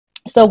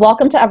So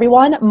welcome to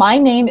everyone. My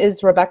name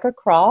is Rebecca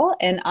Crall,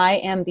 and I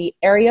am the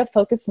Area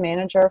Focus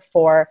Manager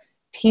for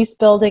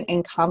Peacebuilding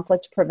and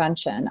Conflict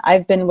Prevention.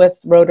 I've been with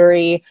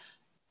Rotary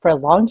for a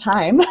long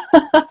time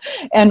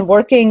and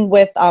working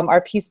with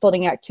our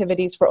peacebuilding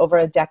activities for over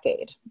a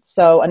decade.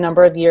 So a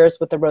number of years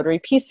with the Rotary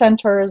Peace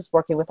Centers,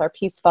 working with our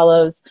Peace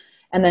Fellows,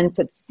 and then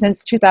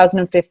since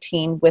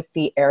 2015 with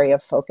the Area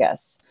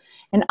Focus.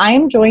 And I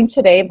am joined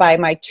today by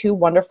my two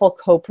wonderful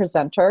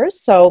co-presenters.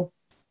 So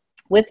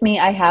with me,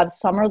 I have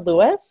Summer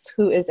Lewis,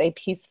 who is a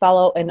Peace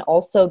Fellow and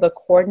also the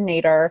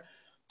coordinator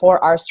for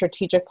our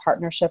strategic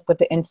partnership with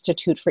the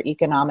Institute for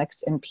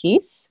Economics and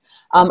Peace.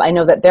 I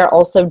know that they're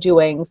also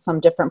doing some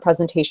different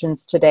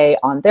presentations today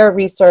on their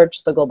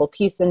research, the Global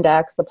Peace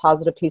Index, the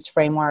Positive Peace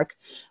Framework,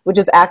 which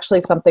is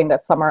actually something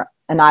that Summer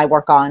and I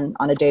work on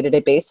a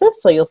day-to-day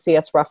basis. So you'll see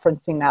us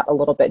referencing that a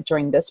little bit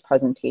during this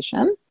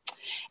presentation.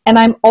 And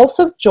I'm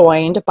also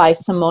joined by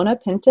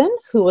Simona Pinton,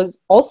 who was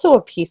also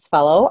a Peace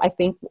Fellow, I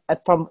think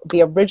from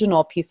the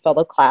original Peace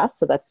Fellow class,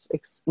 so that's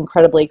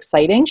incredibly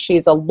exciting.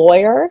 She's a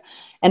lawyer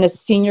and a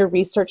senior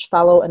research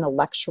fellow and a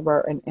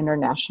lecturer in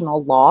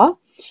international law.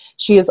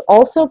 She is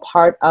also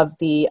part of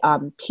the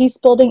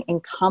Peacebuilding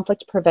and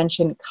Conflict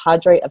Prevention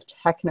Cadre of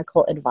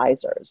Technical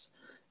Advisors.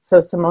 So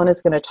Simona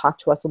is going to talk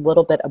to us a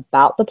little bit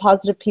about the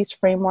Positive Peace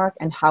Framework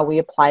and how we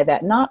apply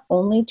that not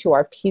only to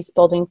our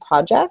peacebuilding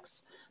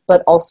projects,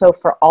 but also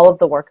for all of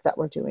the work that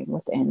we're doing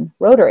within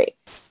Rotary.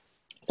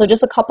 So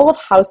just a couple of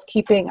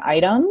housekeeping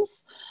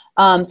items.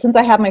 Since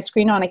I have my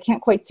screen on, I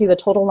can't quite see the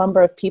total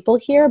number of people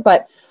here,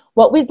 but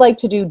what we'd like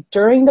to do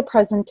during the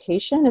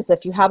presentation is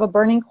if you have a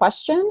burning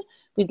question,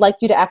 we'd like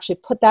you to actually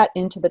put that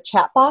into the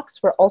chat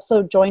box. We're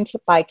also joined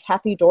by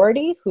Kathy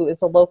Doherty, who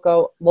is a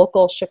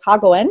local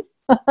Chicagoan.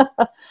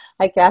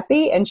 Hi,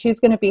 Kathy, and she's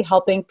going to be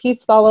helping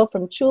Peace Fellow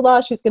from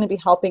Chula. She's going to be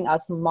helping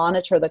us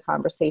monitor the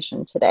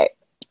conversation today.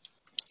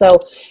 So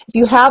if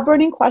you have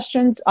burning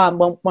questions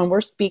when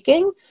we're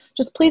speaking,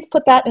 just please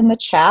put that in the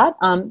chat.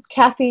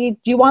 Kathy,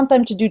 do you want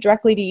them to do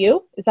directly to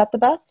you? Is that the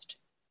best?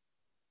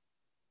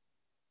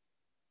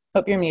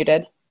 Hope you're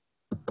muted.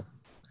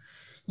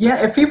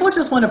 Yeah, if people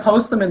just want to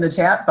post them in the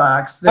chat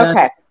box, then,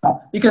 okay.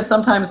 Because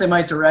sometimes they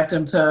might direct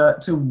them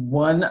to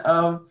one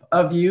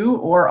of you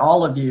or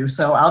all of you.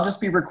 So I'll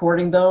just be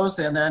recording those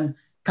and then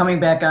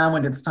coming back on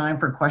when it's time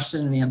for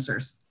question and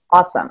answers.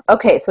 Awesome.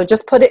 Okay, so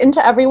just put it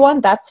into everyone.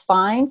 That's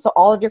fine. So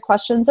all of your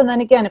questions. And then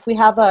again, if we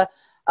have a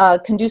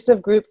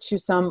conducive group to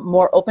some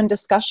more open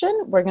discussion,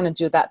 we're going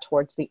to do that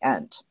towards the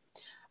end.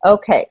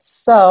 Okay,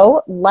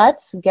 so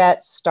let's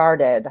get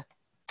started.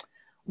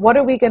 What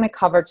are we going to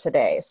cover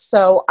today?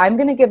 So I'm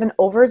going to give an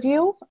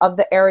overview of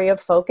the area of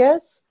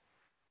focus.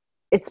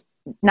 It's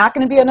not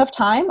going to be enough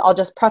time. I'll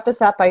just preface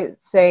that by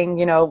saying,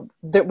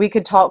 that we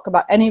could talk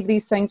about any of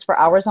these things for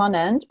hours on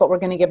end, but we're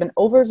going to give an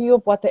overview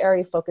of what the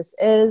area of focus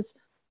is,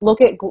 look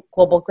at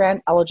global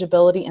grant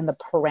eligibility and the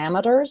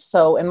parameters.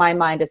 So in my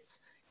mind, it's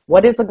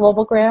what is a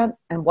global grant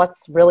and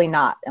what's really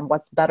not, and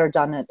what's better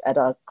done at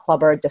a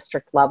club or a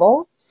district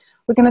level.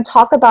 We're going to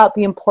talk about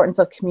the importance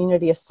of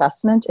community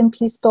assessment in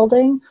peace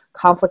building,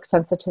 conflict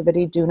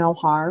sensitivity, do no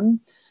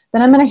harm.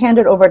 Then I'm going to hand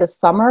it over to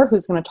Summer,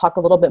 who's going to talk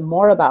a little bit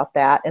more about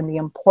that and the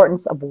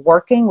importance of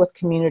working with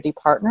community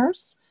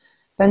partners.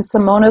 Then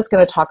Simona is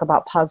going to talk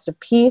about positive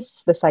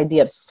peace, this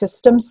idea of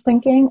systems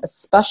thinking,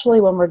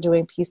 especially when we're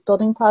doing peace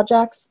building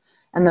projects,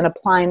 and then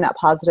applying that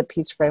positive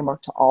peace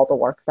framework to all the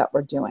work that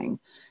we're doing.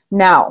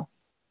 Now,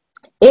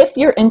 if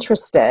you're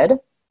interested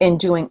in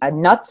doing a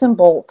nuts and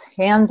bolts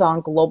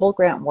hands-on global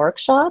grant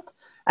workshop,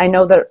 I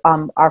know that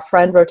our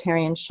friend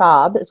Rotarian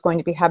Shab is going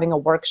to be having a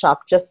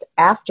workshop just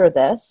after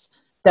this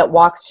that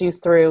walks you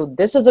through,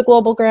 this is a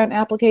global grant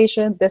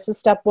application, this is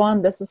step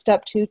 1, this is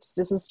step 2,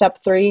 this is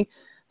step 3.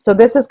 So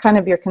this is kind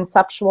of your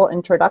conceptual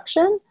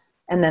introduction,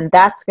 and then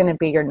that's going to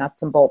be your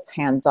nuts and bolts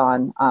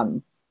hands-on,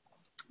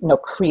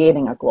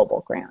 creating a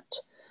global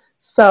grant.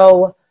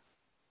 So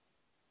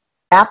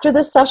after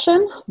this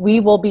session, we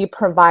will be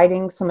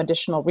providing some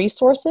additional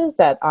resources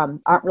that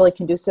aren't really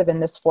conducive in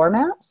this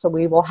format, so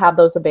we will have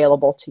those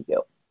available to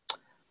you.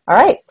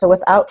 All right, so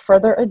without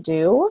further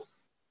ado,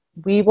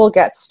 we will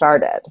get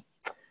started.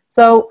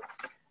 So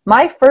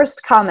my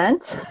first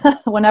comment,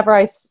 whenever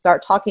I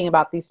start talking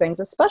about these things,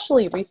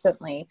 especially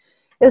recently,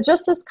 is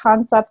just this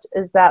concept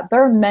is that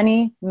there are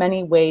many,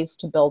 many ways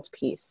to build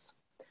peace.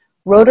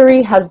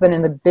 Rotary has been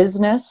in the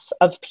business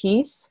of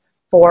peace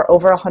for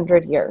over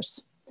 100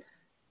 years,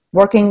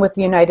 working with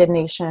the United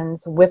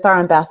Nations, with our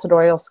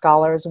ambassadorial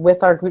scholars,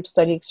 with our group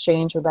study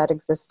exchange where that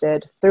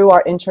existed, through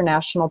our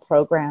international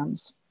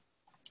programs.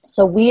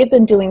 So we have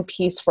been doing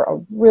peace for a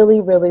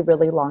really, really,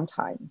 really long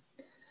time.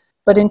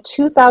 But in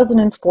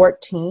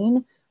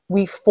 2014,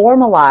 we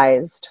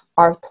formalized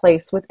our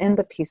place within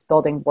the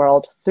peacebuilding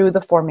world through the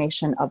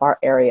formation of our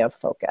area of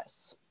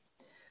focus.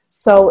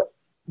 So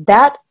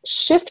that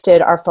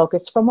shifted our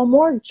focus from a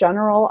more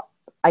general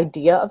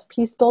idea of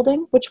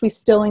peacebuilding, which we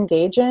still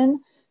engage in,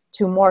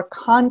 to more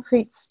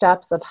concrete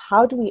steps of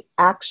how do we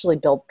actually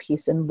build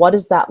peace and what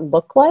does that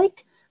look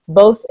like,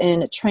 both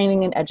in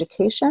training and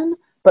education,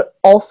 but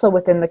also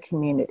within the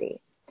community.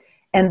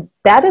 And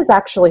that is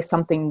actually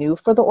something new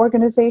for the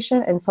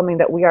organization and something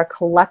that we are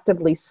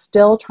collectively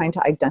still trying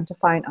to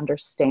identify and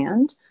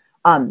understand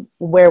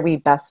where we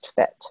best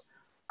fit.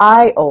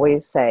 I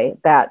always say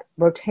that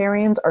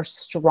Rotarians are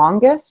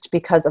strongest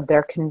because of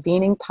their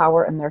convening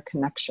power and their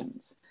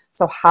connections.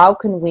 So how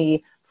can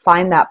we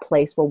find that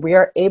place where we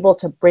are able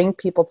to bring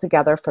people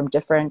together from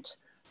different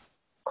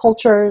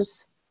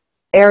cultures,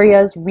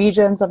 areas,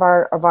 regions of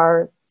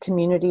our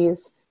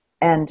communities,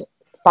 and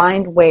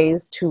find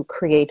ways to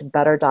create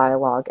better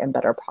dialogue and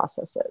better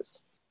processes.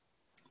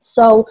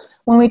 So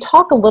when we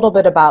talk a little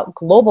bit about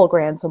global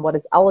grants and what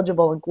is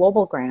eligible in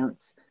global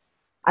grants,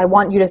 I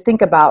want you to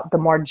think about the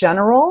more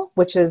general,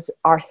 which is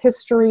our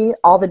history,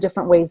 all the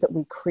different ways that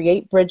we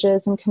create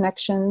bridges and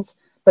connections,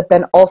 but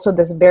then also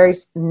this very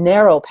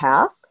narrow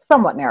path,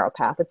 somewhat narrow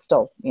path, it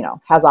still,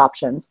 has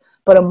options,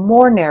 but a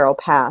more narrow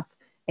path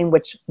in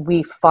which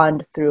we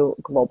fund through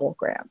global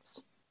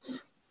grants.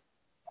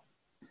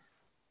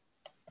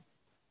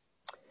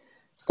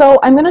 So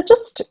I'm going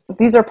to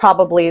these are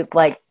probably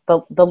like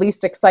the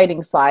least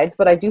exciting slides,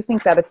 but I do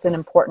think that it's an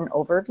important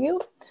overview.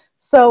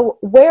 So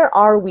where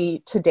are we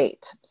to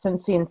date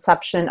since the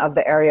inception of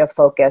the area of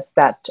focus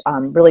that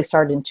really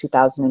started in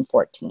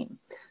 2014?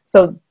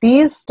 So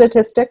these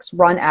statistics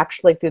run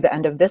actually through the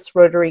end of this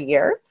Rotary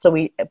year. So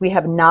we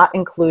have not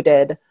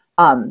included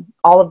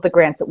all of the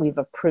grants that we've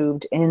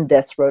approved in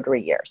this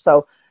Rotary year.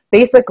 So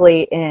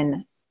basically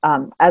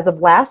as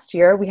of last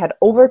year, we had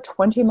over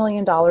 $20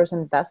 million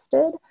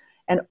invested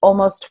and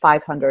almost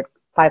 500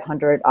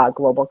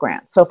 global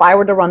grants. So if I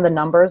were to run the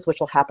numbers, which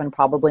will happen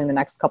probably in the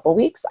next couple of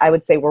weeks, I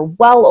would say we're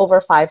well over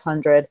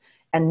 500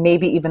 and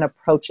maybe even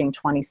approaching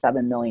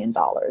 $27 million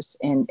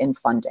in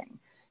funding.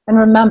 And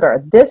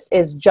remember, this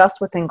is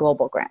just within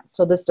global grants.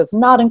 So this does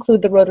not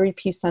include the Rotary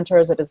Peace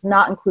Centers. It does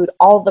not include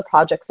all of the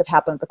projects that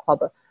happen at the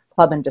club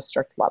and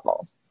district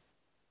level.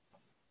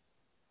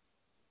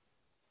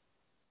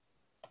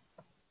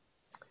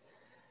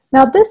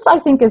 Now this, I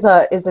think, is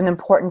an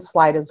important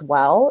slide as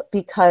well,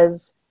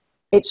 because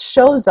it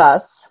shows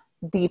us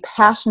the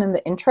passion and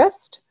the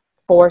interest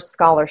for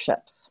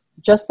scholarships.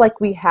 Just like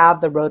we have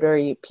the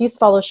Rotary Peace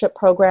Fellowship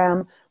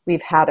Program,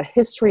 we've had a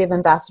history of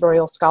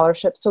ambassadorial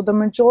scholarships. So the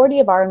majority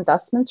of our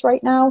investments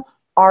right now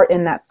are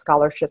in that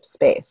scholarship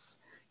space.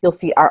 You'll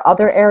see our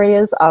other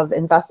areas of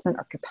investment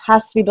are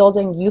capacity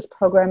building, youth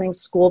programming,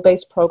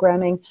 school-based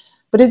programming.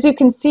 But as you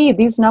can see,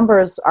 these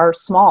numbers are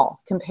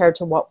small compared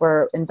to what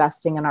we're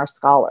investing in our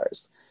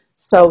scholars.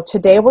 So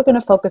today we're going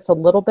to focus a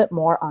little bit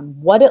more on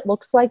what it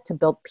looks like to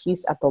build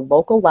peace at the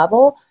local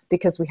level,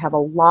 because we have a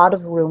lot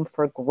of room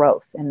for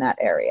growth in that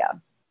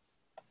area.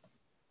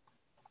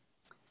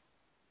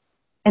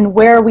 And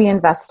where are we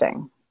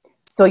investing?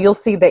 So you'll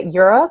see that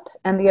Europe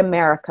and the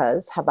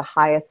Americas have the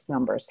highest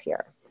numbers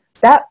here.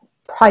 That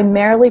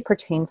primarily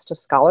pertains to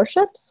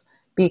scholarships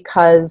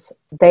because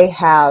they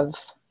have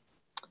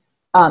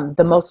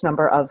the most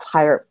number of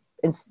higher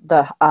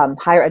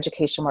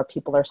education where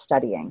people are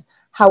studying.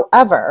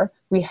 However,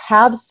 we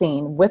have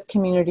seen with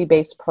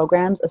community-based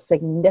programs a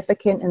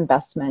significant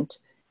investment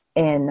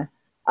in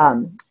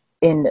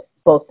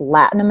both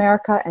Latin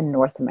America and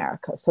North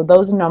America. So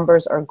those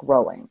numbers are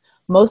growing.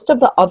 Most of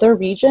the other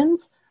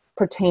regions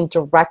pertain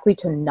directly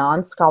to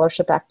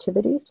non-scholarship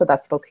activities. So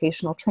that's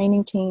vocational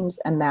training teams,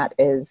 and that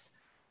is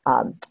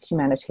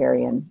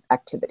humanitarian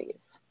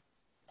activities.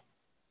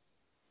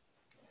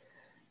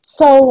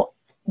 So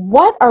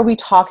what are we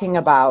talking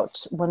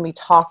about when we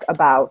talk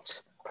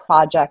about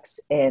projects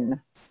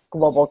in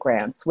global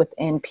grants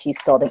within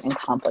peace building and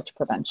conflict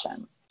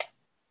prevention?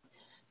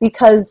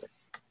 Because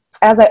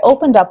as I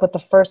opened up with the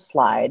first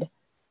slide,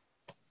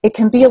 it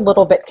can be a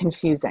little bit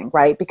confusing,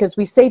 right? Because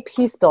we say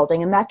peace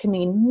building and that can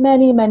mean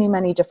many, many,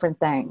 many different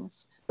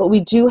things. But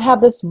we do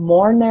have this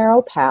more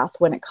narrow path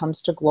when it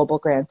comes to global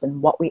grants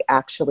and what we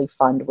actually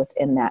fund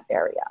within that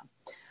area.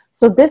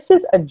 So this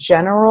is a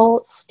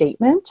general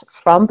statement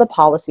from the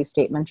policy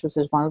statement, which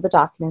is one of the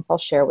documents I'll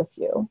share with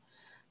you.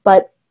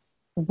 But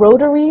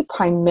Rotary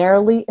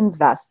primarily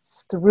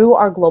invests through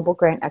our global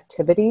grant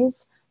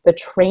activities, the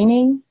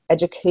training,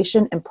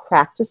 education, and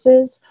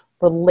practices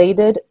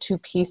related to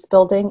peace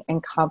building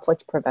and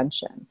conflict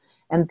prevention.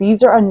 And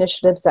these are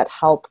initiatives that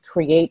help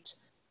create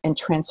and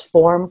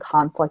transform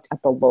conflict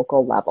at the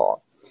local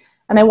level.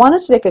 And I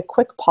wanted to take a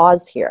quick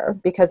pause here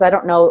because I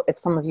don't know if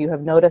some of you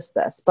have noticed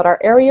this, but our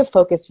area of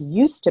focus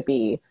used to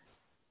be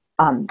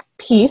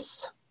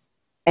peace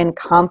and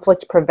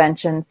conflict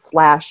prevention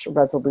 /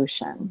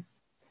 resolution.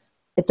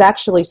 It's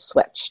actually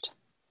switched.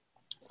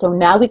 So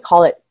now we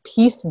call it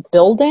peace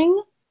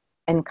building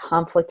and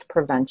conflict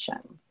prevention.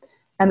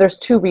 And there's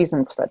two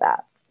reasons for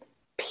that.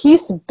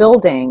 Peace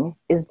building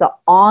is the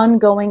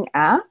ongoing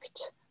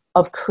act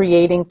of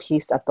creating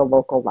peace at the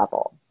local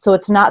level. So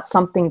it's not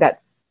something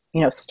that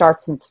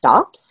starts and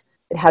stops.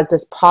 It has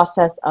this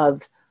process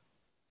of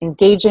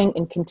engaging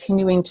and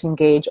continuing to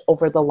engage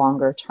over the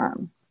longer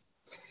term.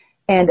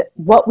 And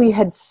what we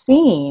had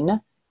seen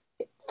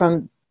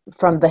from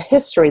the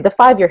history, the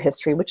 5-year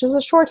history, which is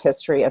a short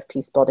history of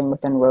peace building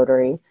within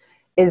Rotary,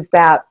 is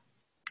that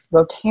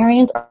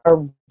Rotarians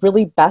are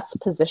really best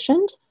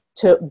positioned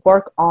to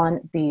work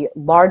on the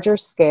larger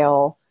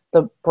scale,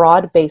 the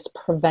broad-based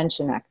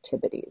prevention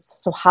activities.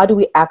 So how do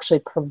we actually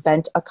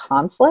prevent a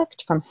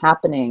conflict from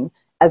happening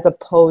as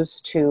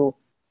opposed to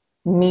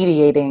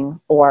mediating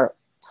or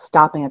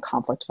stopping a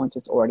conflict once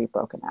it's already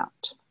broken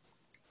out?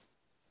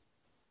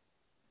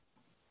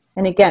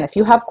 And again, if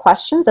you have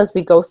questions as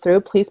we go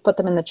through, please put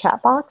them in the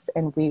chat box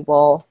and we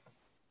will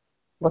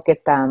look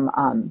at them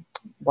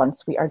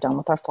once we are done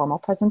with our formal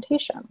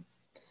presentation.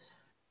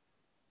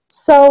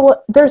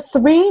 So there are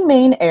three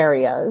main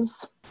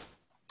areas,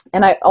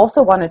 and I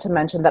also wanted to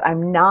mention that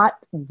I'm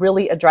not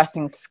really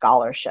addressing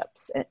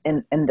scholarships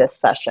in this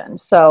session.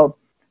 So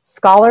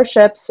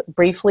scholarships,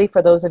 briefly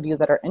for those of you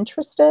that are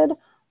interested,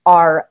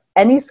 are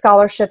any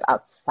scholarship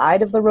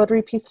outside of the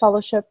Rotary Peace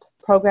Fellowship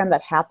program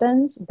that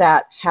happens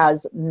that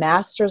has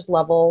master's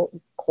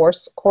level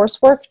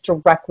coursework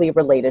directly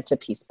related to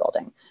peace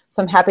building.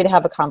 So I'm happy to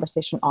have a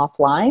conversation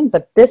offline,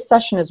 but this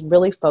session is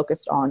really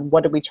focused on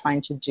what are we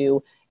trying to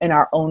do in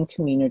our own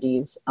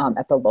communities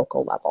at the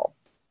local level.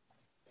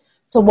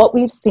 So what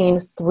we've seen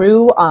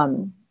through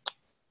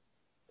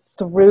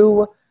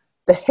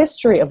the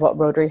history of what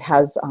Rotary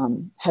has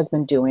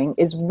been doing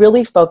is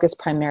really focused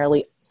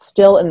primarily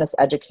still in this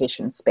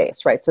education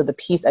space, right? So the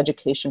peace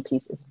education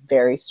piece is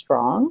very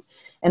strong,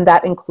 and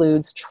that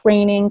includes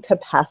training,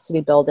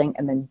 capacity building,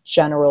 and then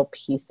general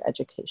peace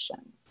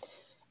education.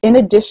 In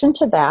addition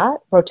to that,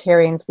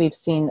 Rotarians, we've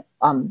seen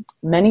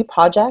many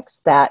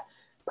projects that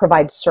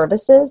provide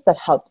services that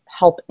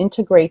help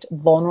integrate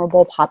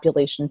vulnerable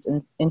populations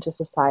into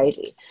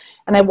society.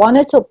 And I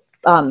wanted to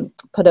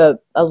put a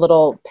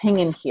little ping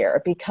in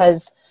here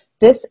because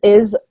this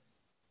is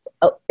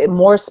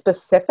more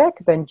specific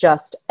than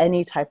just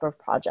any type of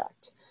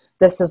project.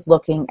 This is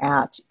looking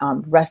at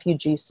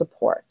refugee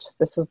support.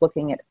 This is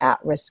looking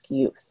at-risk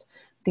youth.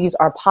 These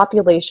are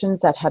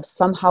populations that have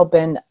somehow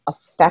been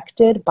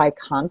affected by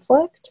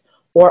conflict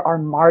or are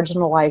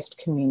marginalized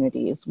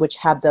communities, which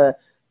have that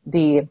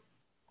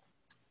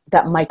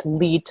might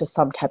lead to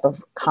some type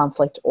of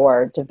conflict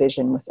or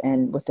division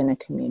within a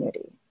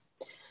community.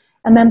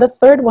 And then the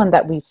third one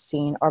that we've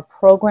seen are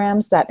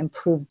programs that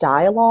improve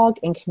dialogue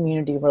and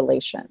community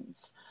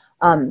relations.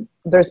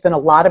 There's been a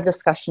lot of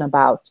discussion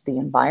about the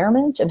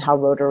environment and how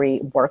Rotary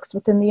works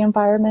within the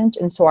environment.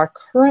 And so our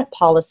current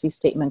policy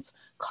statements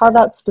carve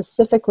out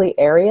specifically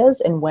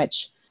areas in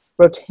which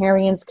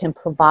Rotarians can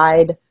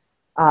provide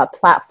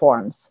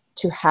platforms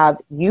to have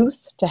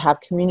youth, to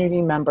have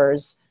community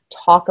members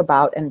talk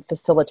about and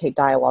facilitate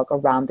dialogue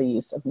around the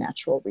use of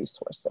natural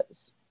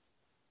resources.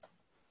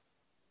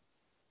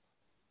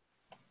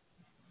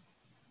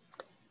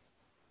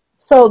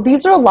 So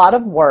these are a lot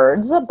of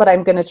words, but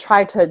I'm going to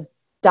try to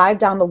dive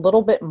down a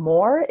little bit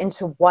more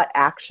into what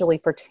actually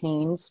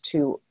pertains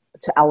to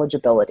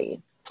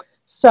eligibility.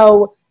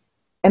 So,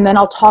 and then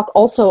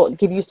I'll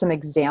give you some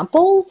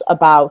examples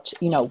about,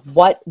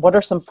 what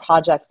are some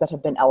projects that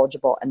have been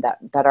eligible and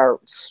that are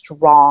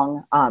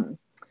strong,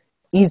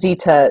 easy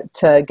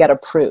to get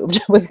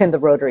approved within the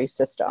Rotary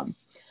system.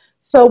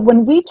 So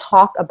when we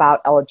talk about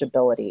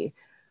eligibility,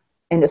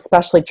 and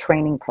especially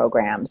training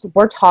programs,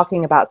 we're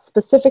talking about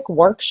specific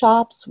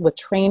workshops with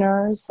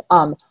trainers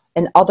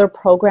and other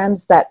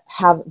programs that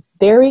have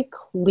very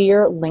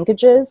clear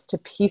linkages to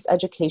peace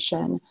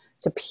education,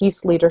 to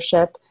peace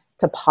leadership,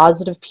 to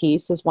positive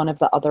peace is one of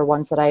the other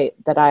ones that I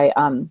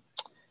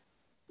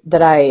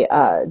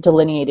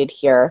delineated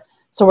here.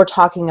 So we're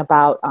talking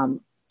about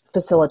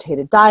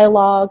facilitated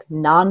dialogue,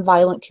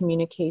 nonviolent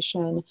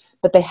communication,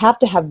 but they have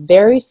to have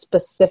very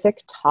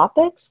specific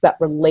topics that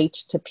relate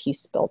to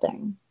peace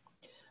building.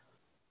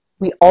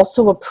 We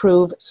also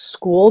approve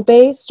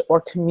school-based or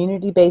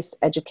community-based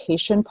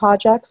education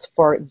projects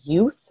for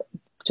youth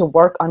to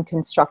work on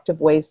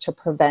constructive ways to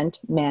prevent,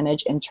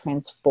 manage, and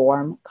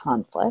transform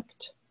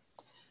conflict.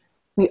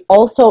 We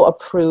also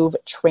approve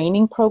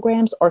training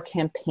programs or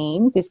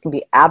campaigns. These can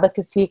be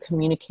advocacy,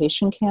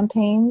 communication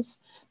campaigns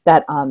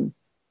that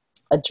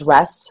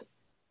address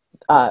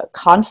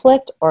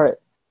conflict or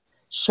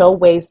show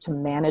ways to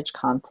manage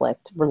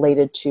conflict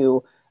related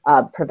to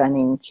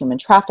preventing human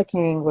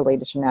trafficking,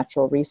 related to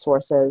natural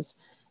resources.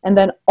 And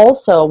then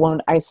also,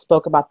 when I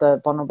spoke about the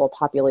vulnerable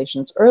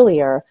populations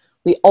earlier,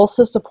 we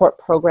also support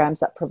programs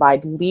that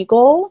provide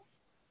legal,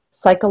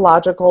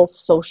 psychological,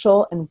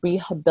 social, and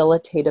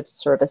rehabilitative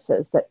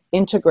services that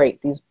integrate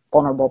these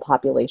vulnerable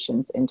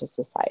populations into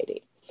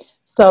society.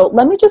 So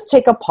let me just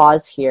take a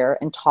pause here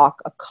and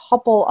talk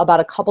about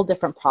a couple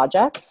different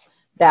projects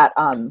that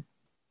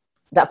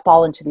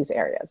fall into these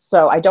areas.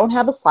 So I don't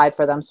have a slide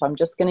for them, so I'm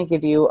just going to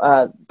give you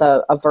a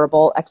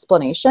verbal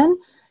explanation,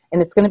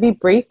 and it's going to be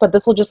brief, but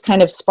this will just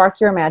kind of spark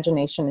your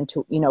imagination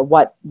into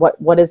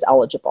what is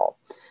eligible.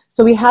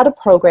 So we had a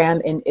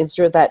program in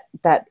Israel that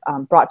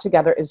brought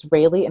together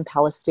Israeli and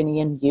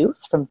Palestinian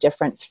youth from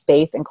different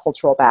faith and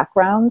cultural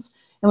backgrounds,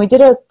 and we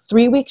did a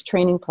 3-week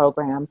training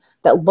program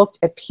that looked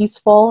at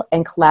peaceful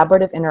and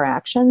collaborative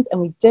interactions, and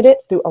we did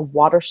it through a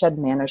watershed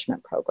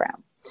management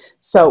program.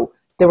 So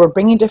They were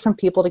bringing different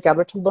people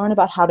together to learn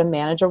about how to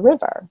manage a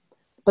river.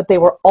 But they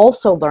were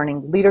also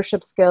learning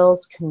leadership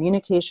skills,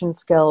 communication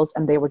skills,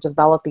 and they were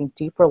developing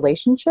deep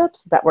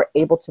relationships that were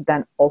able to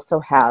then also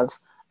have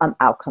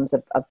outcomes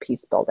of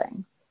peace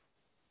building.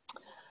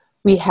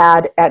 We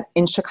had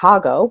in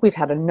Chicago, we've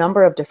had a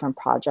number of different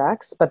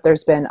projects, but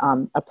there's been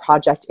a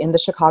project in the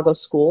Chicago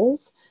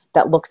schools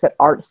that looks at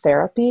art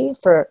therapy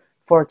for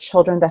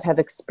children that have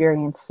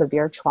experienced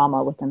severe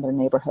trauma within their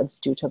neighborhoods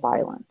due to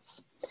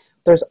violence.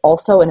 There's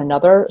also in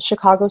another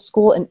Chicago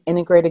school an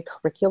integrated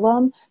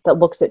curriculum that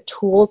looks at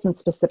tools and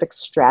specific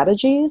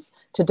strategies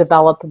to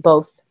develop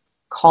both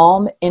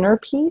calm inner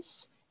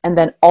peace and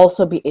then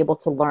also be able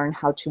to learn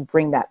how to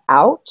bring that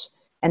out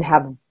and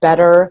have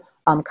better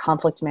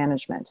conflict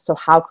management. So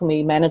how can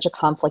we manage a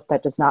conflict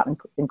that does not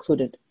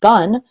include a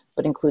gun,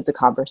 but includes a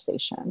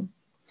conversation?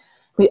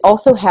 We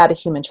also had a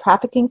human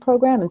trafficking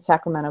program in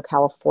Sacramento,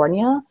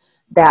 California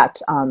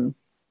that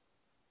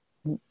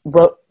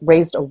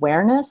raised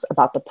awareness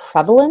about the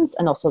prevalence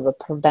and also the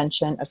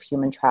prevention of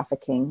human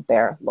trafficking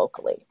there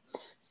locally.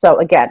 So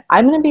again,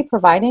 I'm going to be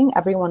providing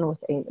everyone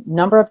with a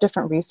number of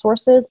different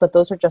resources, but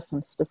those are just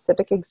some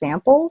specific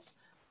examples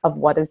of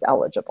what is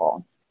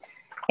eligible.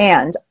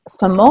 And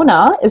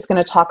Simona is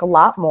going to talk a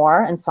lot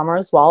more, and Summer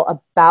as well,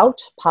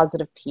 about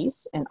positive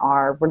peace in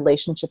our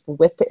relationship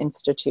with the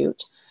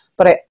Institute.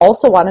 But I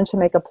also wanted to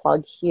make a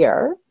plug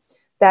here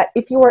that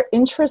if you are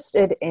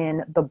interested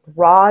in the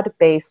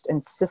broad-based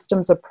and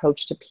systems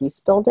approach to peace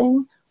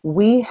building,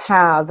 we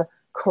have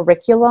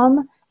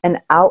curriculum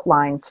and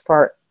outlines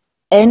for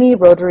any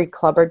Rotary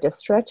club or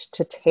district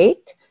to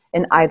take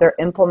and either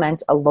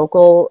implement a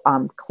local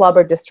club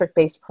or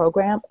district-based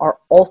program or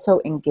also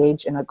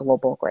engage in a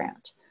global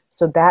grant.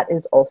 So that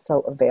is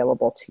also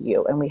available to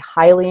you. And we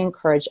highly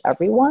encourage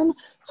everyone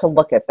to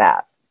look at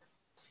that.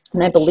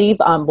 And I believe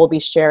we'll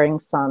be sharing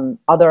some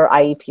other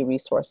IEP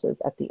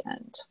resources at the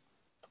end.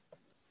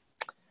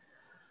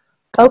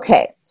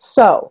 Okay,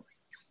 so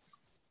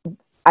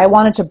I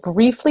wanted to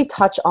briefly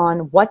touch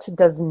on what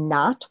does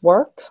not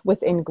work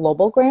within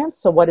global grants,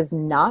 so what is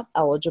not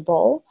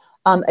eligible.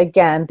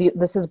 Again,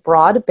 this is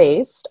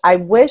broad-based. I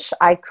wish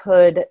I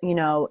could,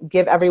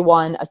 give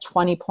everyone a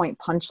 20-point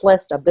punch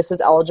list of this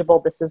is eligible,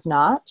 this is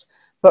not.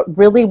 But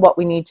really what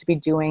we need to be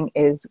doing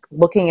is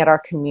looking at our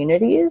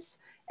communities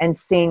and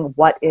seeing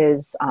what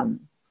is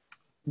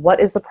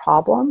the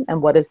problem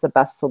and what is the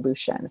best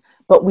solution.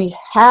 But we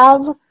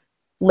have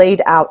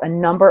laid out a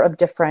number of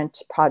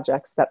different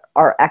projects that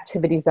are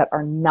activities that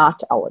are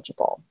not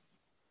eligible.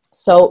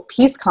 So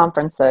peace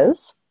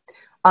conferences,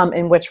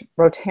 in which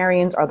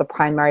Rotarians are the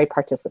primary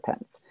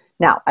participants.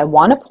 Now, I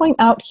want to point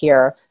out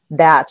here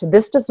that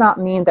this does not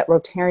mean that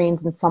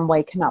Rotarians in some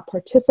way cannot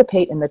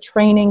participate in the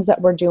trainings that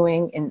we're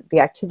doing, in the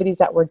activities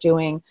that we're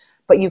doing,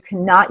 but you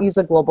cannot use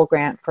a global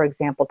grant, for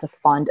example, to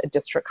fund a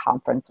district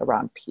conference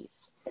around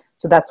peace.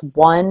 So that's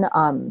one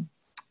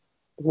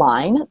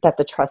line that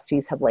the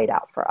trustees have laid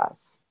out for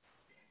us.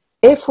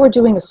 If we're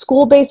doing a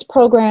school-based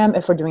program,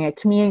 if we're doing a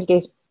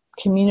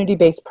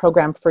community-based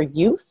program for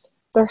youth,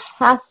 there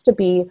has to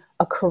be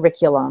a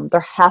curriculum. There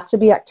has to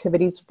be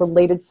activities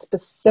related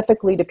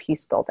specifically to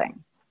peace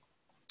building.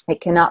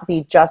 It cannot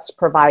be just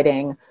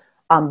providing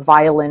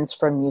violins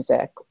for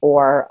music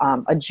or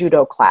a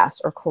judo class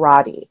or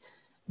karate.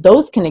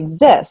 Those can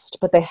exist,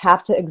 but they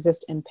have to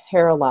exist in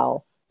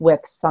parallel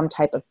with some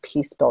type of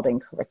peace building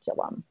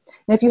curriculum.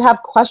 And if you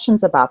have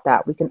questions about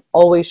that, we can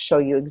always show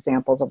you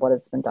examples of what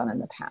has been done in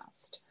the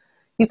past.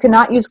 You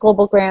cannot use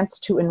global grants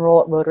to enroll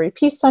at Rotary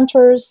Peace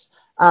Centers.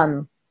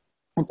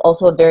 It's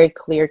also a very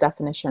clear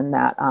definition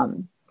that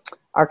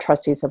our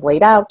trustees have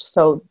laid out.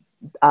 So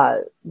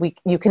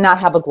you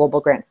cannot have a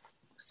global grant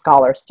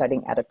scholar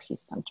studying at a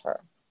peace center.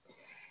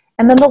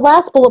 And then the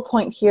last bullet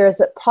point here is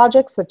that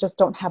projects that just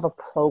don't have a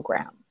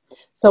program.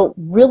 So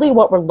really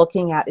what we're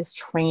looking at is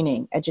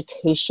training,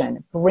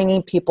 education,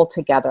 bringing people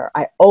together.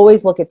 I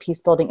always look at peace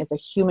building as a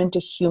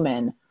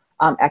human-to-human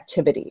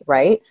activity,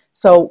 right?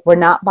 So we're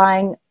not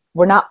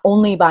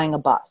only buying a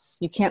bus.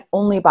 You can't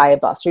only buy a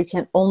bus, or you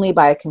can't only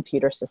buy a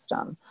computer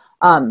system.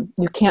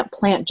 You can't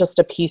plant just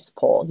a peace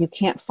pole. You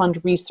can't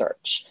fund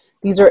research.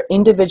 These are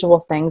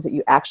individual things that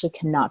you actually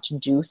cannot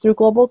do through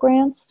global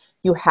grants.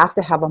 You have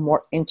to have a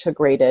more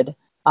integrated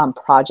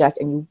project,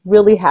 and you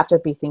really have to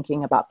be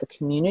thinking about the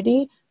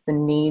community, the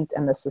needs,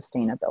 and the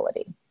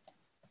sustainability.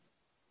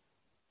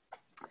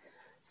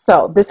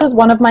 So this is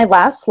one of my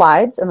last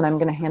slides, and then I'm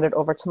going to hand it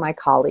over to my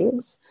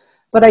colleagues.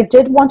 But I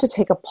did want to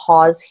take a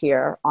pause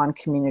here on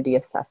community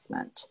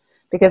assessment,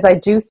 because I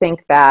do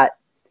think that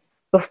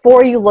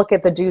before you look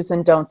at the do's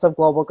and don'ts of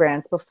global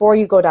grants, before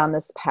you go down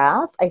this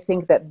path, I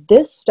think that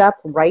this step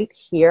right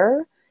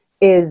here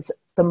is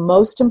the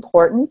most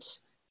important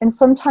and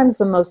sometimes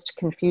the most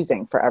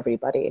confusing for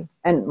everybody,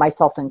 and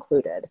myself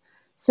included.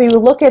 So you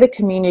look at a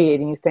community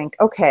and you think,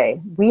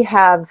 okay, we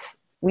have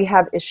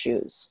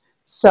issues.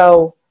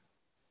 So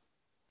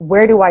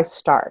where do I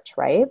start,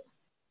 right?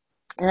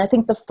 And I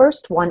think the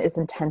first one is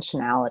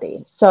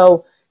intentionality.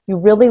 So you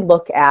really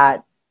look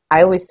at,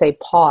 I always say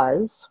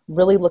pause,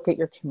 really look at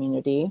your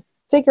community,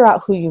 figure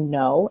out who you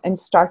know and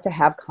start to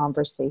have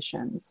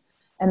conversations.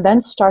 And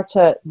then start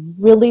to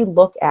really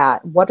look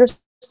at what are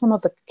some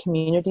of the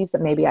communities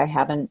that maybe I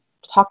haven't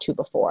talked to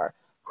before.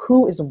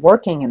 Who is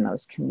working in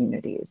those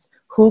communities?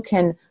 Who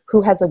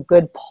has a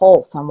good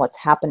pulse on what's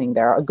happening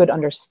there, a good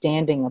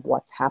understanding of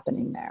what's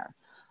happening there.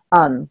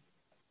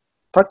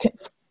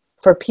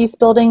 For peace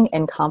building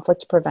and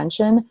conflict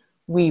prevention,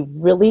 we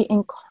really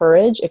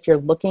encourage, if you're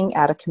looking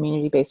at a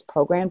community-based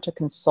program, to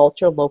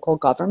consult your local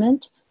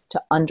government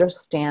to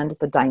understand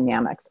the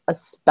dynamics,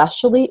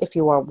 especially if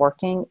you are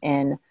working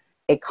in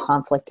a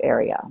conflict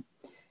area.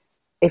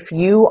 If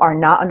you are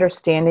not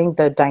understanding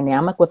the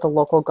dynamic with the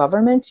local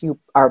government, you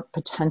are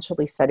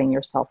potentially setting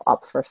yourself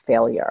up for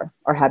failure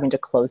or having to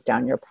close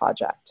down your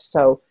project.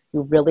 So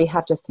you really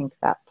have to think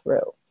that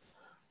through.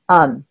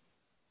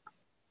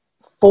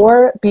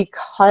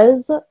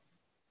 Because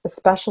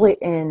especially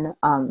in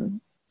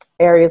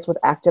areas with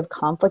active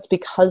conflict,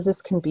 because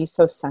this can be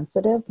so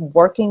sensitive,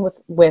 working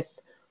with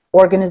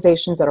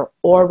organizations that are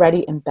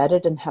already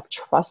embedded and have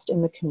trust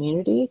in the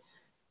community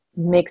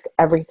makes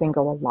everything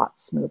go a lot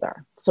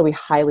smoother. So we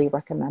highly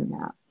recommend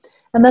that.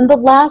 And then the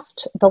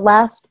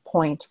last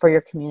point for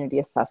your community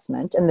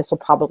assessment, and this will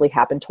probably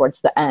happen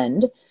towards the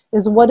end,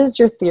 is what is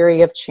your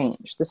theory of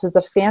change? This is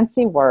a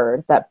fancy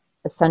word that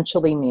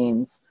essentially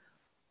means,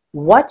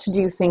 what do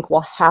you think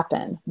will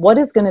happen? What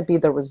is going to be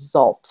the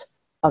result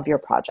of your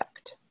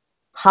project?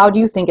 How do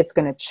you think it's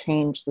going to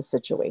change the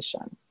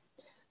situation?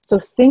 So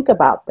think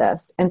about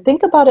this, and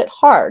think about it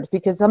hard,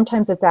 because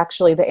sometimes it's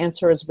actually, the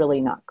answer is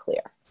really not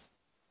clear.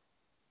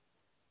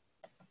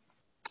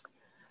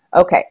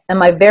 Okay, and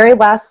my very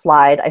last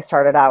slide, I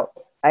started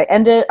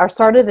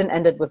and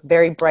ended with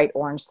very bright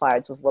orange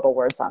slides with little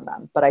words on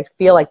them, but I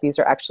feel like these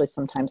are actually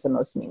sometimes the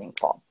most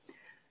meaningful.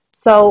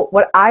 So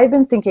what I've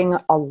been thinking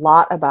a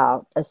lot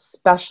about,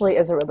 especially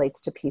as it relates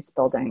to peace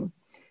building,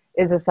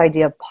 is this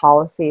idea of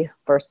policy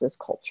versus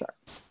culture.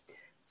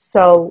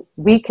 So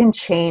we can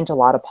change a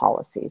lot of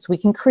policies. We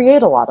can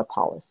create a lot of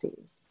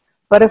policies.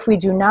 But if we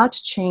do not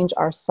change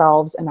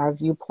ourselves and our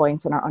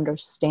viewpoints and our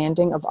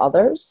understanding of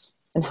others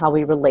and how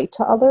we relate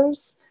to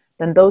others,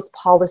 then those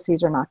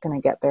policies are not going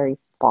to get very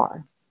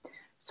far.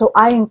 So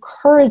I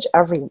encourage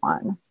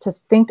everyone to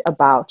think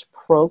about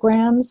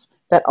programs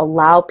that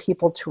allow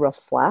people to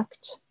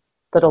reflect,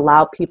 that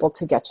allow people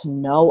to get to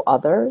know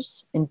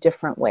others in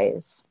different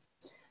ways.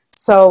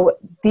 So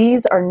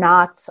these are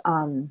not,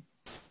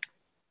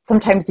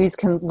 sometimes these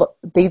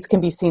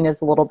can be seen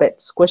as a little bit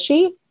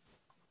squishy,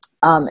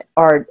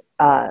 or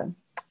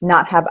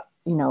not have,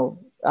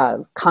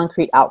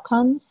 concrete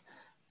outcomes.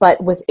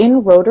 But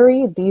within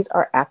Rotary, these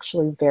are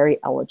actually very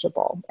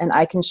eligible. And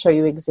I can show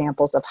you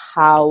examples of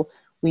how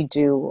we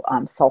do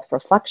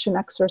self-reflection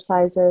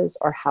exercises,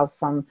 or how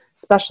some,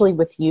 especially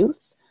with youth,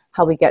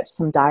 how we get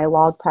some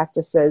dialogue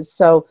practices.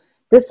 So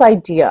this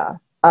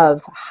idea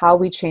of how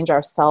we change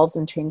ourselves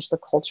and change the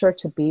culture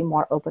to be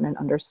more open and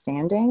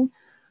understanding.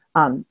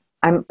 I'm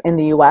in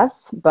the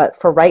US, but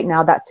for right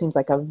now, that seems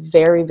like a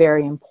very,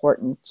 very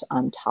important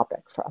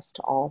topic for us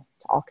to all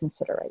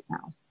consider right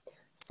now.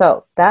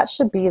 So that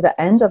should be the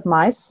end of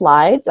my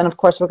slides. And of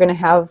course, we're going to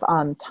have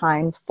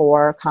time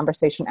for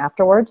conversation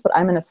afterwards, but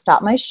I'm going to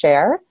stop my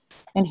share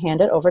and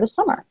hand it over to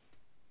Summer.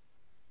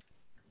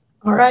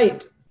 All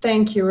right.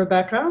 Thank you,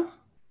 Rebecca.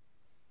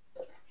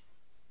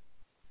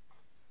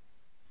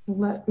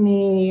 Let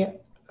me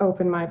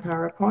open my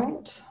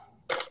PowerPoint.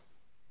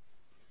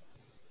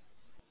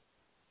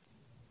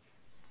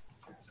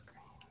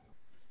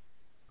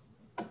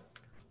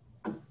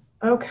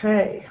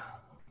 Okay.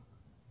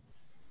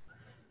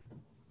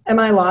 Am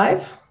I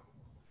live?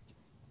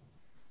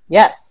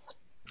 Yes.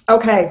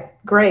 Okay,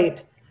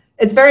 great.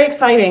 It's very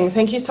exciting.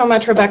 Thank you so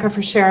much, Rebecca,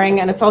 for sharing.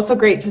 And it's also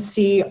great to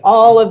see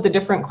all of the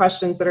different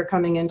questions that are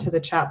coming into the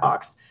chat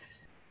box.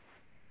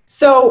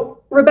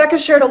 So Rebecca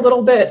shared a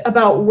little bit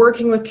about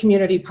working with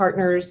community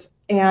partners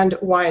and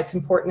why it's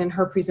important in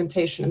her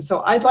presentation. And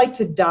so I'd like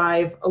to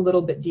dive a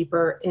little bit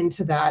deeper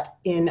into that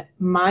in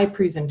my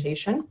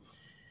presentation.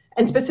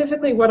 And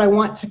specifically what I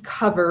want to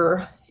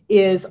cover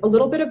is a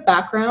little bit of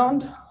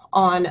background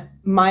on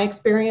my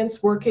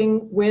experience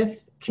working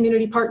with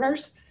community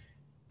partners,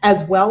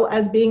 as well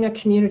as being a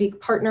community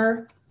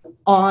partner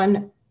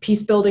on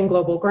Peacebuilding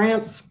Global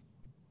Grants,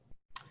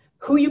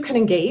 who you can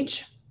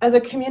engage as a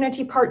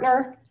community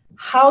partner,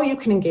 how you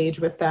can engage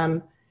with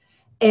them,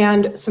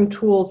 and some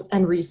tools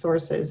and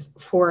resources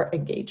for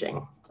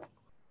engaging.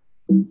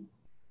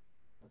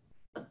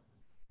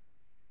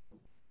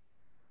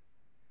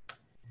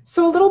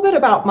 So a little bit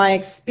about my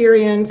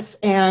experience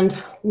and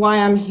why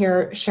I'm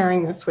here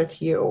sharing this with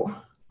you.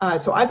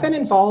 So I've been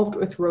involved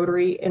with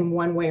Rotary in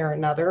one way or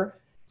another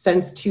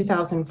since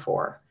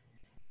 2004,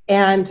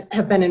 and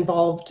have been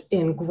involved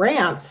in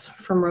grants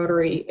from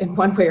Rotary in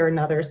one way or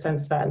another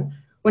since then.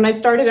 When I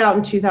started out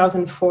in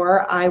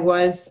 2004, I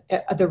was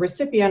the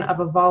recipient of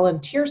a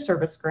volunteer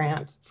service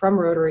grant from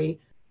Rotary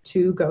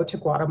to go to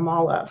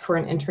Guatemala for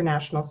an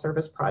international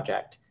service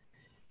project.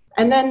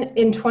 And then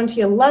in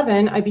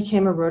 2011, I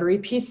became a Rotary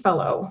Peace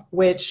Fellow,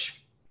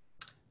 which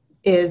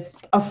is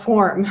a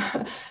form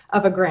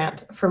of a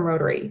grant from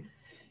Rotary.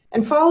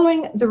 And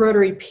following the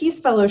Rotary Peace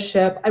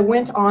Fellowship, I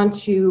went on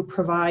to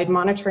provide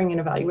monitoring and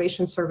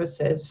evaluation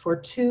services for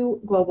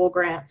 2 global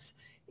grants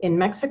in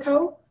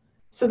Mexico,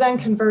 so then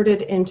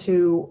converted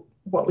into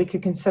what we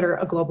could consider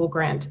a global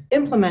grant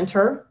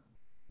implementer.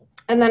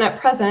 And then at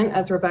present,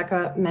 as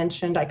Rebecca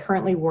mentioned, I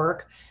currently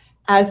work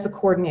as the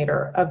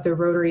coordinator of the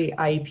Rotary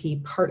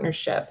IEP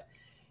partnership.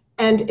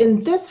 And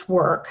in this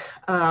work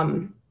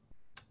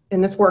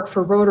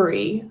for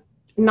Rotary,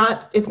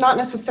 it's not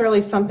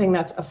necessarily something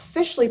that's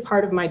officially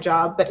part of my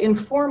job, but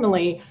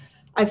informally,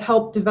 I've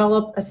helped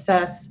develop,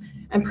 assess,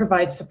 and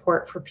provide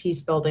support for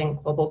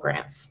Peacebuilding global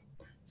grants.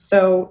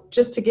 So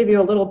just to give you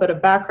a little bit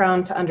of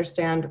background to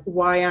understand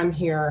why I'm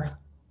here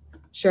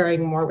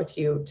sharing more with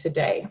you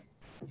today.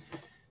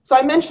 So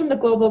I mentioned the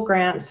global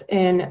grants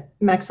in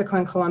Mexico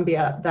and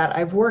Colombia that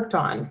I've worked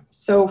on.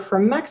 So for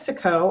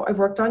Mexico, I've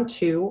worked on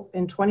 2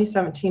 in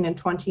 2017 and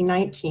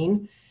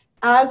 2019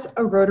 as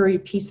a Rotary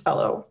Peace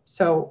Fellow.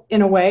 So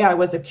in a way, I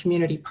was a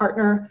community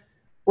partner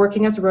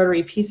working as a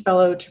Rotary Peace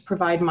Fellow to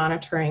provide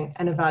monitoring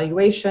and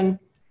evaluation,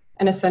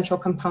 an essential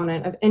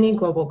component of any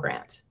global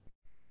grant.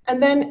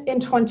 And then in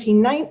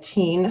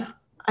 2019,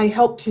 I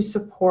helped to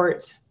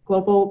support a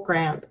global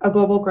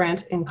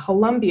grant in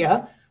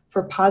Colombia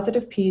for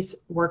positive peace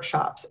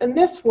workshops. And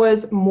this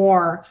was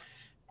more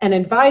an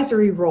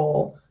advisory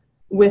role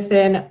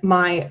within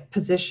my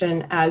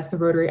position as the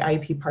Rotary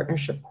IEP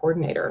Partnership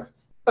Coordinator.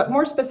 But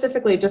more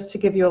specifically, just to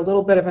give you a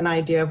little bit of an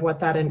idea of what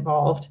that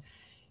involved,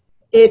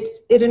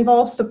 it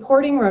involves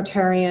supporting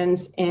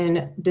Rotarians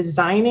in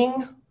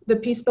designing the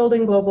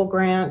Peacebuilding Global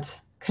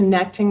Grant,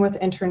 connecting with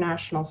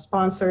international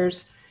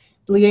sponsors,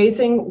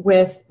 liaising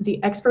with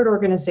the expert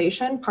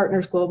organization,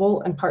 Partners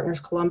Global and Partners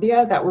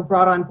Colombia, that were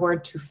brought on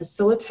board to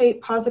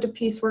facilitate positive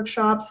peace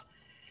workshops.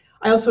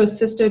 I also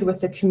assisted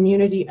with the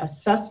community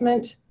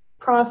assessment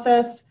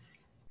process.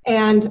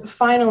 And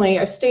finally,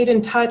 I've stayed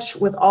in touch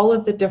with all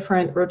of the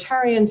different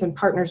Rotarians and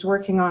partners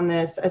working on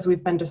this as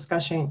we've been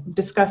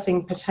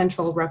discussing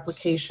potential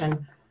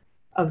replication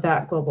of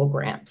that global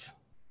grant.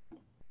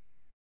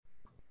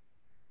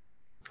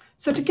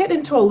 So to get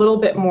into a little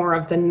bit more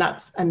of the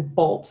nuts and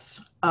bolts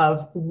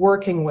of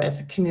working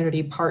with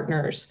community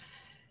partners,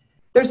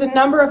 there's a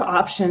number of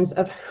options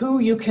of who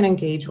you can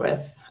engage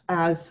with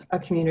as a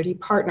community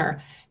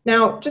partner.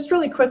 Now, just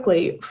really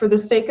quickly, for the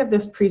sake of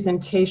this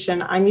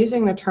presentation, I'm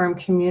using the term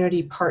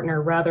community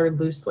partner rather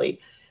loosely.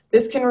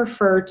 This can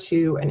refer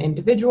to an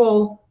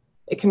individual,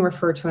 it can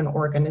refer to an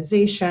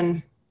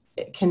organization,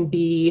 it can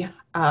be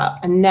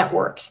a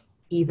network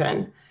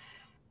even.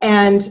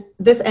 And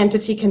this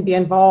entity can be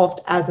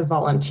involved as a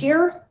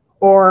volunteer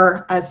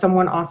or as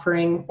someone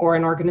offering, or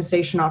an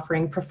organization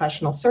offering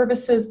professional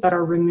services that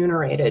are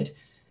remunerated.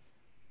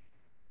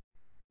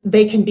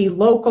 They can be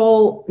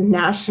local,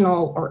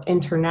 national, or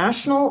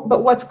international,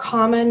 but what's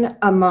common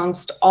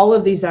amongst all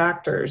of these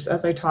actors,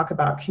 as I talk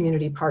about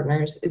community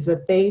partners, is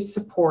that they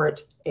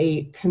support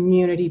a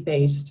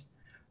community-based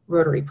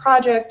Rotary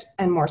project,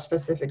 and more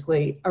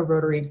specifically, a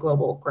Rotary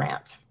Global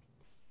Grant.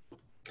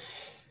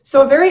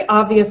 So a very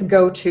obvious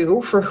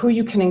go-to for who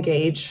you can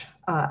engage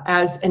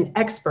as an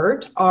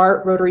expert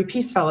are Rotary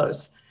Peace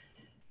Fellows.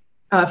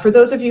 For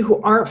those of you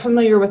who aren't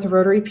familiar with the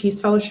Rotary Peace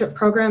Fellowship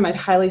program, I'd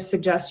highly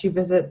suggest you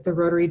visit the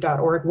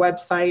Rotary.org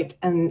website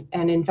and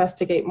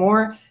investigate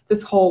more.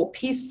 This whole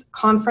peace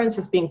conference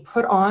is being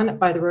put on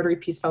by the Rotary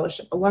Peace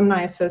Fellowship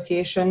Alumni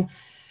Association.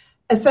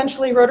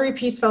 Essentially, Rotary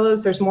Peace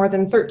Fellows, there's more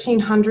than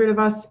 1,300 of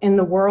us in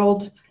the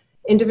world,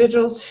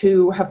 individuals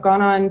who have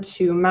gone on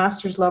to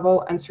master's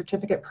level and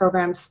certificate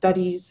program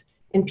studies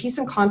in peace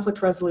and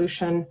conflict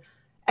resolution,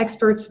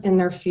 experts in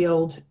their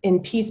field, in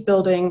peace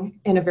building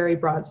in a very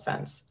broad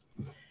sense.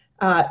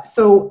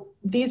 So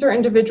these are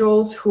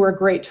individuals who are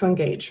great to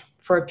engage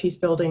for a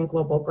Peacebuilding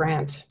Global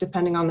Grant,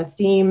 depending on the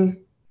theme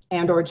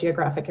and/or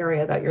geographic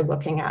area that you're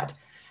looking at.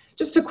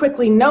 Just to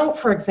quickly note,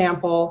 for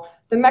example,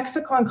 the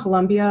Mexico and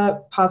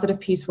Colombia Positive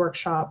Peace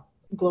Workshop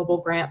Global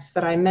Grants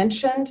that I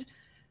mentioned,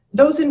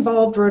 those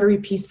involved Rotary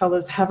Peace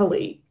Fellows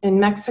heavily. In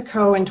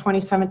Mexico in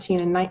 2017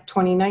 and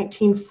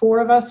 2019, 4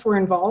 of us were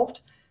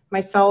involved,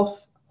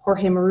 myself,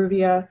 Jorge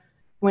Maruvia,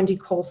 Wendy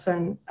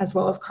Colson, as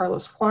well as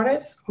Carlos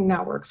Juarez, who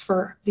now works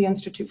for the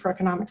Institute for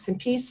Economics and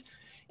Peace.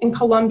 In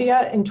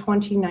Colombia in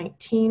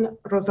 2019,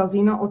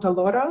 Rosalina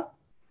Otalora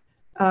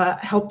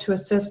helped to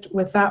assist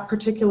with that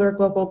particular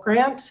global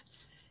grant.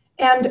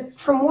 And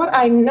from what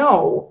I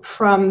know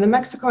from the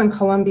Mexico and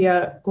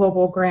Colombia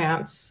global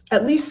grants,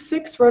 at least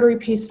 6 Rotary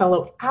Peace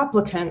Fellow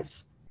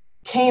applicants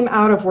came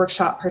out of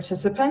workshop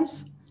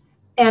participants.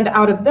 And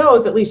out of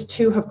those, at least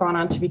 2 have gone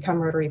on to become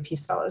Rotary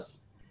Peace Fellows.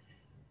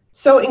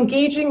 So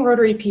engaging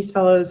Rotary Peace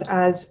Fellows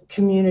as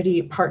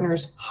community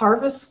partners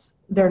harvests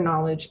their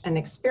knowledge and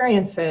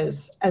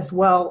experiences, as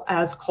well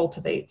as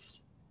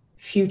cultivates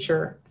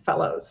future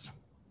fellows.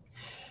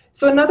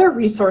 So another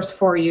resource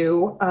for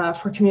you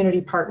for community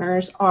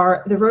partners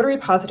are the Rotary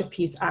Positive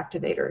Peace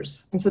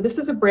Activators. And so this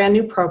is a brand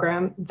new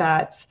program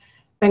that's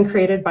been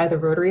created by the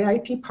Rotary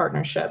IEP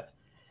Partnership.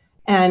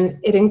 And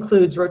it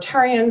includes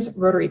Rotarians,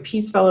 Rotary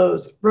Peace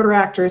Fellows,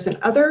 Rotaractors, and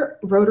other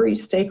Rotary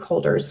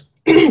stakeholders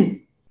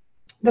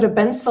that have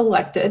been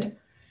selected,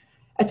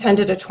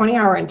 attended a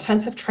 20-hour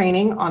intensive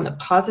training on the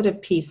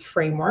Positive Peace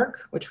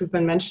Framework, which we've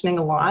been mentioning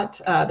a lot,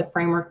 the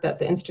framework that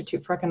the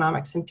Institute for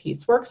Economics and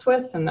Peace works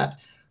with, and that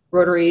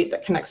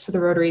connects to the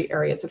Rotary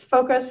areas of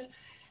focus.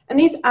 And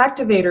these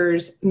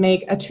activators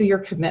make a 2-year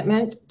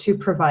commitment to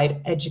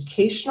provide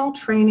educational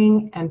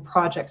training and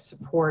project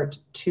support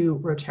to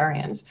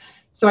Rotarians.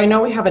 So I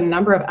know we have a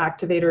number of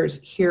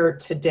activators here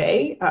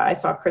today. I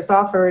saw Chris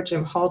Offer,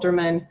 Jim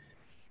Halderman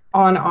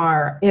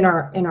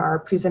in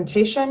our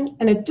presentation,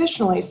 and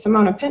additionally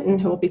Simona Pinton,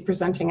 who will be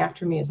presenting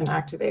after me, as an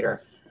activator.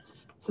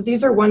 So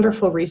these are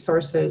wonderful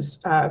resources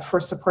for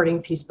supporting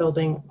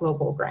peacebuilding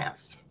global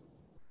grants.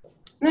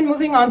 And then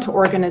moving on to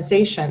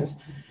organizations.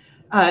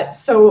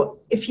 So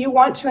if you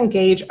want to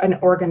engage an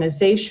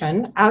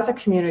organization as a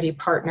community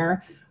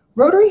partner,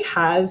 Rotary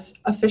has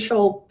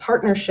official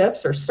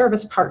partnerships or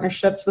service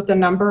partnerships with a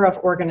number of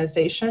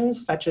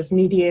organizations such as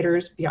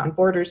Mediators, Beyond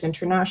Borders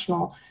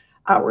International,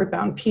 Outward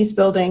Bound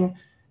Peacebuilding,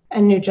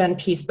 and New Gen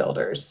Peace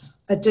Builders.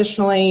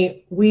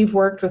 Additionally, we've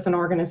worked with an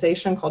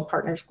organization called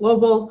Rotarians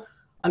Global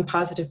on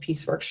positive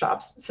peace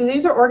workshops. So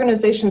these are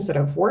organizations that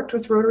have worked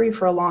with Rotary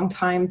for a long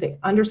time. They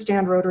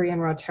understand Rotary and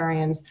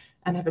Rotarians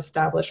and have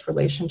established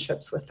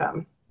relationships with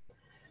them.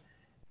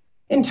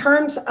 In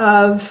terms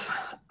of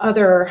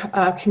other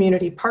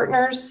community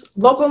partners,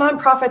 local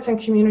nonprofits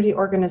and community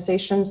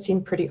organizations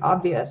seem pretty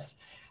obvious.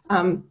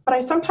 But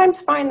I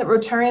sometimes find that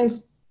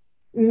Rotarians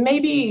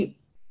maybe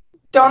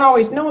don't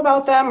always know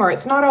about them, or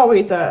it's not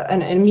always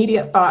an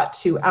immediate thought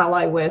to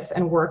ally with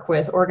and work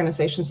with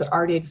organizations that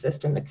already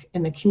exist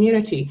in the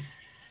community.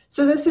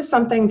 So this is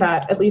something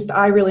that at least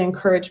I really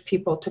encourage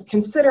people to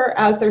consider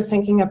as they're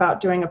thinking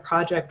about doing a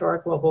project or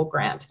a global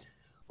grant.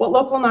 What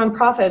local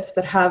nonprofits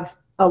that have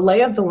a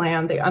lay of the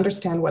land, they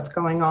understand what's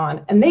going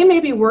on, and they may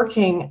be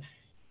working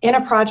in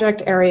a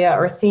project area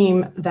or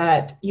theme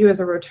that you as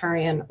a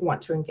Rotarian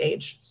want to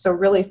engage. So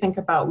really think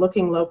about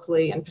looking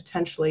locally and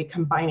potentially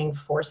combining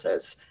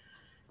forces.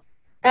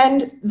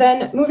 And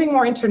then moving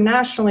more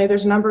internationally,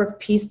 there's a number of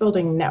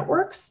peacebuilding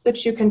networks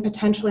that you can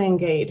potentially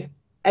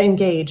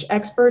engage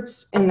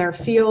experts in their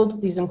field.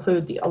 These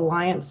include the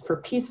Alliance for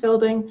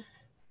Peacebuilding,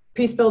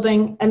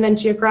 and then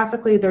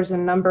geographically, there's a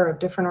number of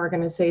different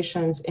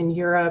organizations in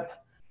Europe,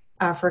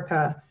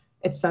 Africa,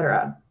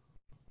 etc.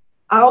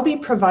 I'll be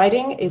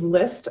providing a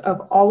list of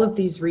all of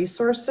these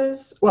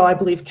resources. Well, I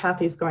believe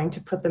Kathy's going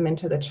to put them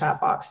into the chat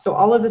box. So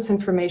all of this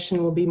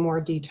information will be more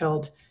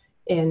detailed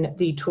in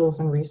the tools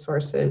and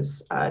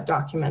resources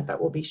document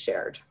that will be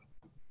shared.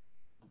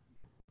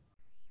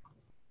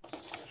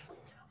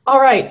 All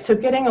right, so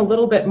getting a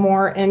little bit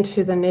more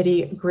into the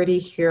nitty-gritty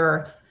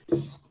here.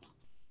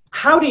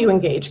 How do you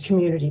engage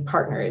community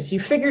partners? You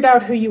figured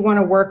out who you want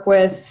to work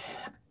with,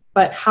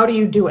 but how do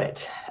you do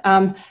it?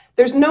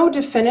 There's no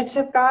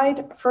definitive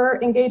guide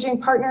for engaging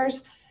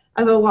partners,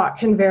 as a lot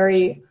can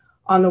vary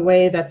on the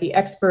way that the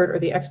expert or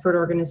the expert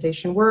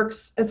organization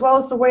works, as well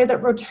as the way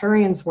that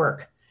Rotarians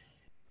work.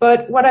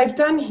 But what I've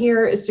done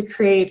here is to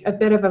create a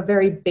bit of a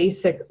very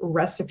basic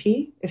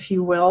recipe, if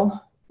you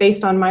will,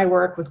 based on my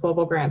work with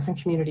global grants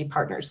and community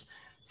partners.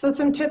 So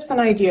some tips and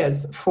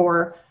ideas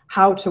for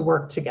how to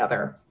work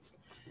together.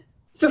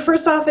 So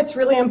first off, it's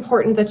really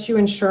important that you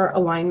ensure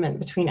alignment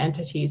between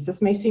entities.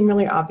 This may seem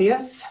really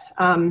obvious,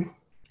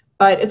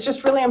 but it's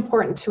just really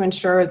important to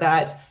ensure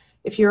that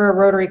if you're a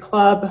Rotary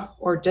club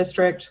or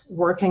district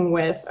working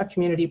with a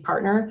community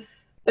partner,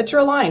 that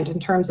you're aligned in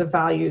terms of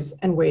values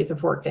and ways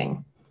of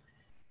working.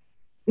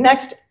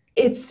 Next,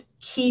 it's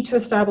key to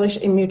establish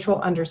a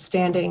mutual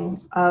understanding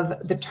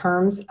of the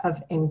terms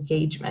of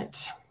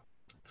engagement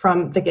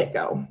from the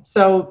get-go.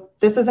 So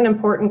this is an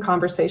important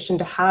conversation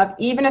to have,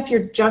 even if you're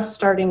just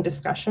starting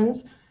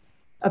discussions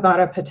about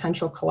a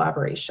potential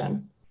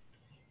collaboration.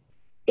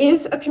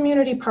 Is a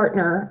community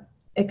partner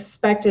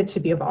expected to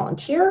be a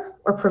volunteer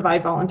or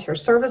provide volunteer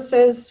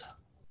services,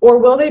 or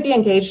will they be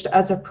engaged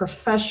as a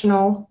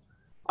professional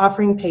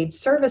offering paid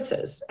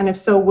services? And if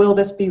so, will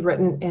this be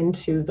written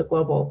into the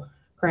global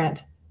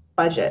grant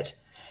budget?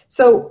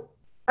 So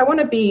I want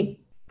to be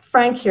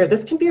frank here.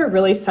 This can be a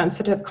really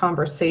sensitive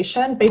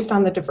conversation based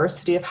on the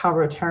diversity of how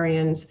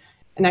Rotarians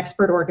and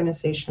expert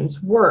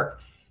organizations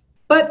work,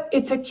 but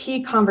it's a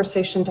key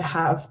conversation to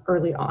have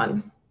early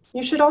on.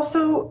 You should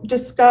also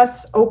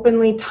discuss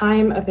openly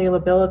time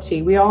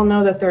availability. We all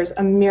know that there's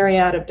a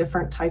myriad of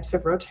different types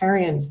of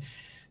Rotarians,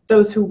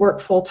 those who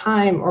work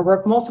full-time or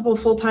work multiple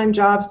full-time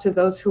jobs to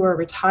those who are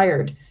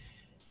retired.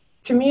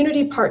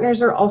 Community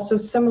partners are also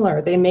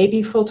similar. They may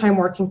be full-time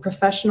working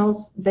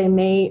professionals. They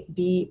may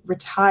be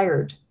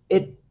retired.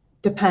 It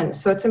depends.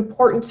 So it's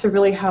important to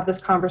really have this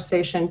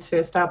conversation to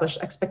establish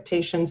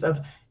expectations of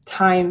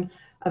time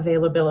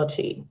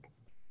availability.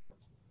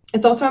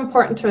 It's also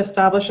important to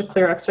establish a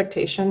clear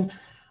expectation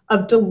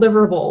of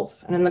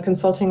deliverables. And in the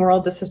consulting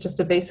world, this is just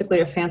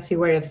basically a fancy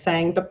way of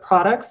saying the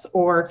products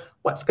or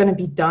what's going to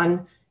be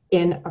done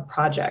in a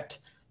project.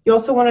 You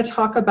also want to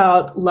talk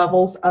about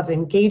levels of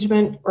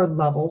engagement or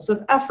levels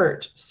of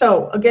effort.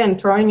 So again,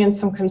 throwing in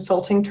some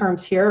consulting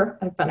terms here.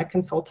 I've been a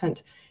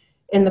consultant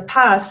in the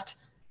past.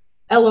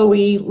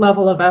 LOE,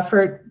 level of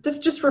effort, this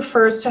just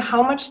refers to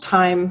how much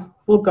time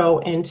will go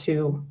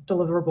into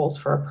deliverables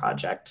for a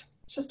project.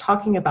 It's just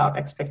talking about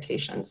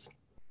expectations.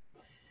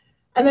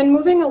 And then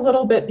moving a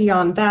little bit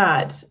beyond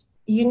that,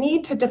 you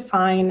need to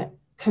define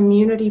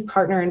community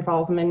partner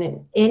involvement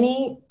in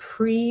any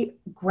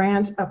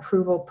pre-grant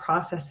approval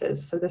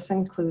processes. So this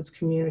includes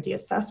community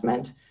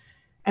assessment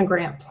and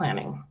grant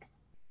planning.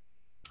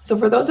 So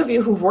for those of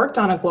you who've worked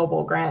on a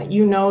global grant,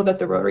 you know that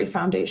the Rotary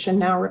Foundation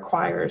now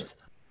requires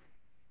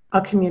a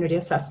community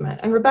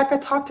assessment. And Rebecca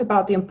talked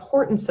about the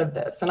importance of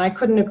this, and I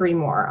couldn't agree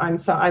more.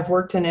 I've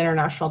worked in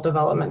international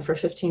development for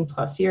 15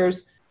 plus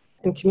years,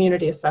 and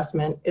community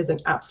assessment is an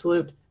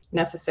absolute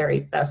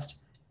necessary best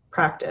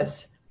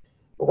practice.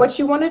 But what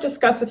you want to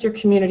discuss with your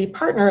community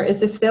partner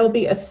is if they'll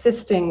be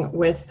assisting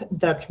with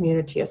the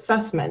community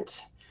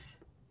assessment.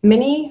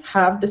 Many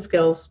have the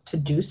skills to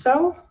do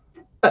so,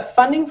 but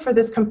funding for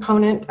this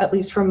component, at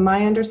least from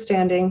my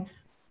understanding,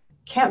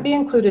 can't be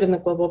included in the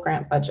global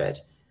grant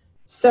budget.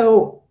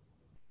 So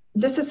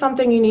this is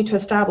something you need to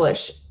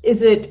establish.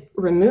 Is it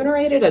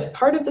remunerated as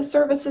part of the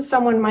services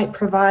someone might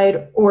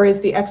provide, or is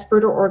the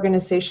expert or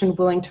organization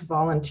willing to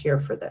volunteer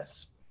for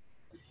this?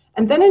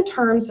 And then in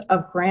terms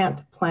of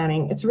grant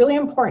planning, it's really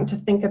important to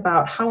think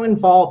about how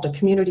involved a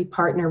community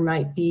partner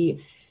might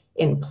be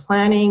in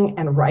planning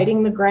and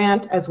writing the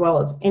grant, as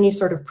well as any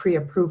sort of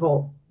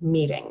pre-approval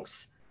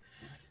meetings.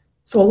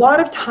 So a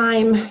lot of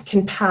time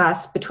can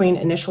pass between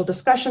initial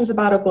discussions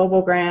about a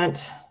global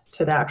grant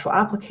to the actual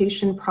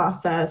application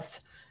process,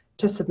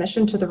 to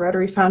submission to the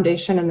Rotary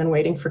Foundation, and then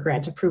waiting for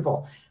grant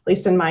approval. At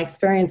least in my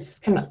experience, this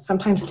can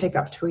sometimes take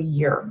up to a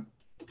year.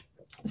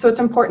 So it's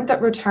important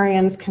that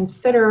Rotarians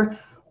consider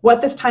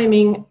what this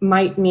timing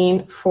might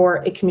mean for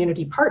a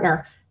community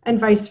partner and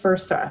vice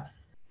versa.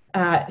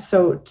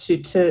 So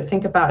to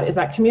think about, is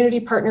that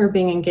community partner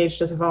being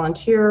engaged as a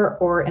volunteer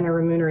or in a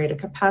remunerated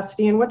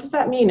capacity? And what does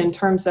that mean in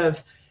terms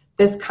of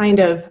this kind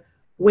of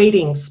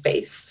waiting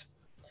space?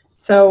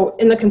 So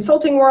in the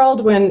consulting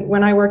world,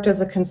 when I worked as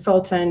a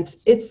consultant,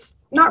 it's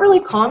not really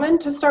common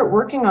to start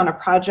working on a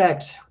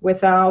project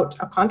without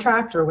a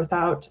contract or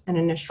without an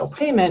initial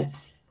payment,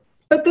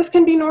 but this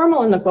can be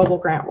normal in the global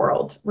grant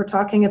world. We're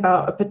talking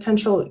about a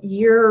potential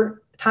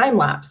year time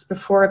lapse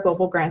before a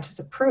global grant is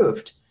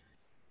approved.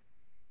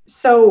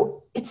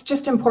 So it's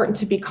just important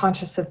to be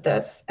conscious of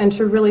this and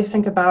to really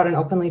think about and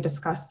openly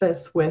discuss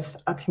this with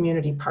a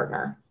community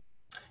partner.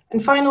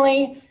 And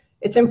finally,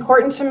 it's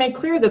important to make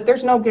clear that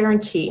there's no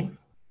guarantee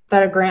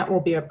that a grant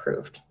will be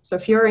approved. So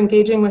if you're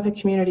engaging with a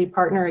community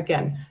partner,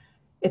 again,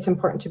 it's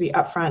important to be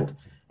upfront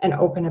and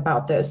open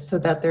about this so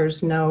that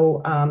there's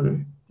no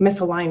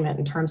misalignment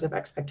in terms of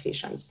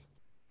expectations.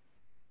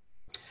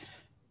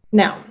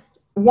 Now,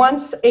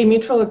 once a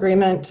mutual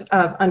agreement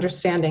of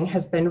understanding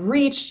has been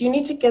reached, you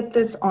need to get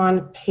this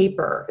on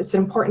paper. It's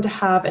important to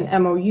have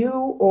an MOU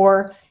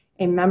or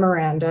a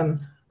memorandum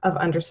of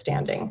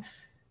understanding.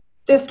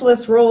 This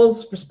lists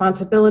roles,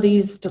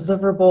 responsibilities,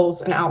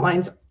 deliverables, and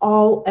outlines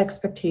all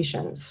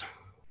expectations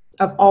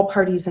of all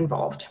parties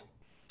involved.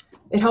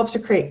 It helps to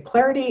create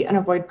clarity and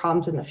avoid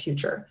problems in the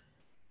future.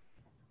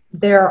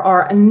 There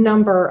are a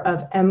number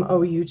of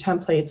MOU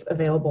templates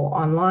available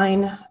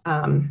online,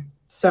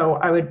 so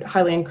I would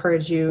highly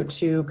encourage you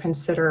to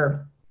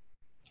consider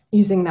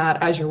using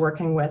that as you're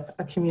working with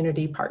a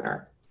community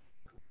partner.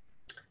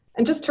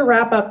 And just to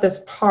wrap up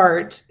this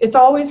part, it's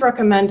always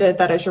recommended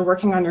that as you're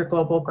working on your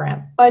global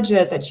grant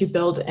budget that you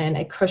build in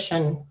a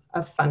cushion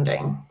of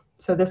funding.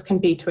 So this can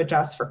be to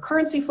adjust for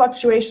currency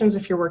fluctuations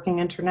if you're working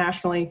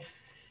internationally,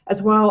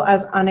 as well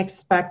as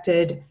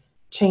unexpected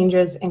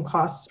changes in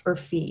costs or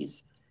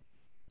fees.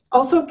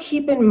 Also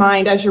keep in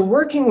mind as you're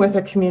working with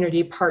a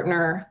community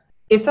partner,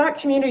 if that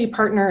community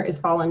partner is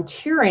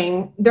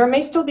volunteering, there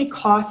may still be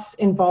costs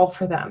involved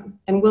for them.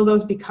 And will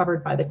those be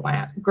covered by the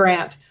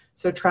grant?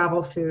 So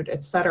travel, food,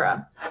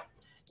 etc.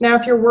 Now,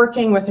 if you're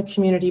working with a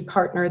community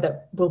partner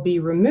that will be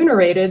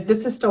remunerated,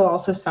 this is still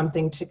also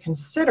something to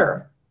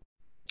consider.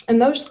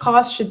 And those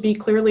costs should be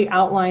clearly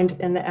outlined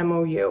in the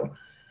MOU.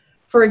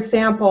 For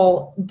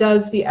example,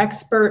 does the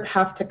expert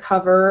have to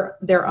cover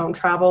their own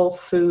travel,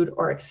 food,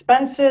 or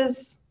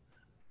expenses?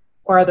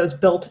 Or are those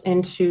built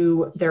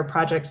into their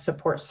project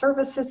support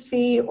services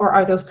fee, or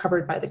are those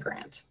covered by the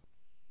grant?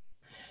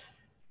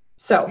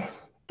 So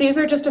these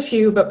are just a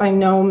few, but by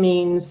no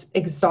means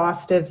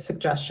exhaustive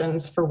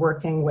suggestions for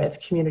working with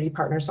community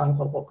partners on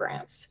global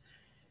grants.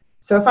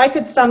 So if I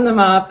could sum them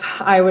up,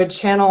 I would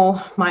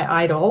channel my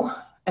idol,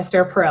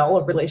 Esther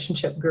Perel, a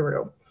relationship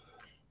guru.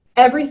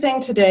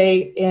 Everything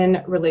today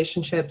in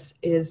relationships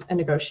is a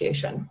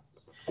negotiation.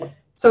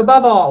 So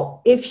above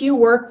all, if you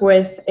work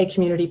with a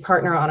community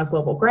partner on a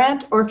global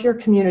grant, or if you're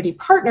a community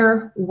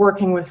partner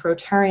working with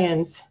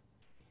Rotarians,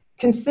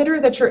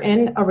 consider that you're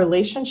in a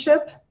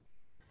relationship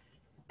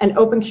and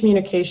open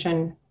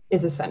communication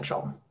is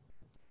essential.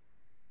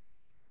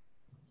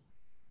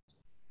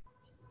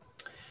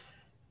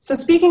 So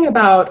speaking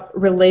about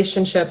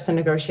relationships and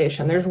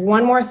negotiation, there's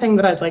one more thing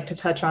that I'd like to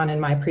touch on in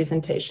my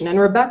presentation. And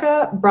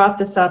Rebecca brought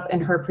this up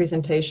in her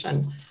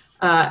presentation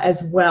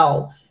as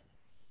well.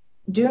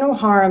 Do no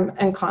harm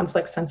and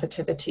conflict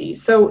sensitivity.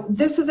 So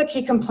this is a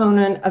key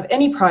component of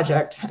any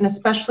project, and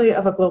especially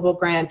of a global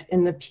grant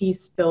in the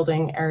peace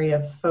building area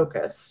of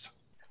focus.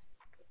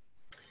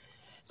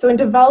 So in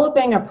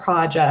developing a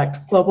project,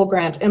 global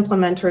grant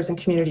implementers and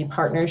community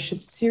partners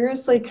should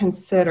seriously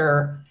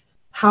consider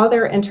how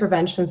their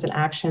interventions and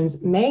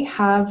actions may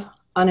have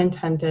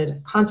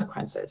unintended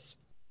consequences.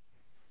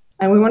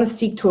 And we want to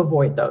seek to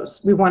avoid those.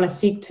 We want to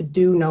seek to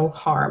do no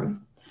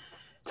harm.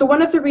 So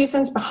one of the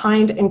reasons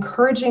behind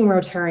encouraging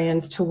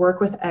Rotarians to work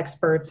with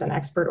experts and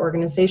expert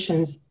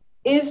organizations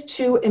is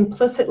to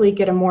implicitly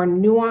get a more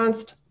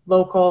nuanced,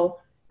 local,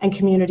 and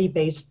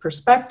community-based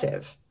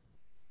perspective.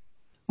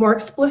 More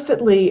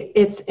explicitly,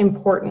 it's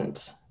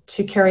important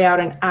to carry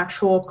out an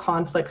actual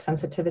conflict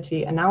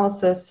sensitivity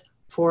analysis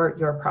for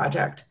your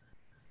project.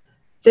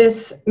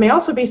 This may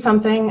also be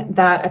something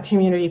that a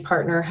community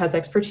partner has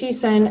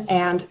expertise in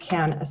and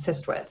can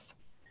assist with.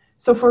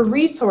 So for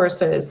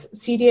resources,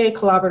 CDA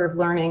Collaborative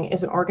Learning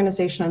is an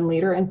organization and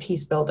leader in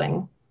peace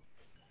building.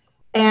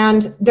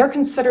 And they're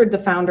considered the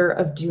founder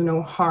of Do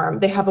No Harm.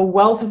 They have a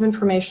wealth of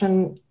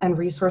information and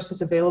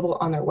resources available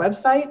on their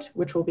website,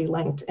 which will be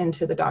linked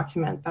into the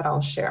document that I'll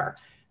share.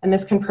 And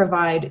this can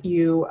provide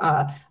you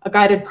a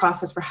guided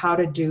process for how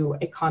to do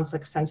a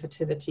conflict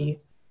sensitivity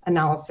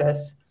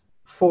analysis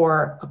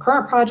for a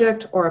current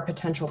project or a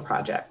potential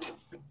project.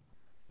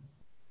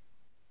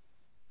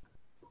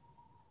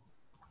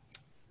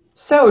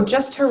 So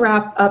just to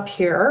wrap up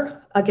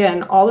here,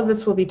 again, all of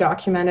this will be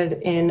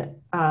documented in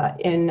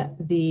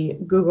the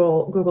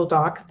Google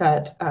Doc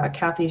that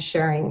Kathy's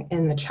sharing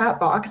in the chat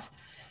box.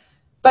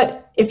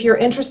 But if you're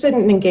interested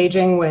in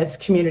engaging with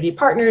community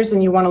partners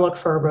and you want to look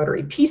for a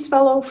Rotary Peace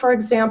Fellow, for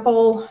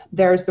example,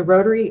 there's the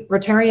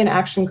Rotarian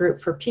Action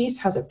Group for Peace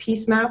has a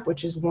peace map,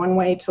 which is one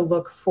way to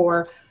look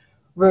for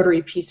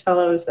Rotary Peace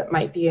Fellows that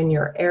might be in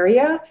your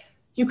area.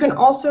 You can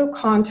also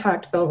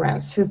contact Bill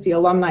Rentz, who's the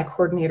alumni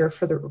coordinator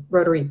for the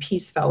Rotary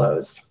Peace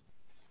Fellows.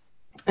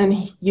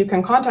 And you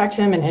can contact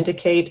him and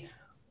indicate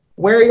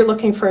where you're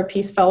looking for a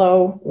Peace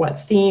Fellow,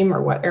 what theme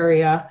or what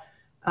area,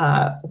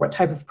 what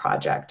type of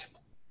project.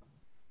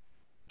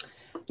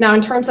 Now,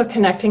 in terms of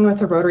connecting with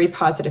the Rotary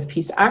Positive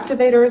Peace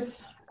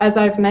Activators, as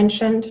I've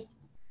mentioned,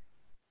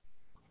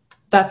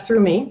 that's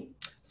through me.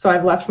 So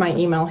I've left my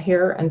email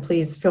here, and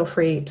please feel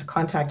free to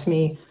contact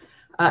me.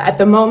 At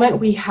the moment,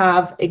 we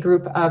have a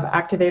group of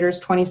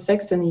activators,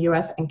 26 in the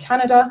US and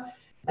Canada,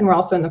 and we're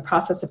also in the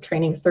process of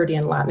training 30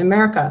 in Latin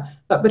America.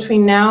 But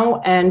between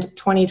now and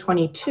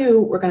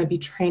 2022, we're going to be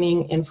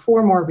training in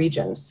 4 more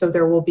regions, so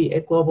there will be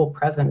a global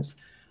presence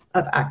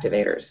of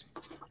activators.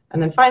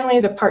 And then finally,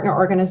 the partner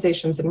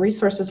organizations and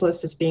resources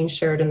list is being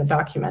shared in the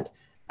document.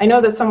 I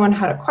know that someone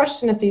had a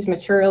question if these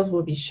materials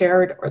will be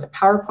shared or the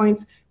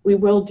PowerPoints. We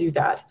will do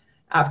that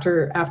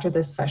after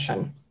this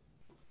session.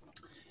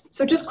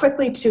 So just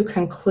quickly to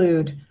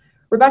conclude,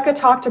 Rebecca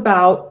talked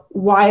about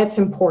why it's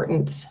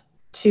important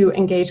to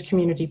engage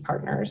community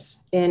partners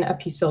in a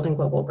peacebuilding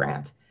global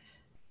grant.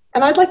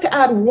 And I'd like to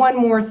add one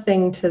more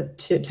thing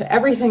to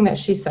everything that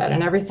she said,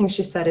 and everything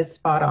she said is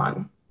spot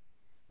on.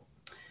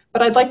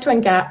 But I'd like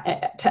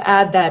to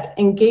add that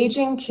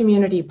engaging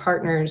community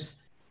partners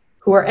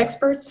who are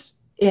experts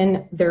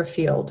in their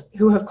field,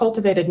 who have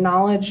cultivated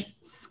knowledge,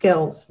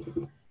 skills,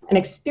 and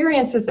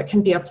experiences that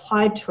can be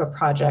applied to a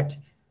project,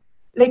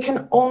 they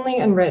can only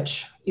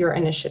enrich your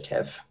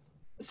initiative.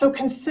 So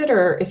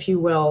consider, if you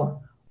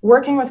will,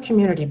 working with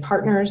community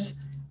partners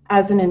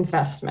as an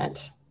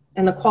investment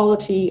in the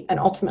quality and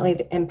ultimately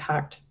the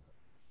impact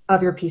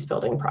of your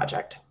peacebuilding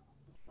project.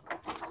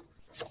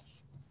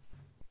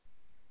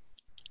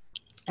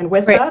 And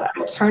with that,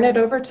 I'll turn it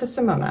over to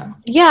Simona.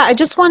 Yeah, I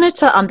just wanted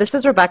to, this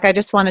is Rebecca. I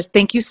just wanted to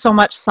thank you so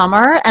much,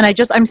 Summer. And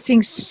I'm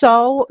seeing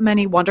so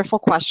many wonderful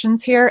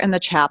questions here in the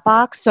chat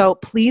box. So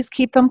please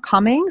keep them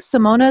coming.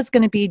 Simona is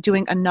going to be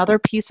doing another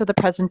piece of the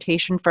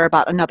presentation for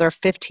about another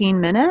 15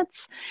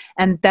 minutes.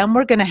 And then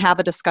we're going to have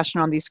a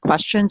discussion on these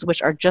questions,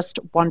 which are just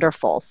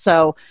wonderful.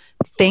 So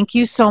thank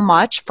you so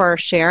much for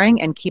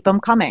sharing and keep them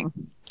coming.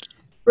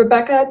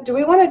 Rebecca, do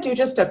we want to do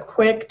just a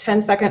quick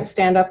 10-second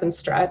stand up and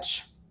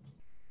stretch?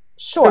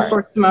 Sure.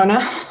 Before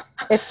Simona.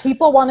 If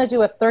people want to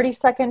do a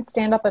 30-second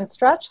stand up and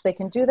stretch, they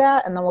can do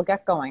that, and then we'll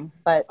get going.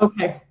 But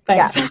okay,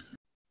 thanks. Yeah.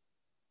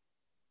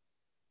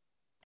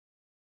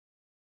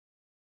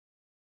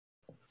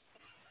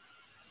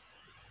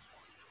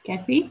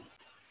 Kathy?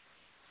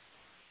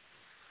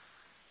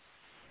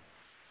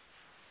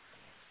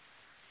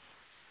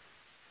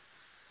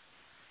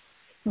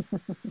 All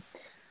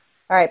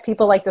right,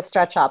 people like the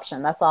stretch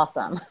option. That's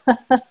awesome.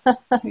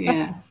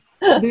 Yeah.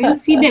 Do you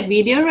see the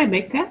video,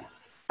 Rebecca?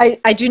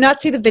 I do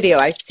not see the video.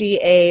 I see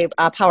a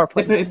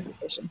PowerPoint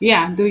presentation.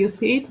 Yeah, do you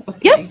see it? Okay.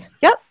 Yes,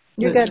 yep,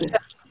 you're good.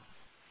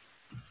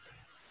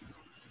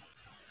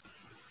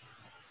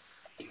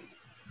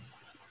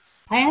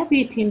 I have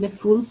it in the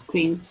full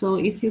screen, so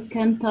if you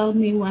can tell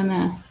me when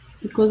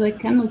because I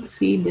cannot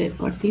see the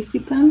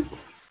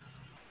participant.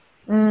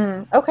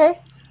 Okay.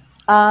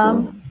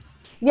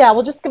 Yeah,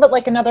 we'll just give it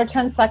like another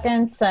 10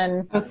 seconds,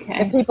 and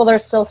Okay. if people are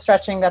still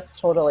stretching, that's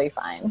totally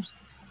fine.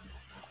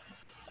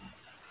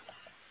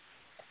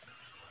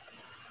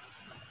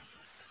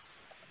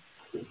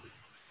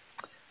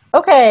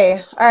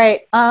 Okay, all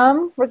right,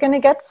 we're gonna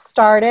get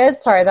started.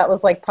 Sorry, that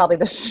was like probably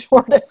the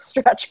shortest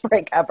stretch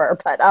break ever,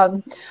 but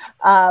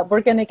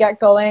we're gonna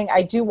get going.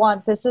 I do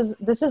want, this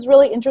is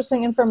really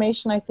interesting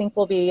information I think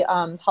will be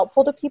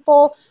helpful to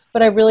people,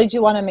 but I really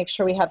do wanna make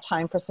sure we have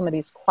time for some of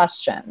these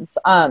questions.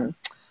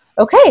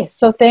 Okay,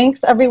 so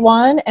thanks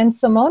everyone, and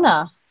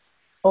Simona,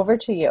 over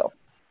to you.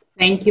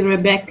 Thank you,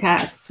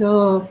 Rebecca.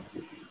 So,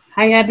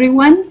 hi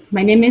everyone,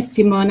 my name is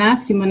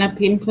Simona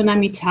Pinton.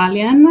 I'm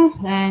Italian,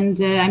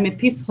 and I'm a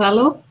Peace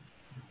Fellow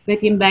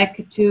dating back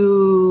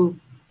to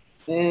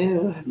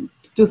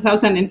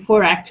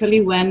 2004 actually,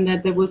 when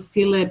there was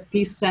still a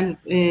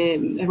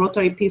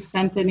Rotary Peace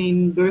Center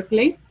in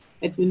Berkeley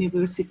at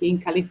University in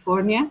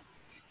California.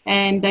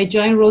 And I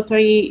joined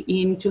Rotary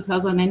in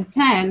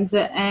 2010,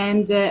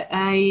 and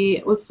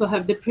I also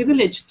have the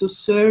privilege to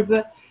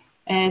serve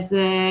as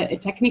a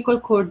technical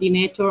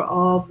coordinator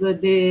of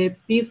the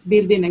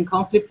Peacebuilding and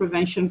Conflict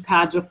Prevention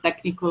Cadre of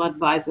Technical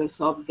Advisors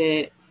of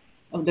the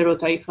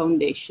Rotary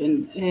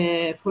Foundation.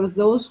 For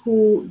those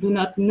who do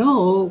not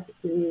know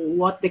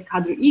what the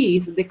Cadre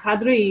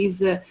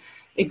is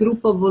a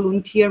group of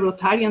volunteer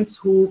Rotarians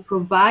who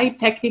provide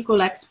technical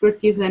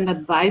expertise and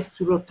advice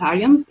to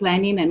Rotarian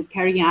planning and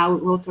carrying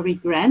out Rotary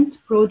grant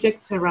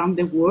projects around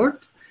the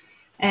world.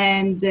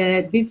 And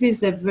this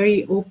is a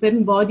very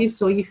open body,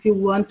 so if you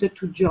wanted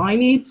to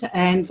join it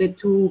and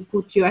to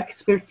put your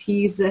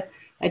expertise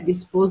at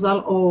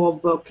disposal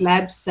of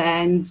clubs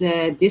and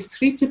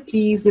districts,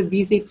 please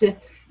visit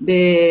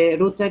the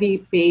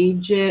Rotary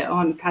page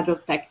on Cadre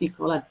of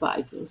Technical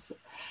Advisors.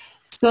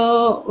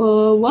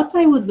 So what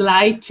I would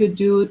like to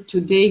do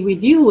today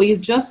with you is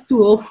just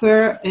to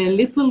offer a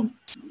little,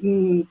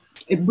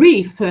 a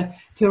brief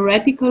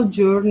theoretical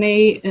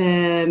journey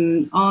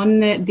on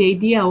the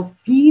idea of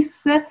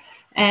peace,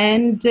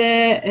 and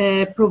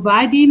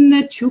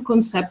providing two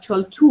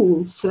conceptual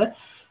tools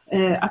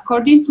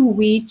according to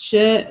which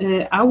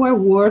our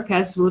work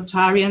as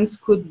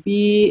Rotarians could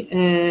be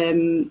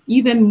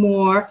even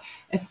more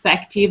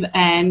effective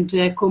and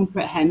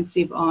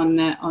comprehensive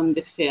on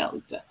the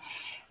field.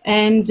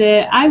 And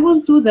I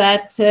will do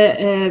that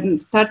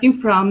starting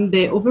from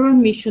the overall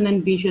mission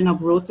and vision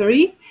of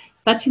Rotary,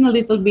 touching a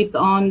little bit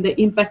on the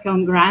impact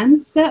on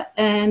grants,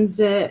 and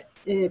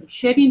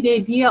sharing the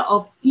idea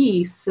of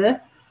peace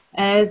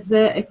as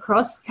a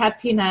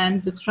cross-cutting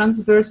and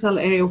transversal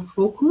area of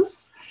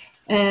focus,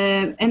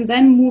 and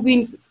then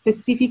moving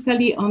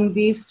specifically on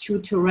these two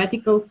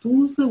theoretical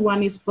tools.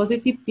 One is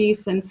positive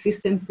peace and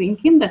system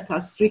thinking that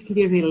are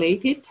strictly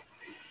related,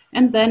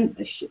 and then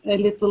a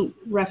little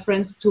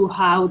reference to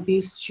how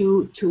these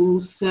two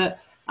tools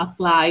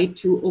apply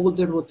to all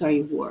the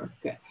Rotary work.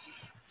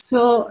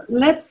 So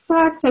let's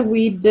start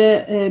with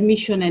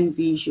mission and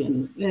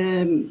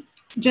vision.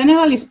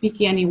 Generally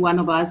speaking, any one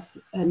of us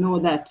know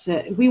that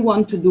we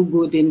want to do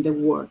good in the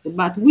world,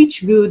 but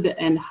which good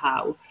and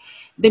how?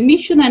 The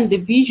mission and the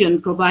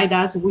vision provide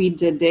us with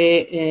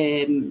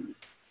the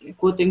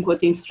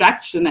quote-unquote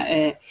instruction,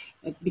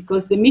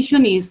 because the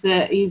mission is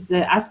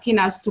asking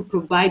us to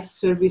provide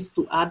service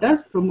to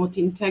others, promote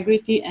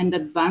integrity and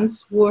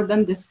advance world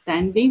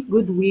understanding,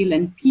 goodwill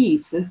and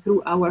peace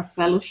through our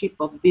fellowship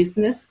of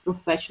business,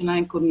 professional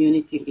and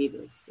community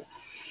leaders.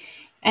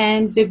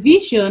 And the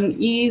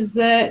vision is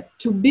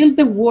to build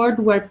a world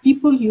where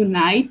people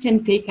unite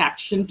and take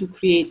action to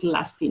create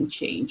lasting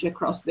change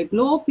across the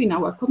globe, in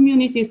our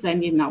communities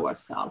and in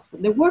ourselves.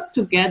 The work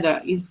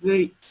together is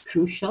very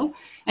crucial,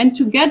 and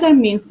together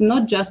means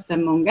not just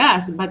among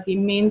us, but it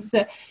means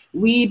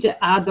with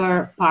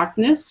other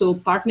partners. So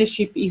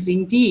partnership is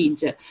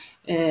indeed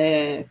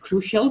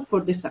crucial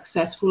for the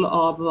successful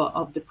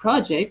of the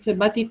project,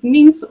 but it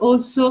means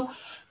also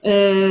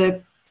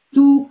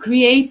to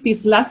create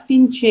this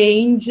lasting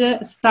change,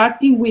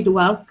 starting with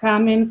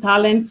welcoming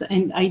talents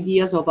and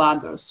ideas of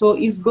others. So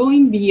it's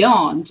going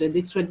beyond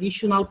the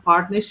traditional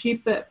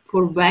partnership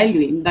for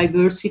valuing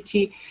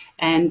diversity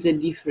and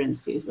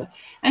differences.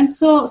 And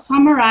so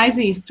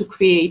summarizing is to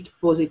create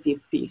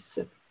positive peace.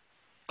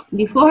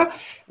 Before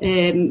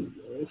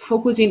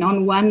focusing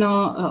on one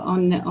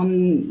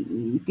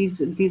on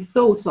these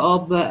thoughts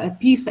of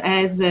peace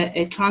as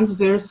a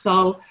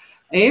transversal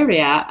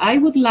area, I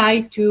would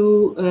like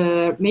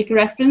to make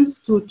reference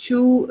to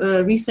two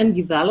recent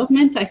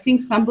developments. I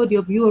think somebody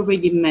of you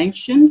already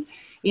mentioned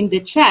in the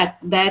chat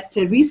that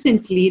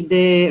recently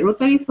the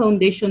Rotary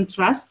Foundation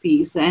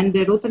trustees and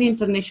the Rotary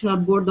International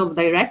Board of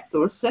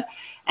Directors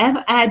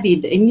have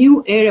added a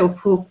new area of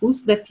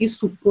focus that is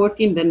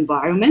supporting the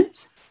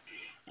environment.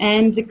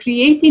 And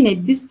creating a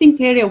distinct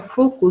area of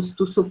focus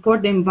to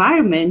support the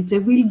environment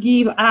will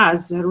give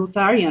us,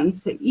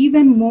 Rotarians,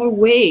 even more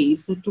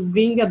ways to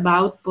bring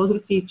about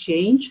positive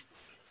change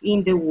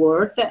in the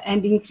world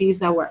and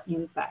increase our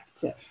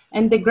impact.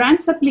 And the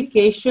grants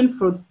application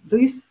for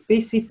this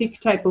specific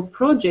type of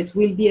project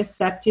will be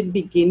accepted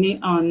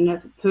beginning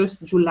on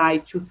 1st July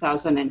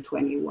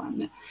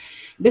 2021.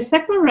 The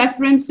second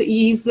reference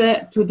is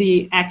to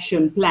the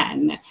action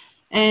plan.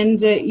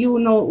 And you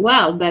know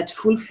well that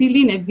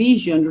fulfilling a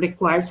vision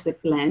requires a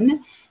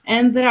plan.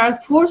 And there are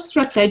 4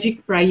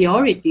 strategic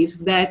priorities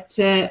that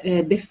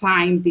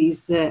define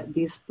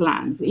these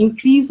plans: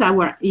 increase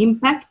our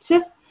impact,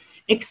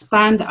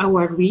 expand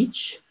our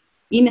reach,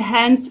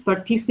 enhance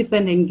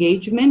participant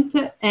engagement,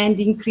 and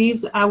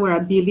increase our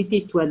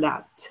ability to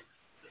adapt.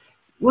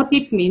 What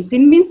it means? It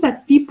means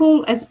that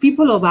people, as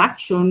people of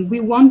action, we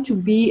want to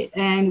be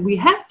and we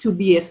have to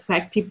be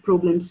effective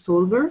problem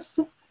solvers.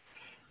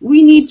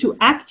 We need to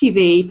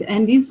activate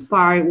and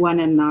inspire one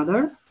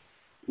another.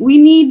 We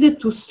need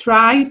to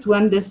strive to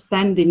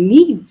understand the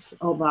needs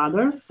of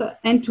others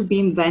and to be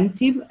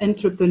inventive,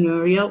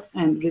 entrepreneurial,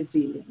 and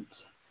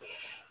resilient.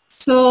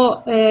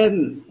 So,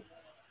 in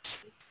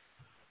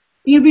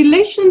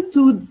relation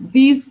to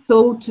this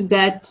thought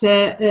that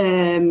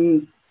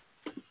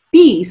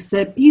peace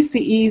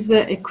is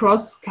a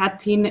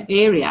cross-cutting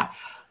area,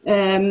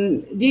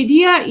 the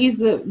idea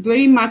is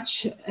very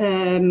much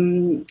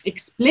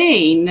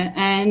explained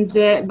and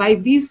by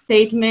this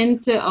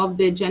statement of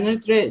the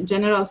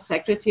General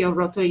Secretary of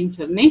Rotary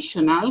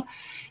International,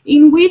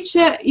 in which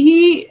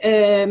he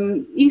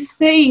is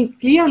saying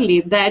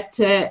clearly that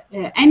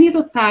any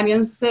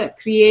Rotarians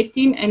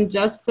creating and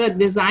just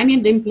designing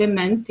and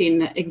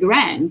implementing a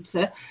grant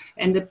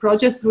and a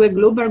project through a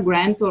global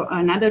grant or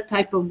another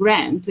type of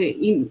grant,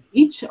 in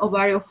each of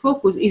our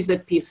focus is a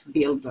peace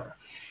builder.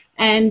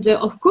 And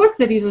of course,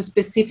 there is a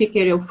specific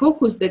area of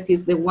focus that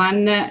is the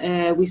one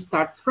we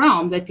start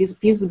from, that is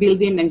peace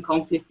building and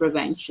conflict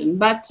prevention.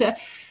 But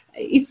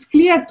it's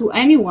clear to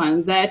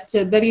anyone that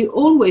there is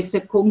always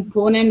a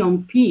component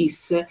on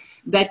peace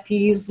that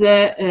is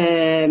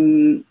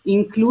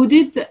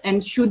included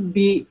and should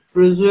be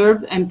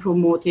preserved and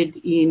promoted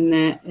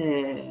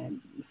in,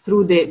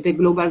 through the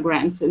global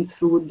grants and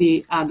through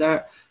the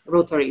other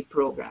Rotary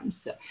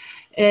programs.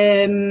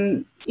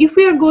 If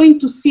we are going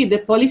to see the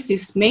policy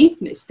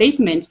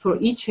statement for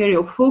each area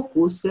of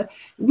focus,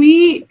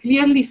 we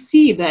clearly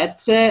see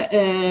that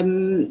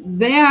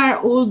they are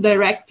all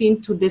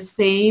directing to the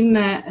same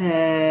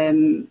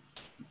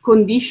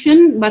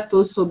condition, but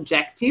also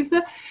objective.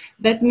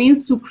 That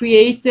means to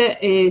create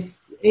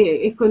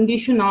a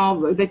condition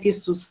that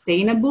is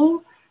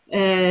sustainable,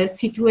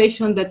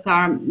 situations that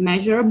are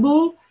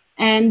measurable,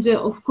 and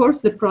of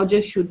course, the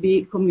project should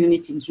be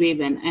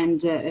community-driven.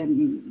 And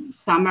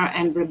Summer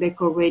and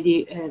Rebecca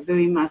already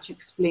very much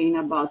explained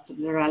about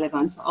the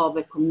relevance of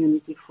a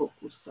community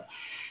focus.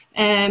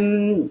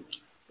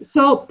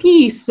 So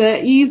peace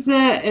is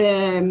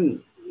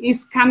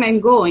come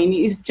and going.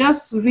 It's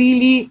just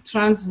really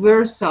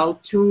transversal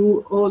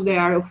to all the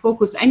area of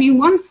focus. And in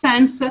one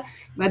sense,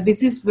 but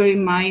this is very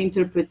my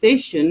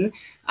interpretation,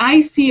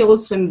 I see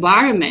also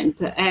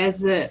environment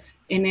as an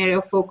area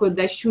of focus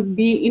that should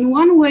be, in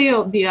one way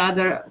or the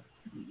other,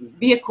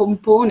 be a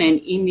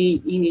component in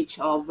each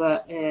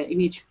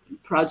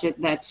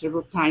project that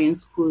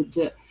Rotarians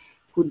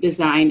could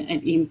design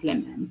and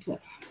implement.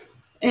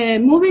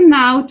 Moving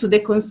now to the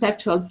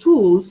conceptual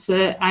tools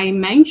I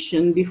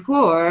mentioned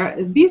before,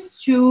 these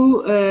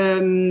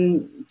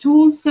 2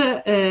 tools,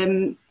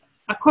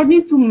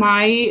 according to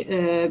my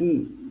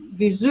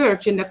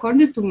research and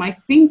according to my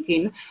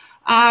thinking,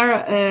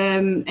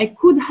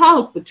 could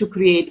help to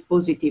create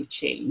positive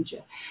change.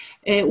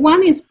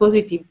 One is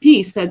positive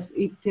peace, as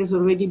it has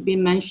already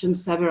been mentioned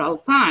several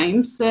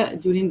times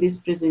during this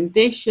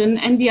presentation,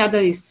 and the other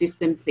is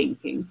system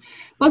thinking.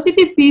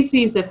 Positive peace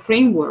is a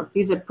framework,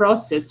 is a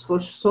process for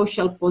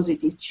social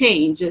positive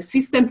change.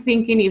 System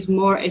thinking is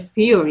more a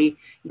theory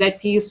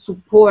that is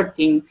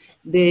supporting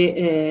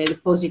the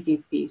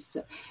positive peace.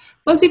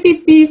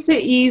 Positive peace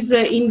is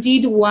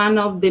indeed one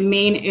of the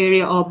main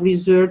area of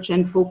research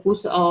and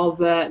focus of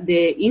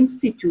the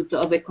Institute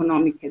of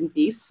Economic and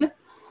Peace.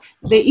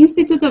 The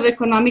Institute of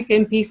Economic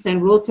and Peace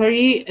and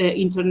Rotary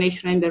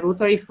International and the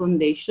Rotary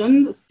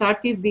Foundation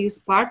started this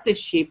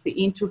partnership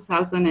in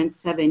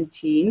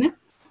 2017.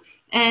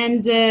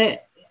 And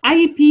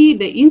IEP,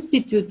 the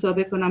Institute of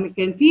Economic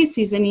and Peace,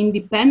 is an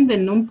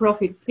independent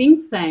non-profit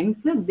think tank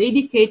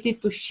dedicated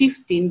to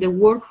shifting the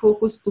world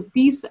focus to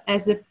peace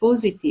as a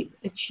positive,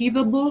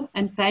 achievable,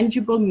 and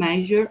tangible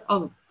measure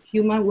of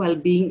human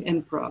well-being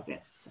and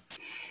progress.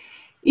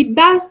 It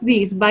does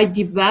this by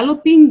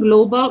developing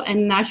global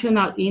and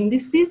national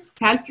indices,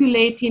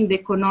 calculating the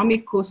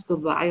economic cost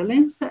of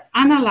violence,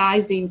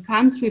 analyzing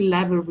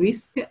country-level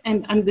risk,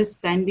 and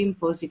understanding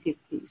positive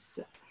peace.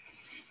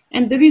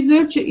 And the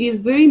research is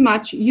very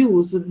much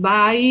used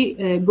by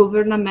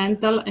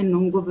governmental and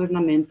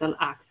non-governmental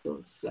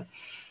actors.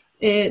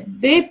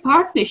 The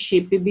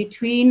partnership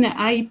between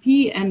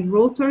IEP and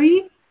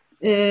Rotary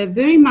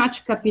very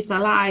much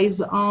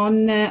capitalize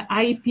on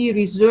IEP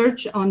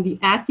research on the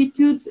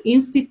attitudes,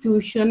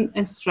 institutions,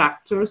 and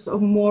structures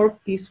of more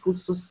peaceful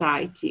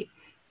society.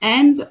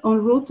 and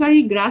on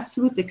Rotary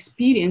grassroots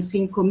experience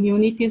in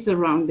communities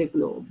around the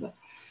globe.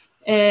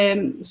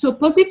 So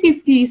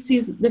positive peace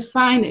is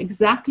defined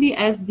exactly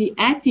as the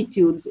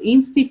attitudes,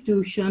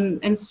 institution,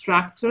 and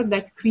structure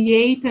that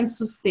create and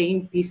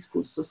sustain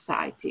peaceful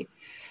society.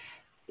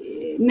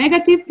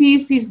 Negative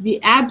peace is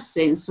the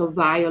absence of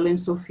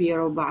violence or fear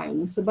of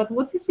violence. But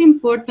what is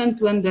important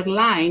to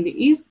underline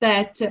is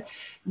that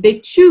the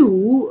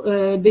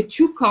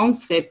two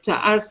concepts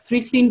are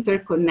strictly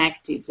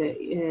interconnected.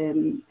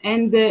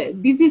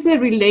 This is a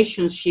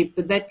relationship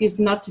that is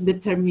not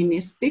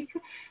deterministic,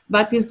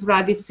 but is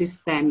rather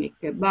systemic.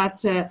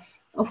 But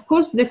of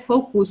course, the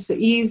focus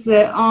is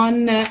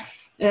on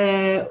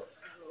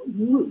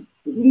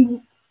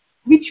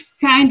which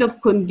kind of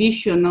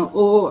condition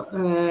or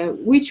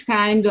which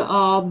kind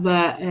of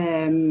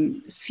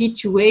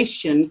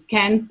situation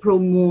can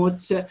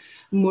promote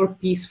more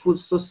peaceful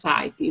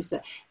societies.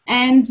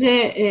 And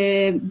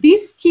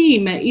this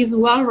scheme is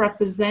well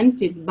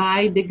represented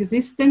by the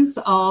existence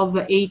of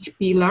 8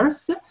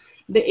 pillars.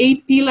 The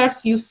 8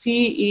 pillars you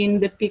see in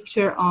the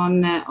picture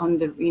in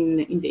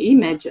the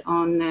image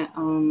on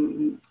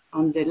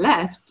the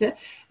left,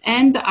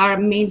 and are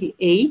mainly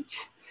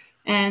 8.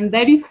 And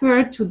they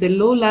refer to the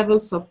low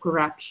levels of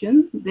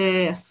corruption,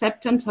 the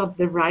acceptance of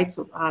the rights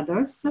of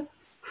others,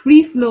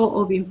 free flow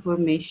of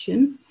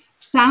information,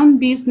 sound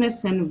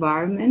business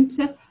environment,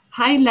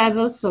 high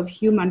levels of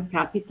human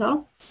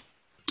capital,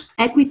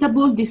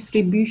 equitable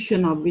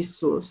distribution of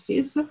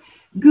resources,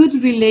 good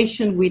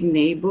relation with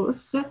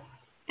neighbors,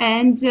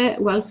 and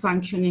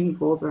well-functioning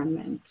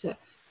government.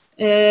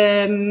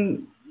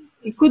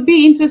 It could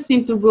be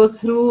interesting to go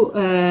through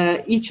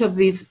each of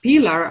these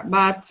pillars,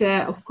 but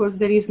of course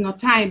there is no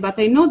time. But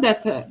I know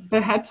that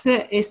perhaps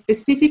a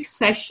specific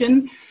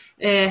session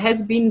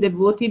has been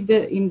devoted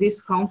in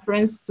this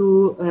conference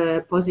to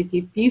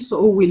positive peace,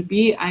 or will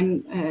be.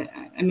 I'm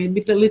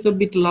a little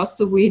bit lost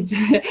with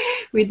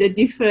with a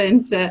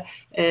different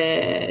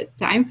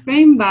time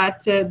frame,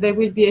 but there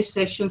will be a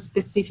session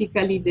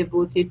specifically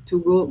devoted to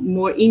go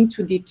more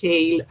into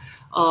detail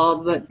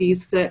of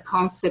this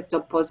concept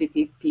of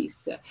positive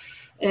peace.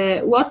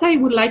 What I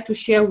would like to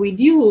share with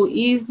you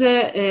is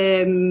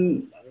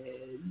the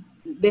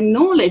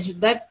knowledge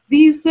that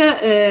these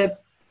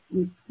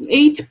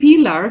 8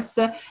 pillars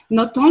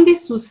not only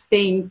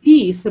sustain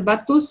peace,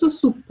 but also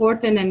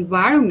support an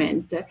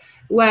environment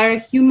where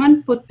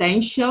human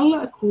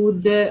potential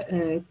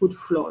could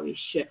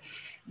flourish.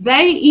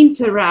 They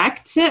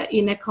interact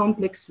in a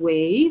complex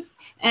ways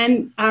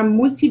and are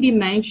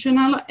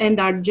multidimensional and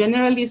are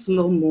generally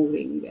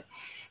slow-moving.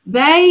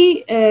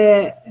 They,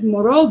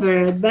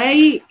 moreover,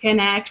 they can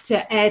act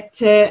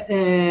at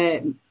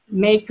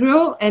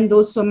macro and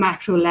also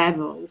macro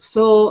level.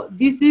 So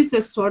this is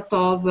a sort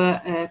of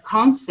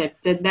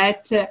concept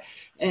that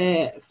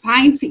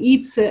finds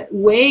its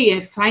way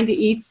and finds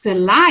its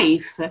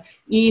life at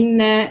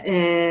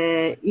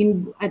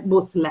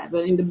both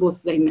levels, in the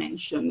both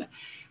dimensions.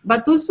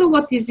 But also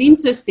what is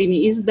interesting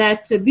is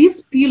that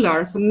these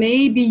pillars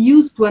may be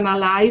used to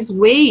analyze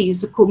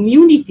ways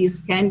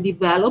communities can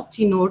develop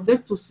in order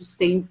to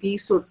sustain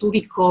peace or to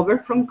recover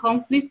from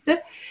conflict.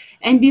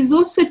 And is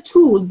also a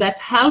tool that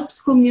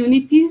helps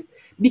communities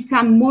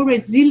become more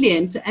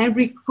resilient and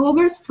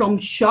recovers from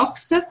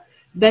shocks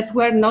that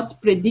were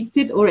not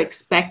predicted or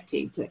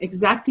expected,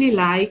 exactly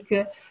like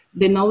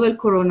the novel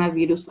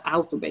coronavirus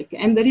outbreak.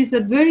 And there is a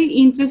very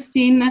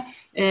interesting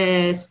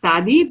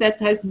study that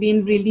has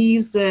been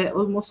released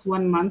almost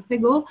 1 month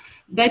ago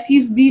that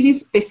is dealing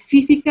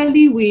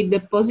specifically with the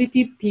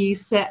positive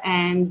peace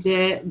and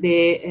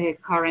the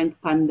current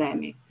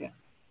pandemic.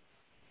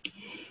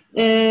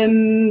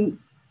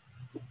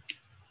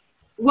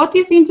 What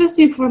is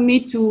interesting for me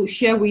to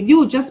share with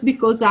you, just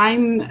because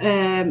I'm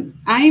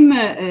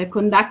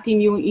conducting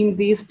you in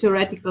this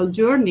theoretical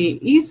journey,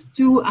 is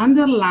to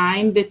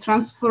underline the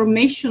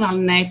transformational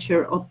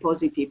nature of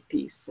positive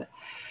peace.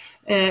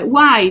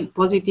 Why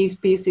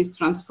positive peace is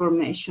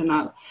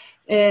transformational?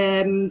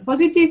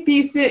 Positive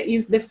peace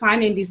is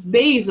defined and is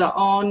based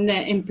on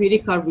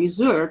empirical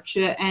research,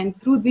 and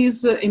through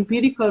this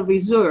empirical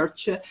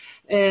research,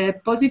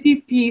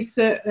 positive peace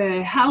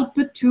help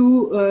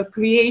to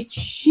create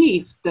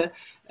shift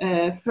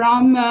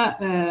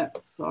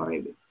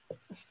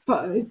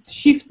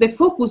shift the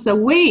focus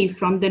away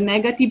from the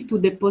negative to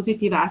the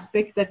positive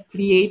aspect that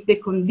create the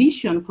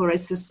condition for a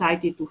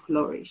society to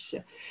flourish.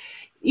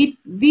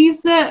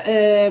 This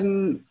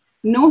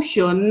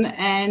notion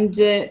and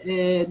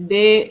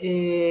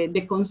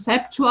the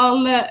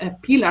conceptual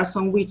pillars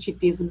on which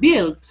it is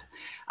built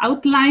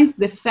outlines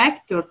the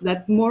factors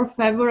that more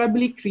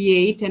favorably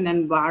create an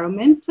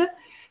environment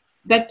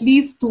that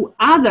leads to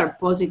other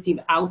positive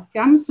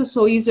outcomes.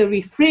 So is a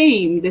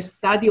reframe the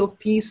study of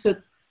peace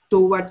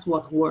towards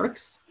what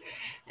works.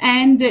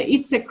 And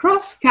it's a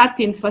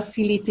cross-cutting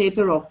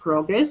facilitator of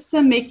progress,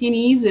 making it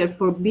easier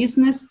for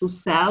business to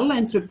sell,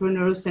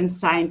 entrepreneurs and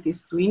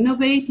scientists to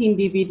innovate,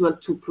 individuals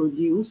to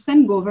produce,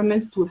 and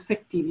governments to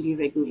effectively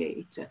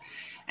regulate.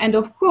 And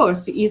of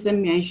course, is a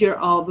measure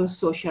of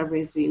social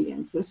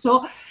resilience.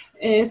 So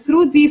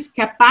through this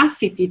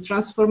capacity,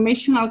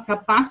 transformational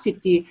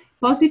capacity,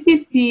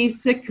 positive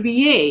peace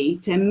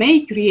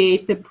may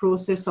create a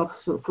process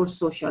for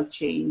social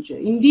change.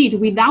 Indeed,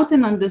 without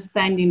an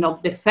understanding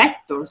of the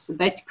factors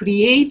that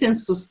create and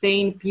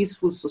sustain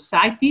peaceful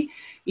society,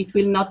 it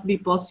will not be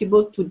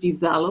possible to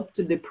develop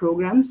the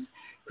programs,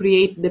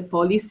 create the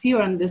policy,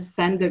 or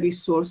understand the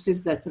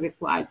resources that are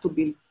required to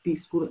build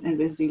peaceful and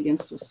resilient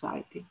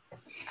society.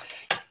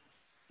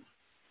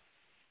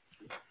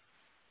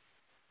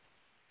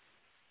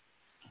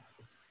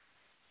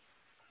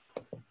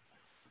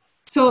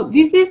 So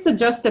this is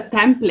just a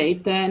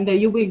template, and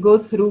you will go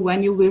through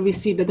when you will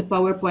receive the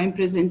PowerPoint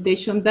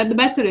presentation that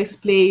better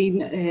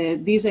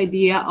explain this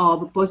idea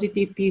of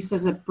positive peace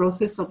as a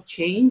process of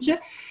change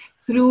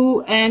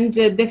through and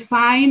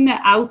define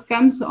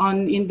outcomes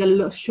in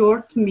the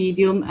short,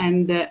 medium,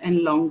 and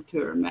long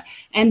term,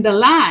 and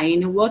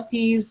align what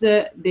is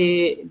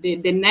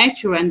the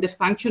nature and the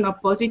function of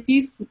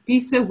positive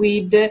peace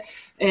with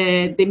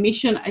the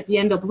mission at the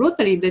end of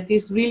Rotary, that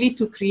is really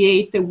to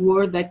create a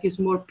world that is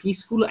more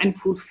peaceful and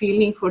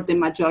fulfilling for the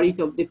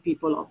majority of the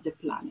people of the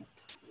planet.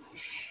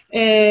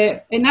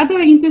 Another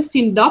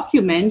interesting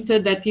document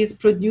that is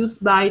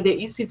produced by the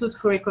Institute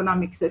for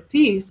Economic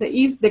Studies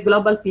is the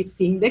Global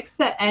Peace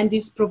Index, and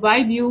it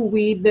provides you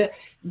with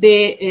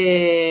the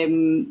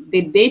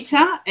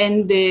data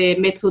and the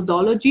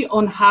methodology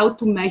on how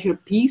to measure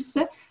peace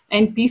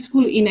and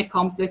peaceful in a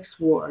complex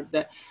world.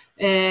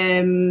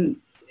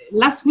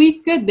 Last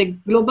week, the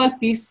Global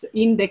Peace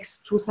Index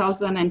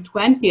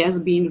 2020 has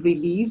been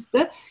released.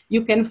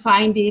 You can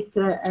find it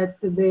at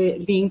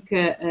the link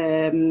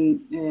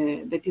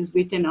that is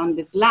written on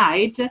the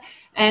slide.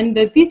 And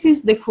this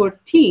is the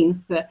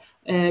 14th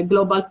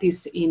Global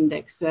Peace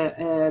Index.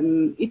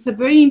 It's a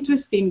very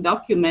interesting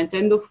document,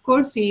 and of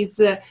course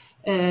it's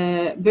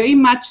very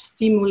much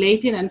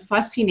stimulating and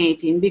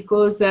fascinating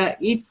because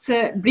it's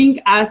bring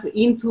us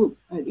into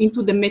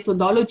the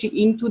methodology,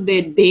 into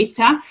the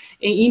data,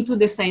 and into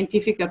the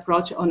scientific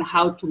approach on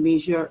how to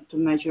measure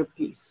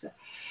peace.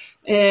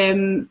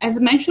 As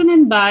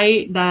mentioned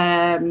by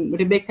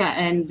Rebecca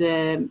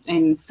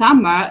and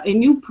Summer, a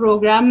new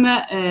program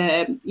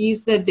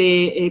is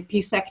the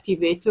Peace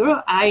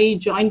Activator. I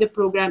joined the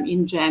program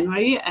in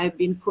January. I've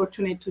been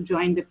fortunate to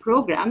join the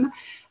program.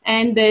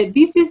 And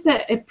this is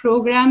a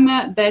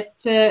program that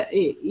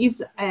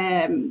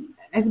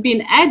has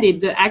been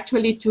added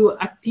actually to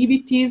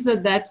activities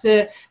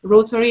that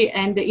Rotary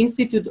and the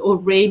Institute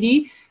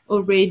already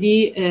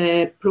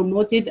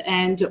promoted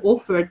and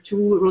offered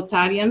to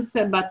Rotarians,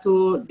 but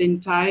to the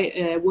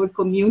entire world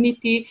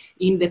community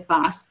in the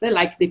past,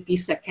 like the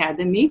Peace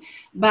Academy.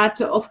 But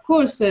of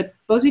course,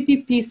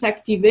 positive peace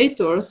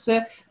activators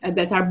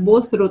that are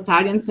both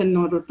Rotarians and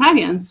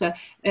non-Rotarians,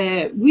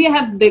 we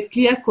have the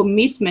clear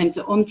commitment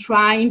on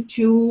trying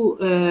to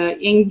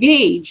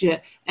engage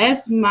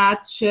as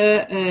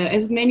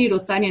many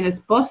Rotarians as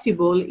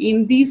possible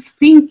in this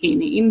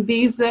thinking, in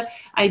this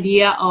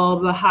idea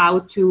of how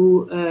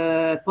to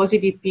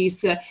positive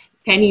peace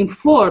can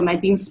inform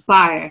and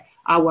inspire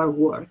our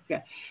work.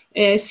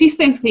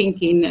 System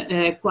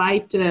thinking,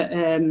 quite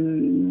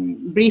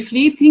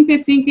briefly,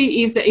 thinking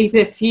is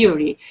a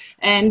theory,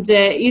 and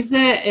it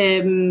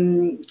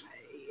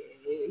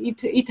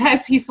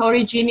has its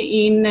origin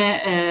in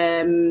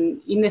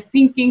a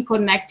thinking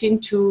connecting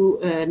to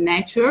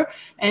nature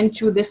and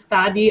to the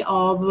study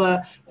of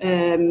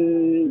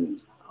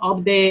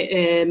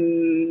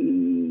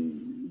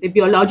the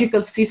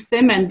biological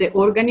system and the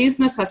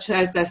organisms such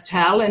as the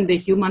cell and the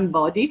human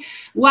body.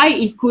 Why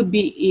it could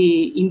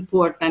be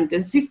important?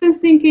 And systems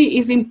thinking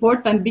is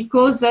important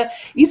because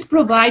it's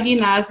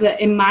providing us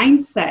a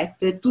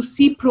mindset to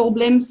see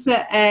problems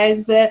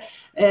as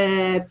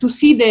to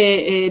see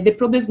the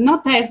problems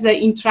not as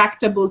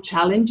intractable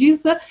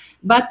challenges,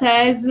 but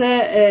as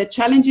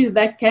challenges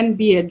that can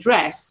be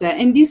addressed.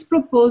 And this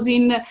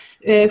proposing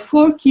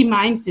 4 key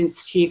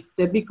mindset shift,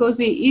 because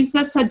it is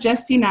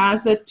suggesting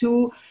us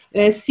to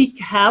seek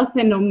health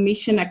and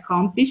mission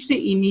accomplished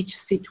in each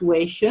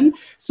situation.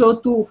 So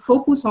to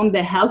focus on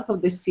the health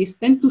of the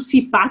system, to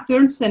see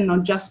patterns and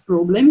not just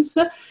problems.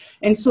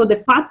 And so the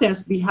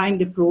patterns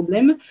behind the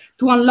problem,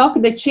 to unlock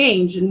the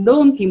change and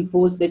don't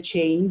impose the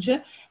change,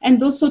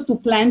 and also to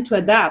plan to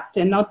adapt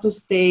and not to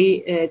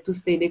stay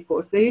the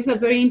course. There is a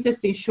very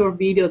interesting short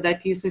video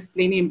that is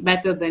explaining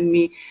better than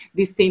me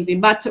this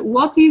thinking. But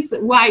why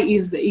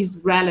is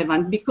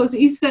relevant? Because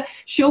it's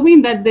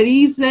showing that there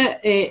is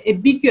a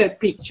bigger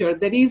picture.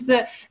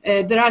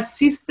 There are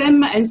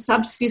systems and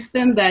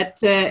subsystems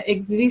that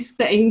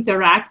exist,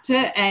 interact,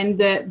 and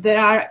there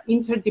are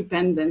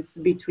interdependence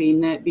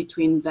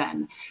between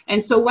them.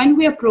 And so when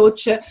we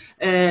approach a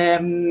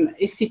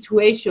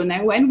situation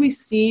and when we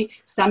see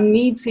some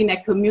needs in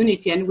a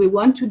community and we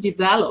want to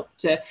develop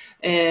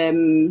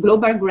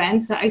global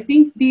grants, I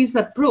think this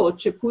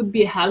approach could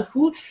be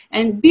helpful.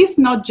 And this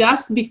not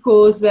just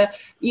because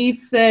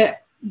it's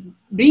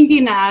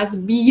bringing us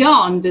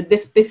beyond the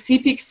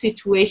specific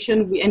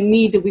situation and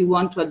need we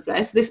want to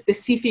address, the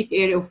specific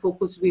area of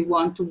focus we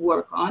want to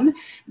work on,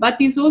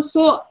 but is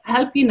also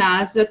helping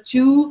us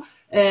to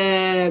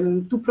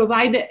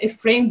provide a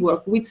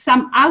framework with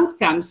some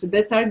outcomes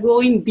that are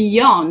going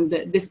beyond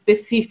the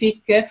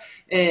specific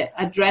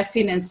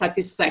addressing and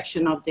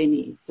satisfaction of the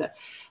needs.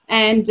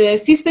 And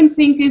system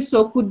thinking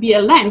so could be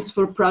a lens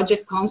for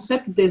project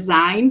concept,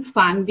 design,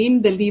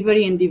 funding,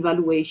 delivery, and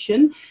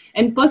evaluation.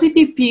 And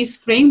positive peace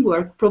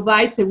framework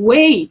provides a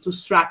way to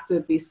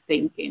structure this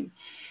thinking.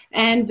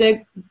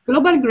 And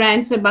global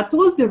grants, but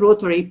all the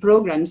Rotary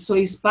programs so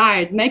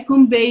inspired may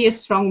convey a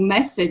strong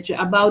message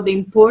about the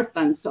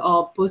importance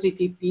of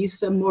positive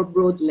peace more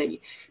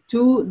broadly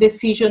to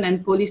decision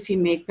and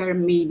policymaker,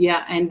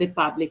 media, and the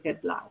public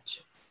at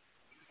large.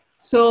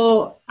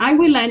 So I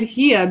will end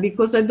here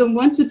because I don't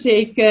want to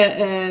take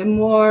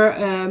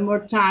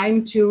more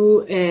time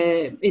to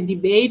a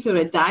debate or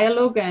a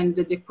dialogue and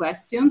the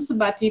questions.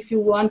 But if you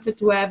wanted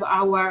to have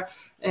our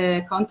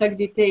contact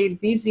detail,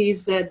 this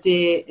is the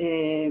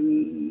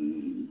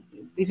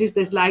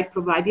slide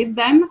provided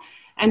them.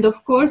 And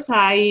of course,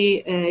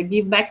 I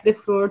give back the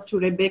floor to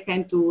Rebecca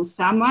and to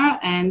Samar,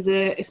 and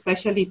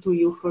especially to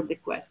you for the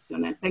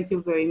question. And thank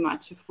you very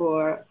much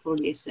for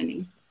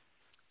listening.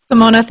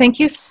 Simona, thank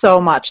you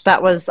so much.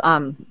 That was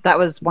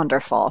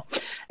wonderful.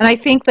 And I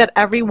think that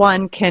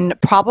everyone can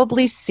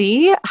probably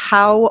see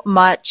how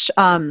much,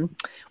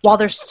 while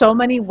there's so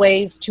many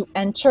ways to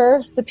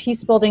enter the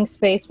peace building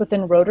space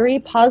within Rotary,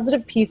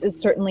 positive peace is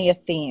certainly a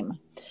theme.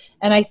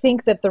 And I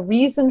think that the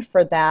reason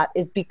for that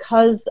is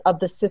because of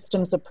the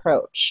systems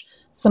approach.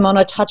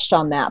 Simona touched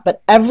on that,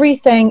 but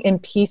everything in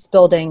peace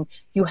building,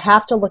 you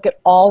have to look at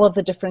all of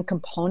the different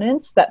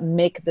components that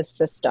make the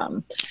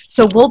system.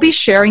 So we'll be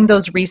sharing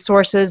those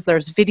resources.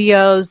 There's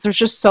videos.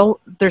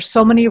 There's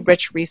so many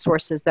rich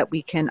resources that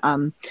we can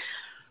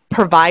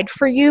provide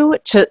for you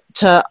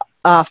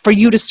for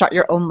you to start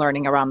your own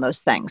learning around those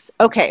things.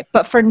 Okay,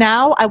 but for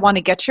now, I want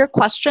to get to your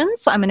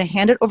questions. So I'm going to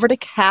hand it over to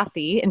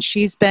Kathy, and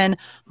she's been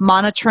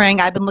monitoring.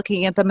 I've been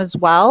looking at them as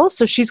well.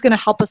 So she's going to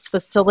help us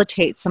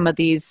facilitate some of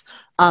these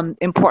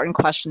important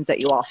questions that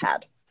you all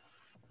had.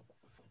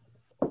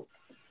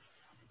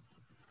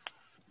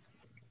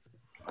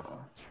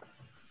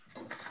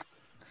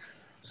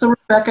 So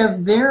Rebecca,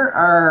 there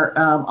are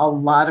a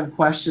lot of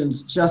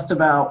questions just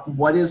about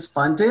what is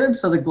funded.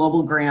 So the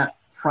global grant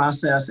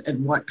process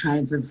and what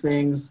kinds of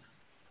things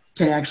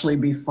can actually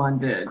be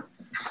funded.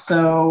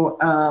 So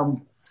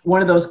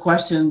one of those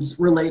questions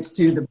relates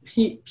to the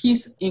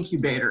peace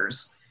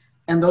incubators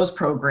and those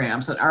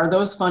programs. And are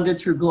those funded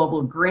through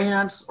global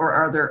grants, or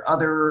are there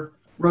other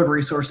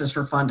Rotary sources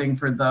for funding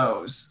for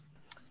those?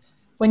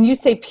 When you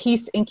say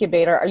peace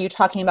incubator, are you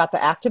talking about the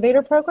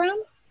activator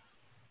program?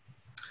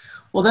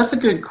 Well, that's a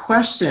good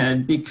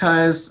question,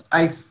 because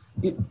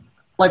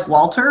like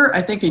Walter,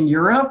 I think in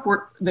Europe,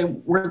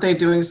 weren't they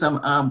doing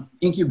some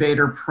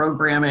incubator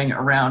programming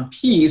around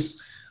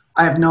peace?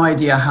 I have no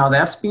idea how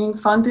that's being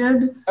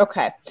funded.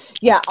 Okay.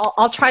 Yeah,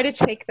 I'll try to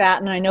take that.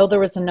 And I know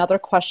there was another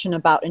question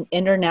about an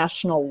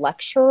international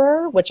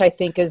lecturer, which I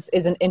think is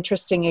an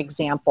interesting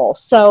example.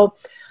 So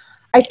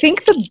I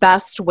think the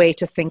best way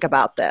to think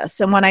about this,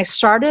 and when I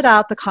started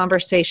out the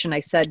conversation, I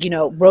said, you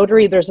know,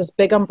 Rotary, there's this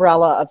big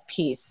umbrella of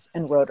peace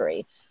in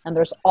Rotary. And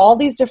there's all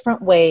these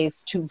different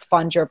ways to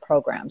fund your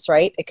programs,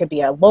 right? It could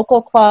be a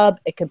local club.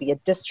 It could be a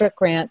district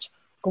grant.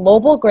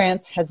 Global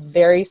grants has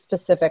very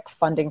specific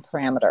funding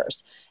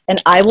parameters. And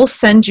I will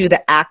send you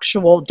the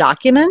actual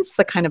documents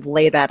that kind of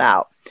lay that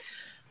out.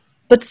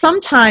 But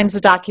sometimes the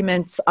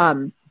documents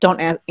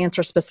don't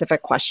answer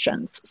specific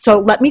questions. So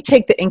let me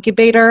take the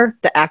incubator,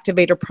 the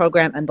activator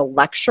program, and the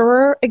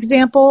lecturer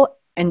example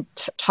and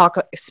talk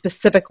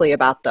specifically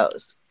about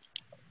those.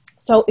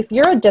 So if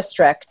you're a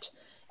district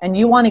and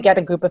you want to get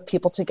a group of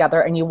people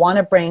together and you want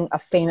to bring a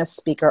famous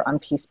speaker on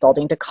peace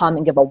building to come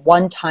and give a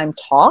one-time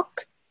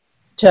talk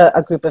to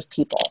a group of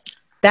people,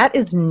 that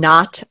is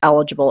not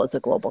eligible as a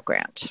global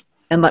grant.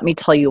 And let me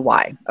tell you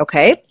why,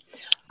 okay?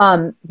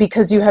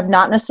 Because you have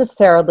not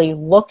necessarily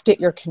looked at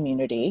your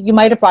community. You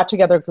might have brought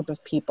together a group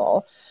of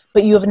people,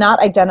 but you have not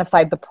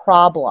identified the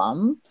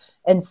problem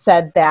and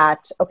said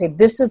that, okay,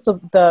 this is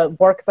the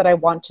work that I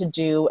want to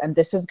do, and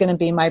this is going to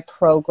be my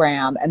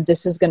program, and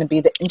this is going to be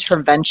the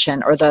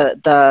intervention or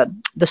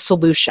the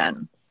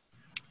solution.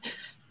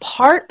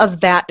 Part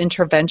of that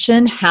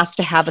intervention has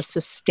to have a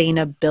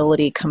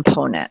sustainability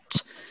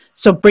component.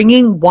 So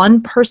bringing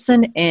one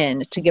person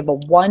in to give a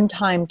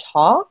one-time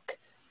talk,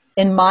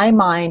 in my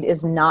mind,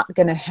 is not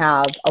going to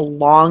have a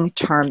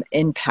long-term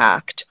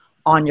impact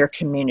on your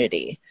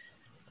community.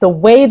 The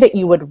way that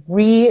you would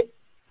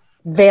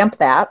revamp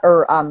that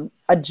or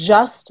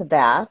adjust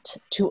that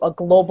to a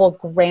global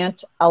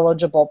grant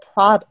eligible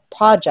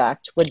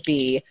project would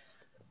be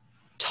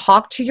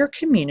talk to your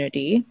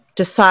community,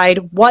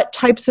 decide what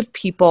types of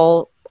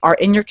people are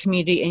in your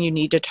community and you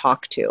need to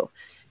talk to.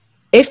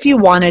 If you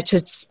wanted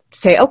to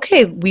say,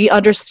 okay, we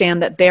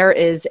understand that there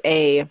is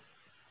a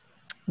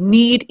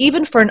need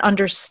even for an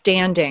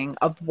understanding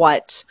of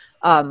what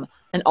an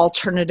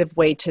alternative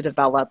way to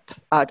develop,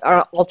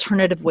 or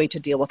alternative way to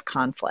deal with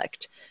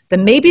conflict,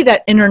 then maybe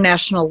that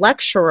international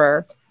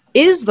lecturer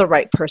is the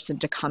right person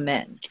to come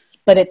in.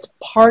 But it's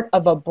part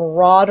of a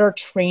broader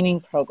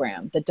training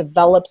program that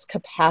develops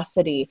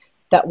capacity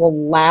that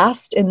will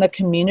last in the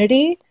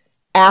community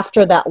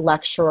after that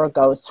lecturer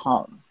goes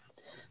home.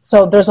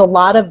 So there's a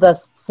lot of the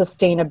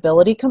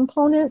sustainability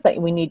component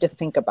that we need to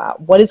think about.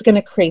 What is going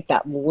to create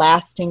that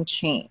lasting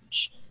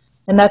change?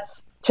 And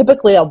that's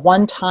typically a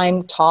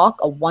one-time talk,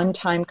 a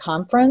one-time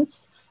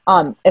conference.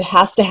 It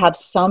has to have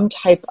some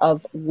type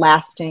of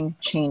lasting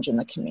change in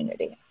the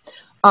community.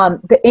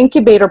 The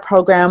incubator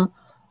program,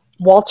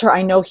 Walter,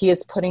 I know he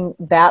is putting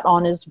that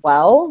on as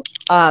well.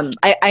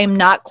 I am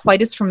not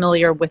quite as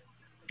familiar with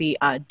the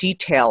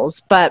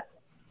details, but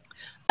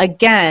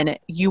again,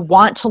 you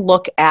want to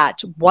look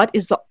at what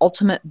is the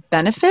ultimate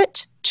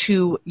benefit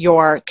to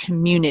your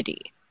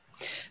community.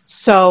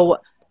 So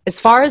as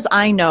far as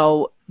I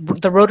know,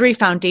 the Rotary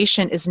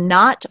Foundation is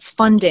not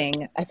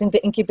funding, I think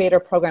the incubator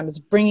program is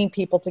bringing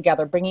people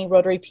together, bringing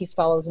Rotary Peace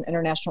Fellows and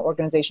international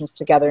organizations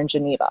together in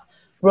Geneva.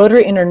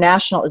 Rotary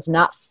International is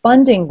not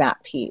funding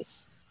that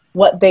piece.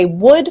 What they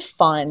would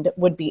fund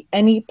would be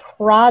any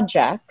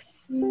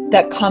projects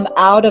that come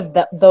out of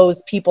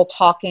those people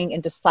talking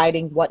and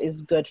deciding what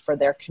is good for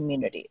their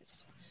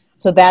communities.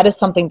 So that is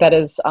something that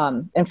is,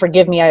 and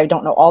forgive me, I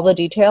don't know all the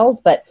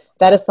details, but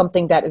that is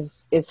something that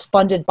is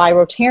funded by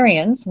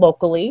Rotarians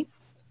locally,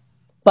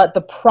 but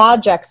the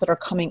projects that are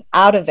coming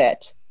out of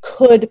it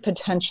could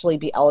potentially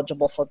be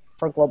eligible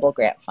for global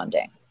grant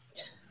funding.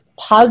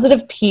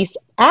 Positive peace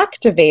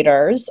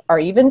activators are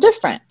even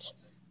different.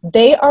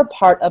 They are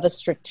part of a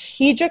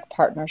strategic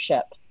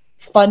partnership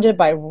funded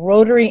by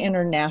Rotary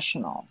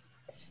International.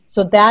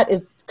 So that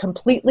is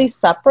completely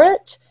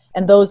separate,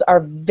 and those are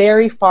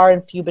very far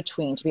and few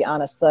between, to be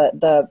honest,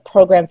 the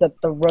programs that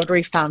the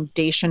Rotary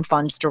Foundation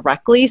funds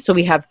directly. So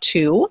we have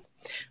two.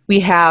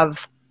 We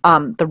have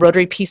the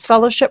Rotary Peace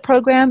Fellowship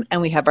Program, and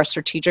we have our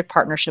strategic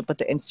partnership with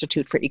the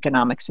Institute for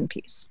Economics and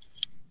Peace.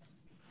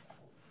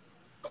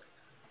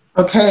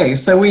 Okay,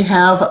 so we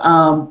have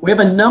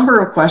a number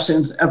of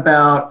questions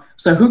about,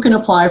 so who can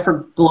apply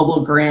for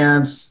global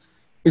grants?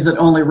 Is it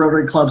only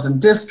Rotary clubs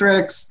and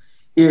districts?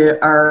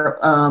 Are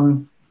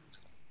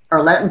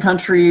Latin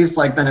countries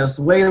like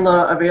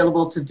Venezuela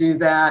available to do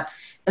that?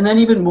 And then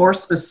even more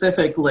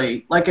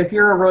specifically, like if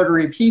you're a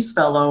Rotary Peace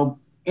Fellow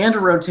and a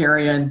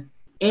Rotarian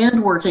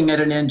and working at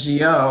an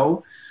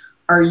NGO,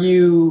 are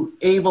you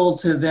able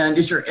to then,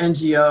 is your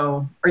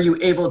NGO, are you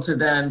able to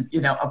then,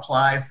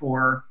 apply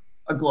for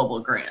a global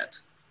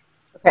grant?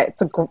 Okay,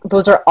 so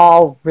those are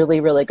all really,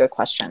 really good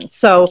questions.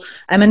 So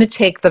I'm going to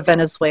take the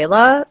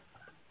Venezuela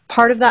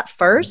part of that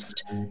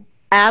first.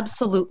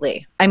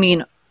 Absolutely. I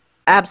mean,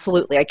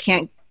 absolutely. I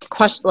can't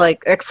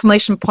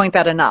exclamation point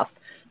that enough.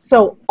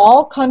 So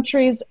all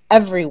countries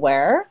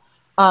everywhere,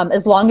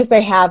 as long as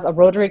they have a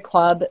Rotary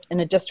club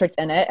and a district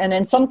in it, and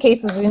in some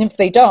cases, even if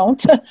they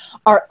don't,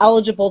 are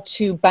eligible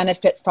to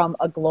benefit from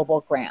a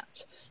global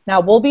grant. Now,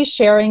 we'll be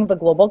sharing the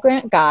Global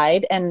Grant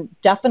Guide, and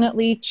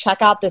definitely check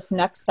out this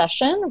next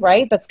session,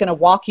 right? That's going to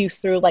walk you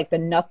through like the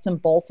nuts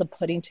and bolts of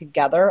putting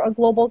together a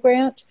global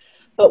grant.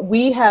 But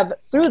we have,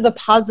 through the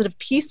positive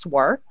peace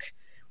work,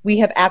 we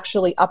have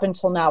actually up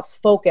until now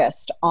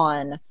focused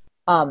on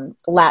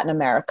Latin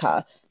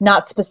America,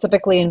 not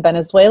specifically in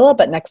Venezuela,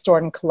 but next door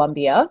in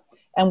Colombia.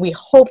 And we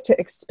hope to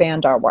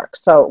expand our work.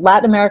 So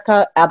Latin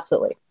America,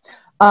 absolutely.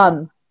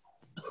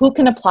 Who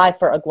can apply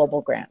for a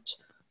global grant?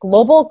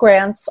 Global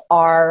grants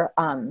are,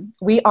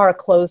 we are a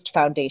closed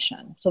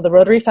foundation. So the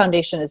Rotary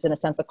Foundation is in a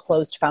sense a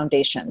closed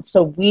foundation.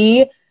 So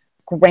we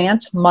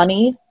grant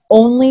money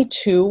only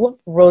to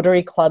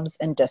Rotary clubs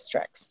and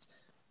districts.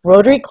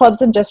 Rotary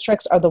clubs and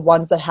districts are the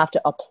ones that have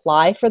to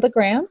apply for the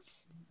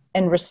grants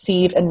and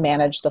receive and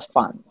manage the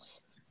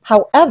funds.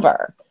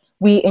 However,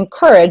 we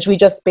encourage, we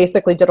just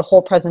basically did a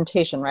whole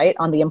presentation, right,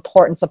 on the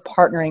importance of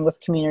partnering with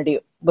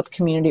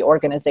community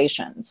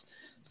organizations.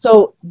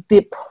 So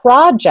the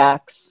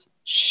projects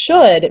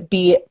should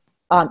be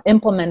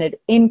implemented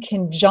in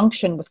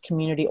conjunction with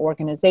community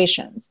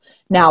organizations.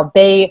 Now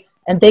they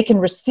can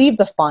receive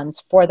the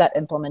funds for that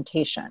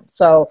implementation.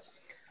 So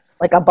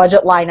like a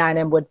budget line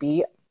item would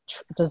be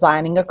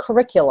designing a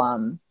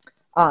curriculum,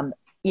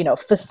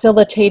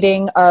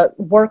 facilitating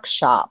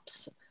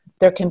workshops.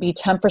 There can be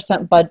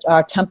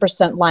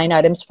 10% line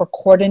items for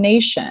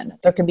coordination.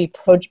 There can be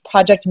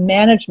project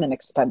management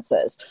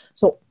expenses.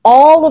 So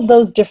all of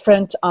those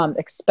different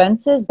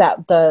expenses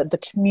that the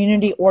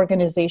community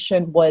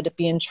organization would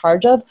be in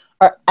charge of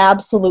are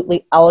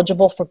absolutely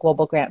eligible for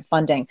global grant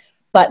funding.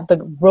 But the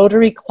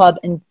Rotary Club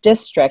and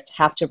District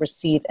have to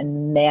receive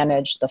and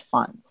manage the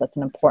funds. That's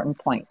an important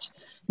point.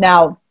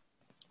 Now,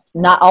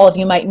 not all of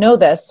you might know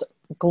this.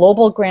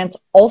 Global grants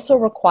also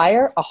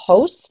require a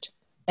host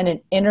and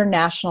an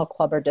international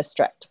club or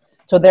district.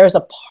 So there's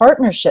a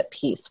partnership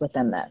piece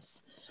within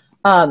this.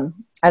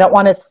 I don't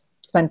want to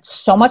spend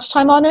so much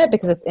time on it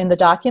because it's in the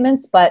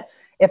documents, but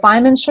if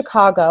I'm in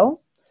Chicago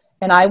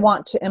and I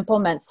want to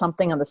implement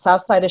something on the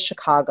south side of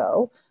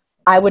Chicago,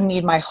 I would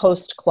need my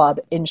host club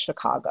in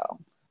Chicago.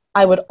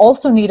 I would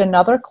also need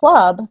another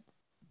club.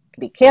 It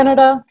could be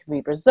Canada, it could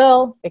be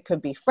Brazil, it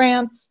could be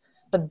France,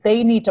 but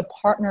they need to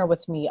partner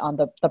with me on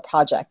the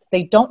project.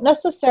 They don't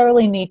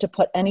necessarily need to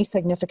put any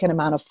significant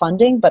amount of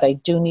funding, but I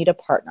do need a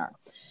partner.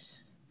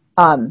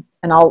 And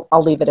I'll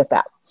leave it at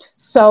that.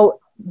 So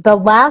the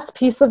last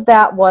piece of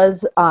that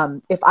was,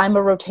 if I'm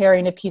a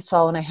Rotarian, a Peace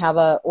Fellow, and I have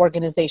an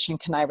organization,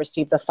 can I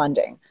receive the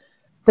funding?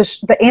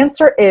 The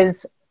answer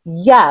is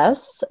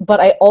yes, but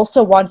I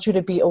also want you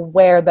to be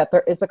aware that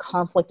there is a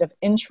conflict of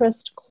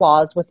interest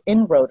clause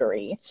within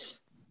Rotary,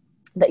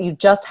 that you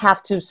just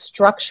have to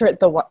structure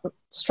it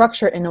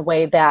in a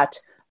way that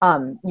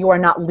you are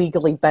not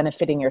legally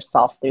benefiting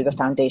yourself through the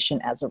foundation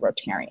as a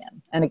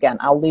Rotarian. And again,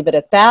 I'll leave it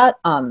at that.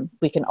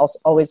 We can also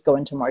always go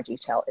into more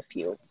detail if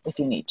you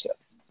need to.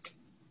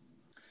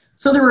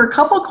 So there were a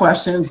couple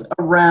questions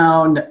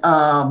around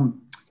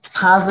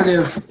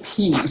positive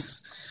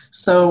peace.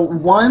 So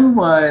one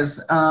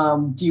was,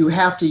 do you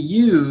have to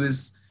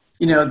use,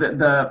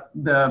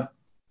 the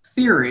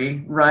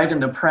theory, right,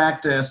 and the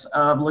practice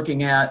of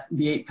looking at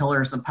the 8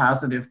 pillars of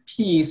positive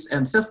peace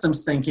and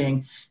systems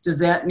thinking? Does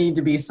that need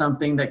to be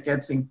something that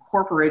gets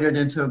incorporated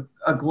into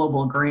a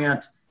global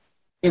grant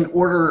in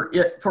order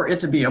for it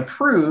to be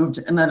approved?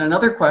 And then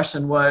another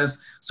question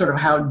was sort of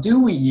how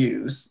do we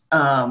use,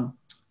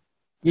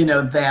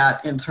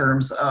 that in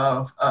terms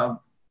of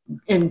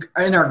in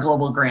our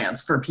global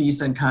grants for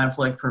peace and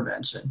conflict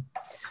prevention?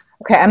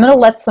 Okay, I'm going to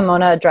let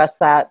Simona address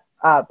that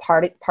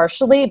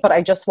partially, but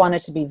I just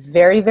wanted to be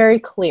very, very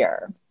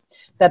clear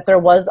that there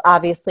was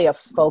obviously a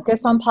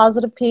focus on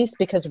positive peace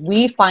because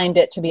we find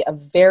it to be a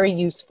very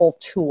useful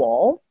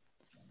tool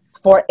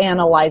for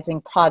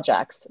analyzing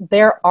projects.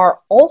 There are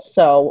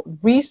also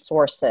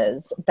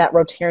resources that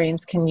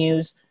Rotarians can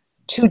use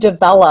to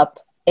develop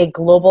a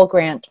global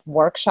grant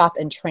workshop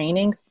and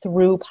training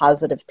through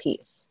positive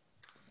peace.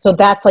 So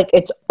that's like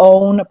its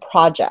own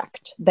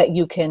project that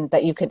you can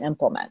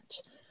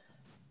implement.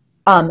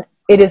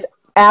 It is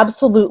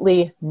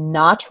absolutely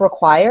not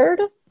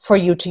required for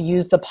you to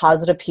use the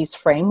positive peace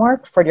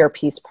framework for your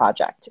peace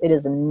project. It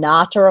is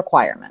not a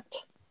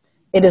requirement.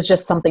 It is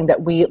just something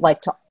that we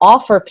like to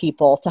offer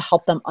people to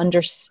help them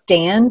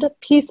understand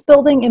peace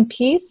building and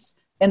peace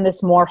in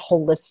this more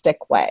holistic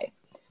way.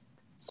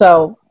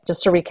 So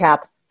just to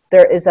recap,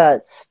 there is a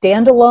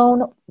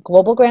standalone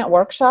global grant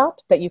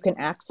workshop that you can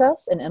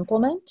access and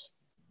implement.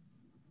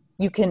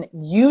 You can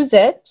use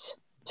it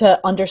to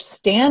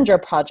understand your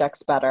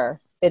projects better.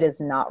 It is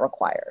not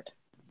required.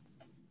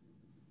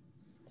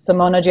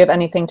 Simona, do you have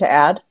anything to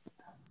add?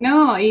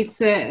 No, it's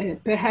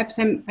perhaps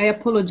I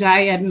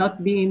apologize. I'm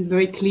not being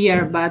very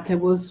clear, but I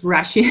was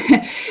rushing.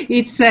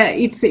 It's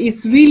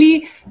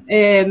really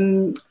a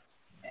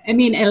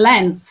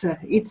lens.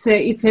 It's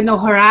a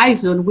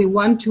horizon we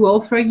want to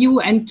offer you,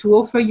 and to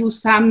offer you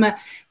some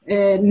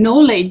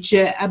knowledge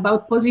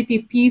about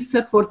positive peace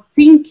for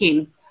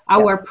thinking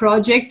our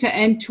project,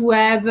 and to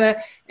have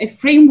a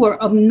framework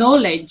of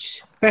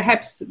knowledge.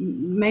 Perhaps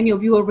many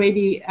of you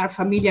already are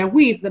familiar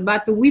with,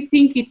 but we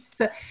think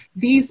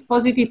this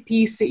positive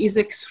piece is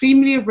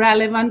extremely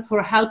relevant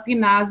for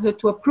helping us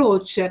to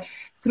approach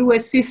through a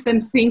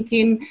system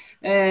thinking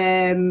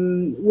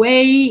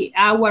way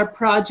our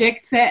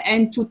projects,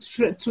 and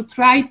to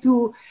try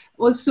to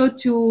also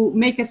to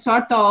make a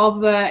sort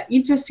of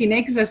interesting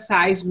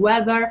exercise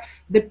whether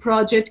the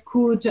project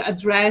could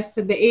address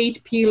the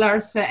 8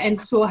 pillars and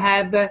so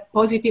have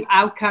positive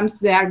outcomes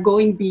that are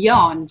going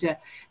beyond.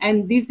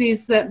 And this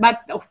is,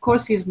 but of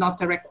course is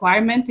not a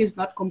requirement, is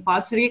not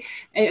compulsory.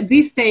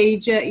 This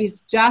stage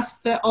is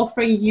just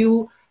offering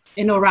you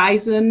an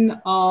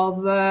horizon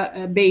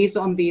of based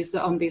on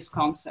this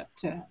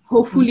concept.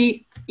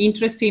 Hopefully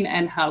interesting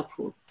and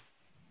helpful.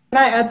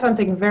 Can I add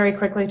something very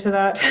quickly to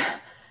that?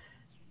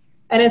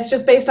 And it's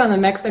just based on the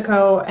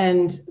Mexico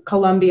and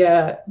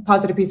Colombia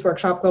Positive Peace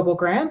Workshop Global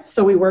Grants.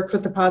 So we worked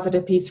with the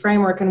Positive Peace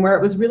Framework, and where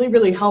it was really,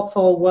 really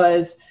helpful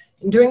was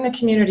in doing the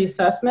community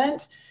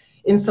assessment,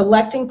 in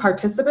selecting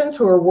participants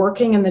who are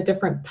working in the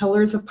different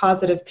pillars of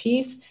positive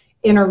peace,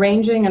 in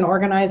arranging and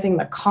organizing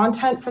the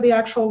content for the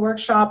actual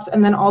workshops,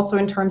 and then also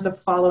in terms of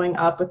following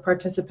up with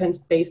participants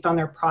based on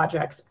their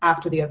projects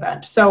after the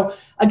event. So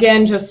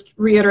again, just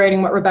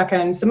reiterating what Rebecca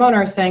and Simona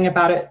are saying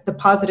about it, the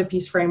Positive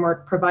Peace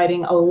Framework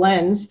providing a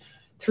lens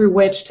through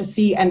which to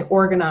see and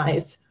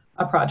organize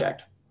a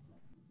project.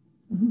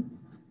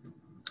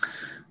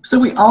 So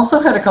we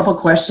also had a couple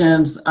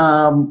questions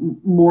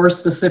more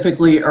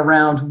specifically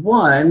around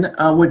one,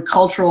 would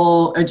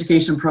cultural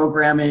education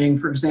programming,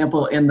 for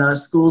example, in the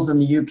schools in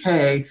the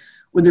UK,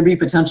 would there be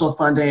potential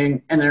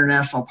funding and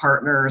international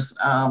partners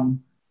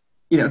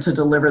to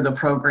deliver the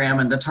program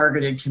in the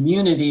targeted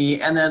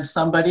community? And then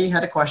somebody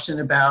had a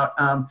question about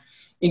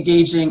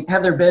engaging,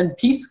 have there been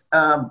peace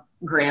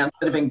grants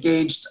that have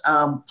engaged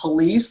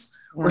police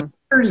or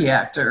security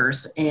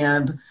actors?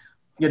 And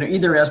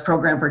either as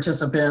program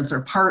participants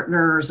or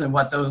partners, and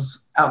what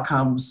those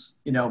outcomes,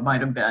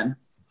 might have been?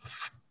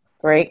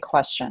 Great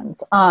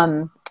questions.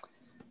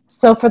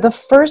 So for the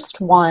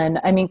first one,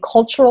 I mean,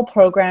 cultural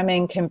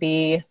programming can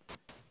be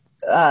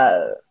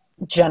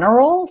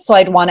general. So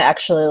I'd want to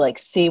actually like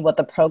see what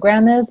the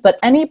program is, but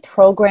any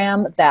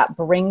program that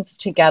brings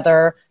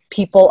together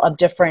people of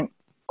different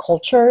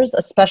cultures,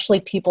 especially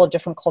people of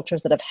different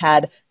cultures that have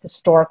had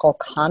historical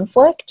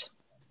conflict,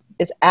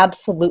 is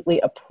absolutely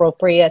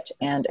appropriate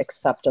and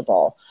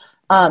acceptable.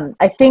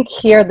 I think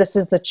here, this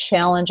is the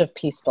challenge of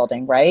peace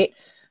building, right?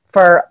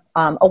 For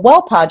a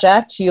well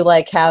project, you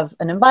like have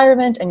an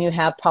environment and you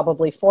have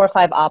probably 4 or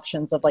 5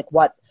 options of like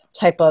what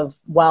type of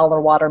well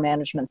or water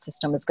management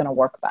system is going to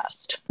work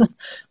best.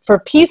 For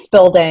peace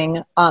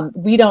building,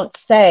 we don't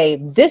say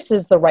this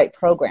is the right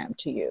program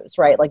to use,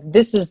 right? Like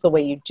this is the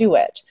way you do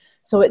it.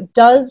 So it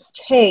does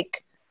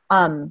take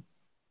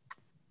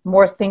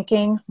more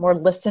thinking, more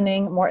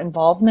listening, more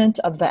involvement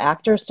of the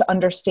actors to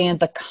understand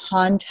the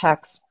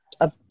context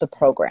of the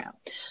program.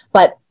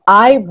 But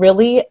I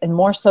really, and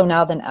more so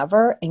now than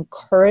ever,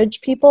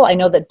 encourage people. I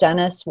know that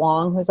Dennis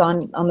Wong, who's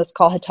on this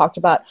call, had talked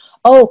about,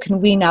 oh,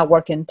 can we now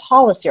work in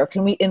policy, or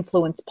can we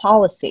influence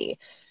policy?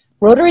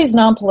 Rotary is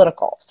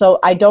non-political. So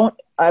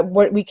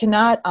we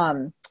cannot,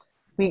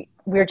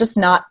 we're just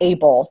not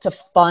able to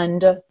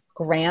fund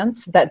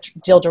grants that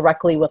deal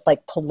directly with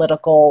like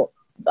political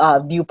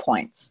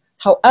viewpoints.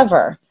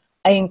 However,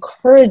 I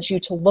encourage you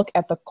to look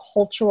at the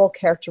cultural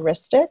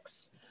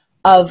characteristics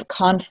of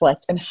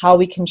conflict and how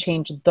we can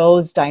change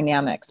those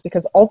dynamics,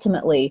 because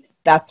ultimately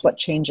that's what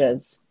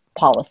changes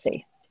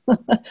policy.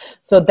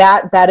 So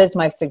that is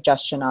my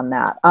suggestion on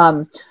that.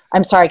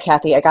 I'm sorry,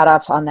 Kathy, I got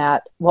off on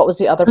that. What was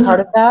the other part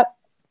of that?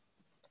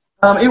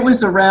 It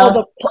was around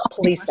the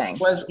policing.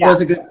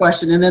 Was a good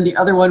question. And then the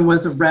other one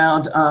was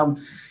around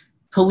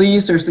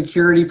police or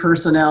security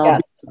personnel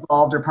being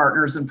involved or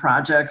partners in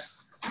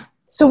projects.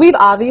 So we've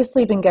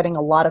obviously been getting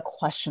a lot of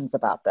questions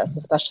about this,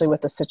 especially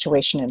with the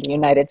situation in the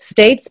United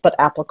States, but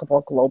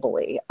applicable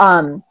globally.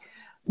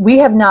 We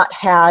have not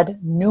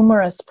had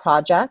numerous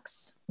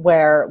projects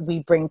where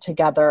we bring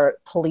together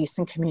police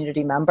and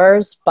community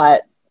members,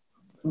 but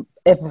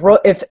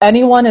if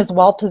anyone is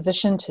well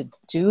positioned to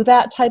do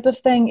that type of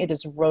thing, it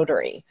is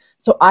Rotary.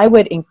 So I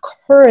would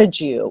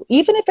encourage you,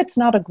 even if it's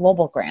not a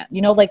global grant,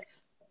 like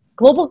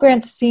global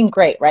grants seem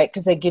great, right?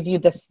 Because they give you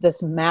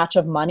this match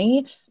of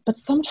money, but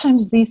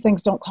sometimes these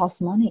things don't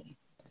cost money.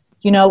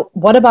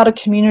 What about a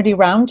community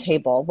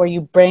roundtable where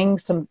you bring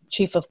some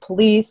chief of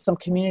police, some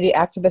community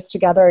activists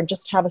together and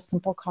just have a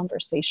simple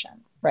conversation,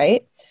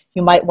 right?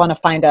 You might want to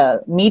find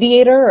a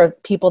mediator or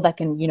people that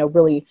can,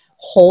 really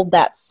hold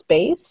that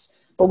space,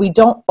 but we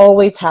don't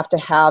always have to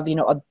have,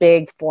 a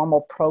big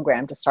formal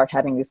program to start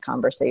having these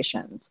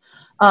conversations.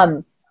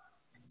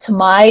 To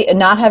my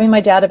not having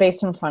my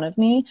database in front of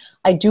me,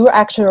 I do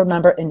actually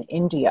remember in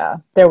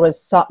India, there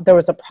was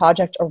a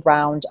project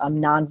around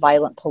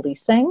nonviolent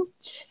policing,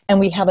 and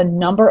we have a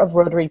number of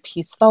Rotary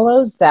Peace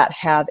Fellows that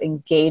have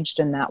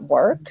engaged in that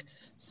work.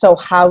 So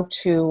how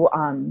to,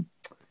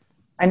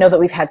 I know that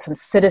we've had some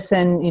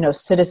citizen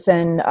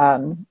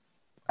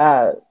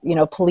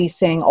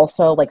policing,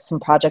 also like some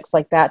projects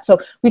like that. So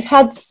we've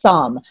had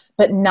some,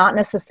 but not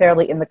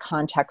necessarily in the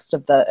context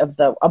of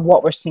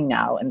what we're seeing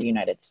now in the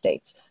United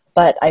States.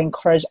 But I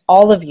encourage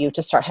all of you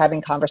to start having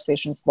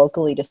conversations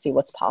locally to see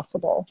what's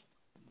possible.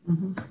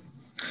 Mm-hmm.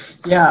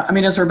 Yeah, I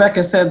mean, as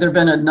Rebecca said, there have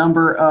been a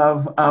number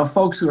of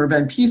folks who have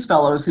been Peace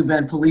Fellows, who've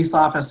been police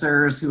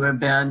officers, who have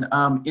been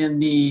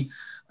in the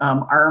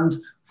armed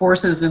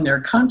forces in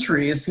their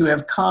countries, who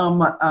have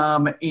come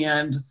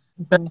and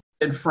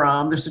benefited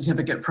from the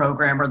certificate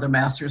program or the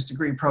master's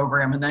degree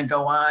program, and then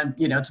go on,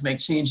 to make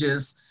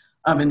changes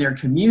in their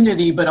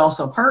community, but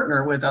also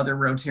partner with other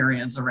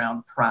Rotarians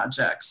around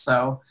projects.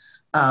 So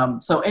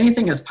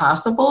anything is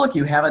possible. If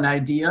you have an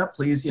idea,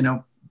 please,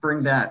 bring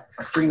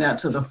that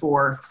to the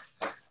fore.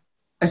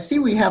 I see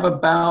we have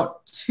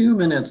about 2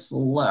 minutes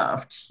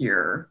left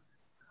here.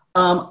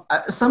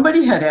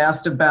 Somebody had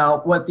asked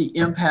about what the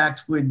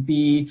impact would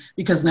be,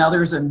 because now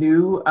there's a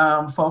new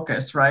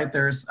focus, right?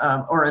 There's,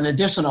 or an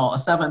additional, a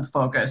 7th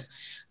focus.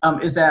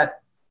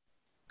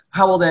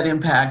 How will that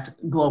impact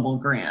global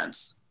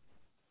grants?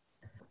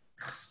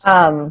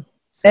 And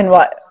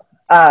what,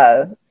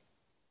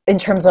 in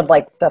terms of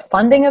like the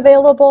funding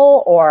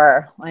available,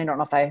 or I don't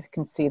know if I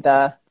can see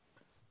the,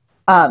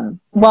 that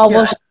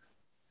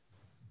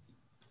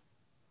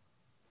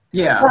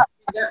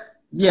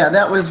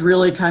was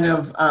really kind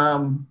of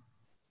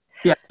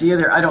the idea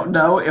there. I don't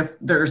know if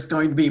there's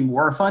going to be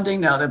more funding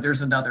now that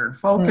there's another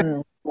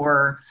focus,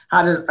 or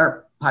how does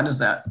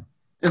that,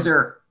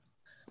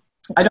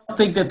 I don't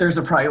think that there's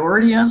a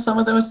priority on some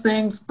of those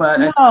things, but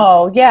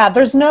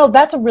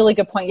that's a really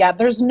good point. Yeah,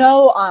 there's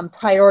no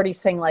priority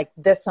saying like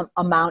this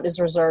amount is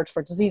reserved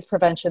for disease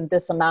prevention,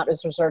 this amount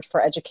is reserved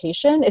for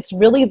education. It's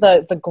really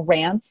the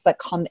grants that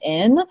come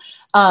in.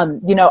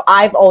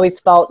 I've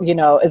always felt,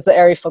 as the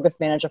area focus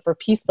manager for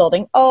peace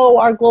building,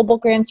 our global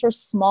grants are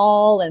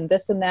small and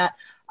this and that.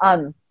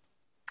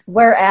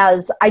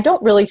 Whereas I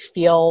don't really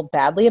feel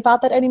badly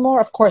about that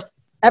anymore. Of course,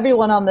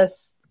 everyone on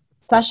this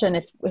session,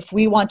 if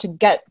we want to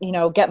get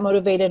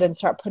motivated and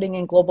start putting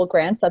in global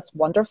grants, that's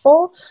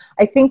wonderful.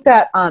 I think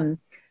that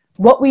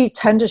what we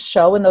tend to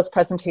show in those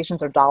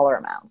presentations are dollar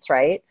amounts,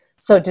 right?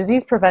 So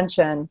disease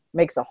prevention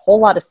makes a whole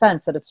lot of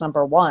sense that it's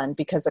number one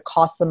because it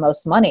costs the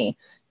most money.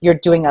 You're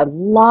doing a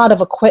lot of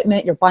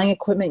equipment, you're buying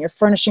equipment, you're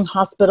furnishing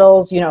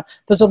hospitals,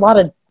 there's a lot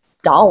of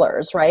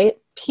dollars, right?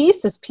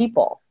 Peace is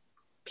people.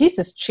 Peace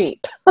is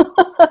cheap.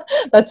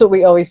 That's what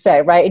we always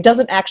say, right? It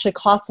doesn't actually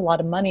cost a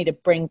lot of money to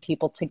bring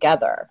people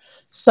together.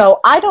 So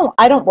I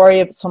don't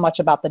worry so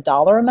much about the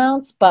dollar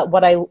amounts, but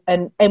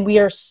and we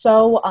are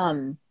so,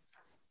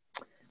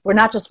 we're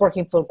not just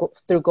working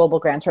through global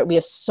grants, right? We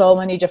have so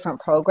many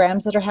different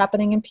programs that are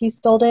happening in peace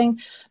building.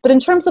 But in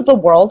terms of the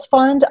World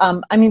Fund,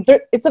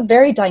 it's a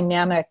very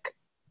dynamic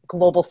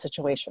global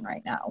situation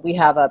right now. We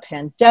have a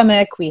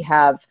pandemic, we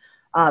have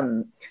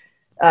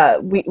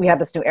we have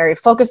this new area of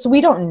focus. So we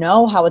don't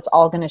know how it's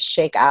all going to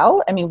shake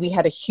out. I mean, we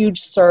had a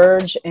huge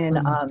surge in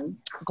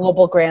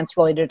global grants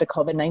related to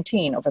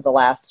COVID-19 over the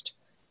last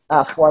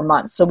 4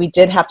 months. So we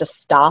did have to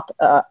stop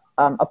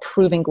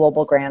approving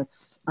global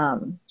grants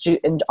on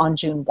June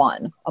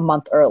 1, a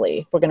month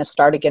early. We're going to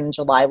start again in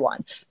July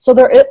 1. So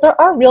there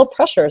are real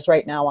pressures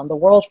right now on the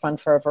World Fund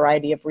for a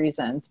variety of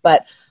reasons.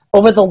 But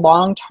over the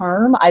long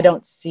term, I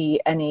don't see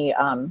any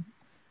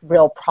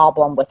real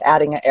problem with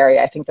adding an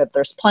area. I think that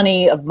there's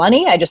plenty of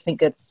money. I just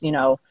think it's,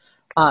 the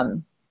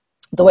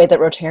way that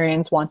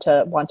Rotarians want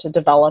to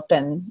develop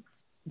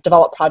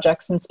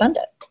projects and spend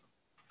it.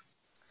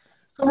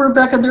 So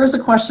Rebecca, there's a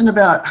question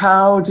about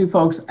how do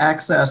folks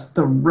access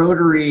the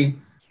Rotary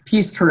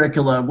Peace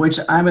curriculum, which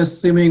I'm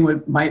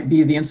assuming might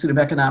be the Institute of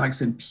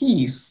Economics and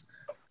Peace,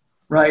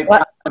 right?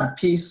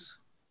 Peace.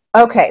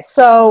 Okay,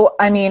 so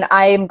I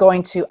am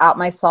going to out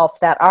myself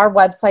that our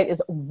website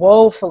is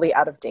woefully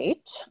out of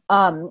date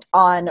on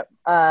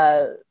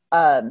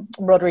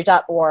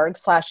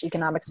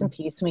rotary.org/economics and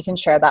peace, and we can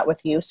share that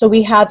with you. So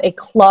we have a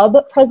club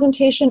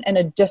presentation and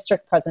a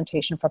district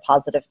presentation for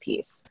positive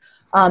peace.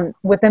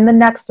 Within the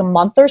next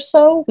month or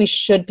so, we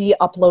should be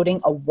uploading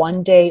a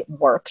one-day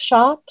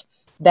workshop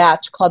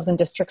that clubs and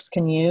districts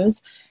can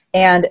use.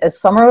 And as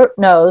Summer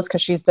knows,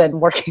 because she's been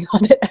working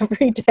on it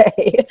every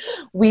day,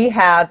 we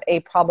have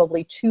a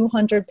probably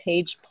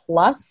 200-page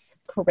plus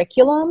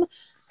curriculum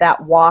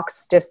that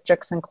walks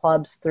districts and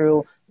clubs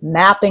through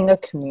mapping a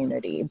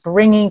community,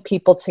 bringing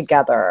people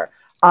together,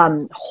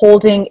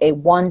 holding a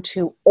 1,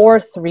 2, or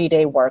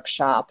 3-day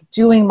workshop,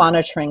 doing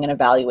monitoring and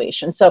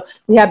evaluation. So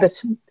we have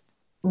this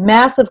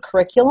massive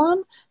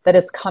curriculum that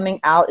is coming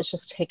out. It's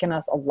just taken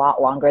us a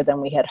lot longer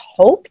than we had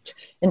hoped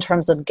in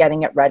terms of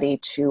getting it ready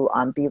to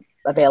be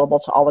available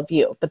to all of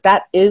you. But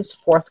that is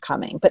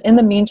forthcoming. But in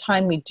the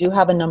meantime, we do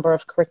have a number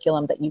of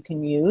curriculum that you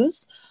can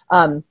use.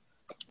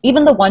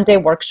 Even the one-day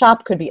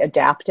workshop could be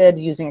adapted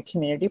using a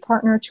community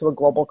partner to a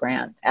global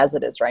grant as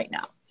it is right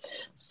now.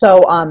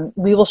 So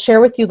we will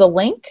share with you the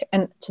link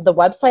to the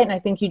website, and I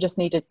think you just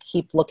need to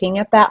keep looking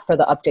at that for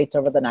the updates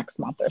over the next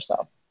month or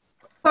so.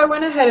 So I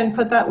went ahead and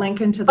put that link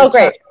into the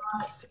chat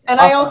box. And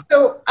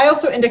awesome. I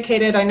also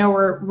indicated, I know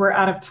we're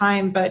out of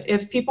time, but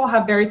if people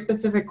have very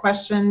specific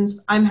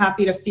questions, I'm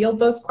happy to field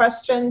those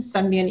questions.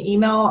 Send me an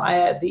email.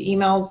 The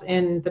email's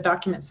in the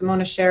document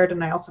Simona shared,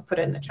 and I also put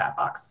it in the chat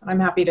box. And I'm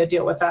happy to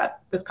deal with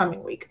that this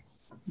coming week.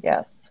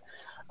 Yes.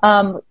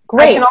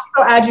 Great. I can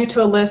also add you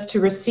to a list to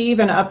receive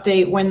an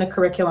update when the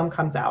curriculum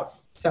comes out.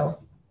 So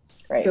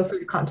feel free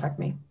to contact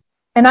me.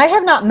 And I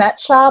have not met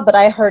Shah, but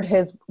I heard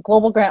his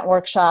global grant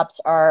workshops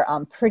are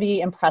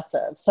pretty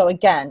impressive. So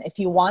again, if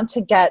you want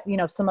to get,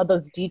 some of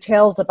those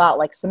details about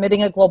like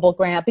submitting a global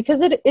grant,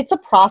 because it's a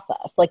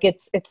process, like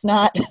it's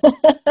not,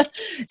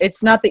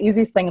 it's not the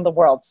easiest thing in the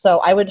world. So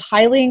I would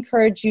highly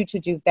encourage you to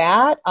do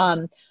that.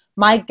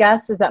 My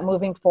guess is that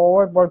moving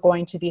forward, we're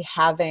going to be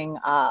having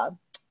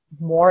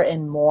more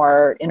and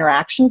more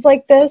interactions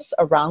like this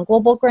around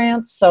global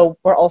grants. So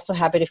we're also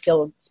happy to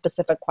field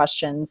specific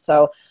questions.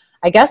 So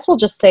I guess we'll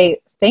just say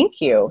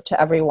thank you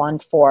to everyone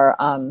for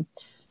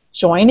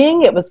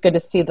joining. It was good to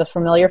see the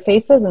familiar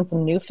faces and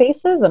some new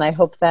faces, and I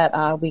hope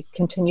that we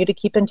continue to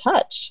keep in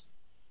touch.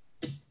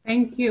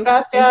 Thank you.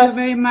 Gracias. Thank you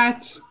very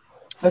much.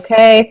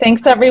 Okay,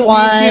 thanks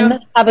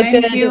everyone. Have a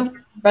good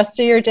rest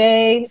of your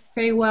day.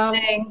 Stay well.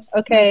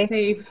 Okay.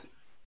 Stay safe.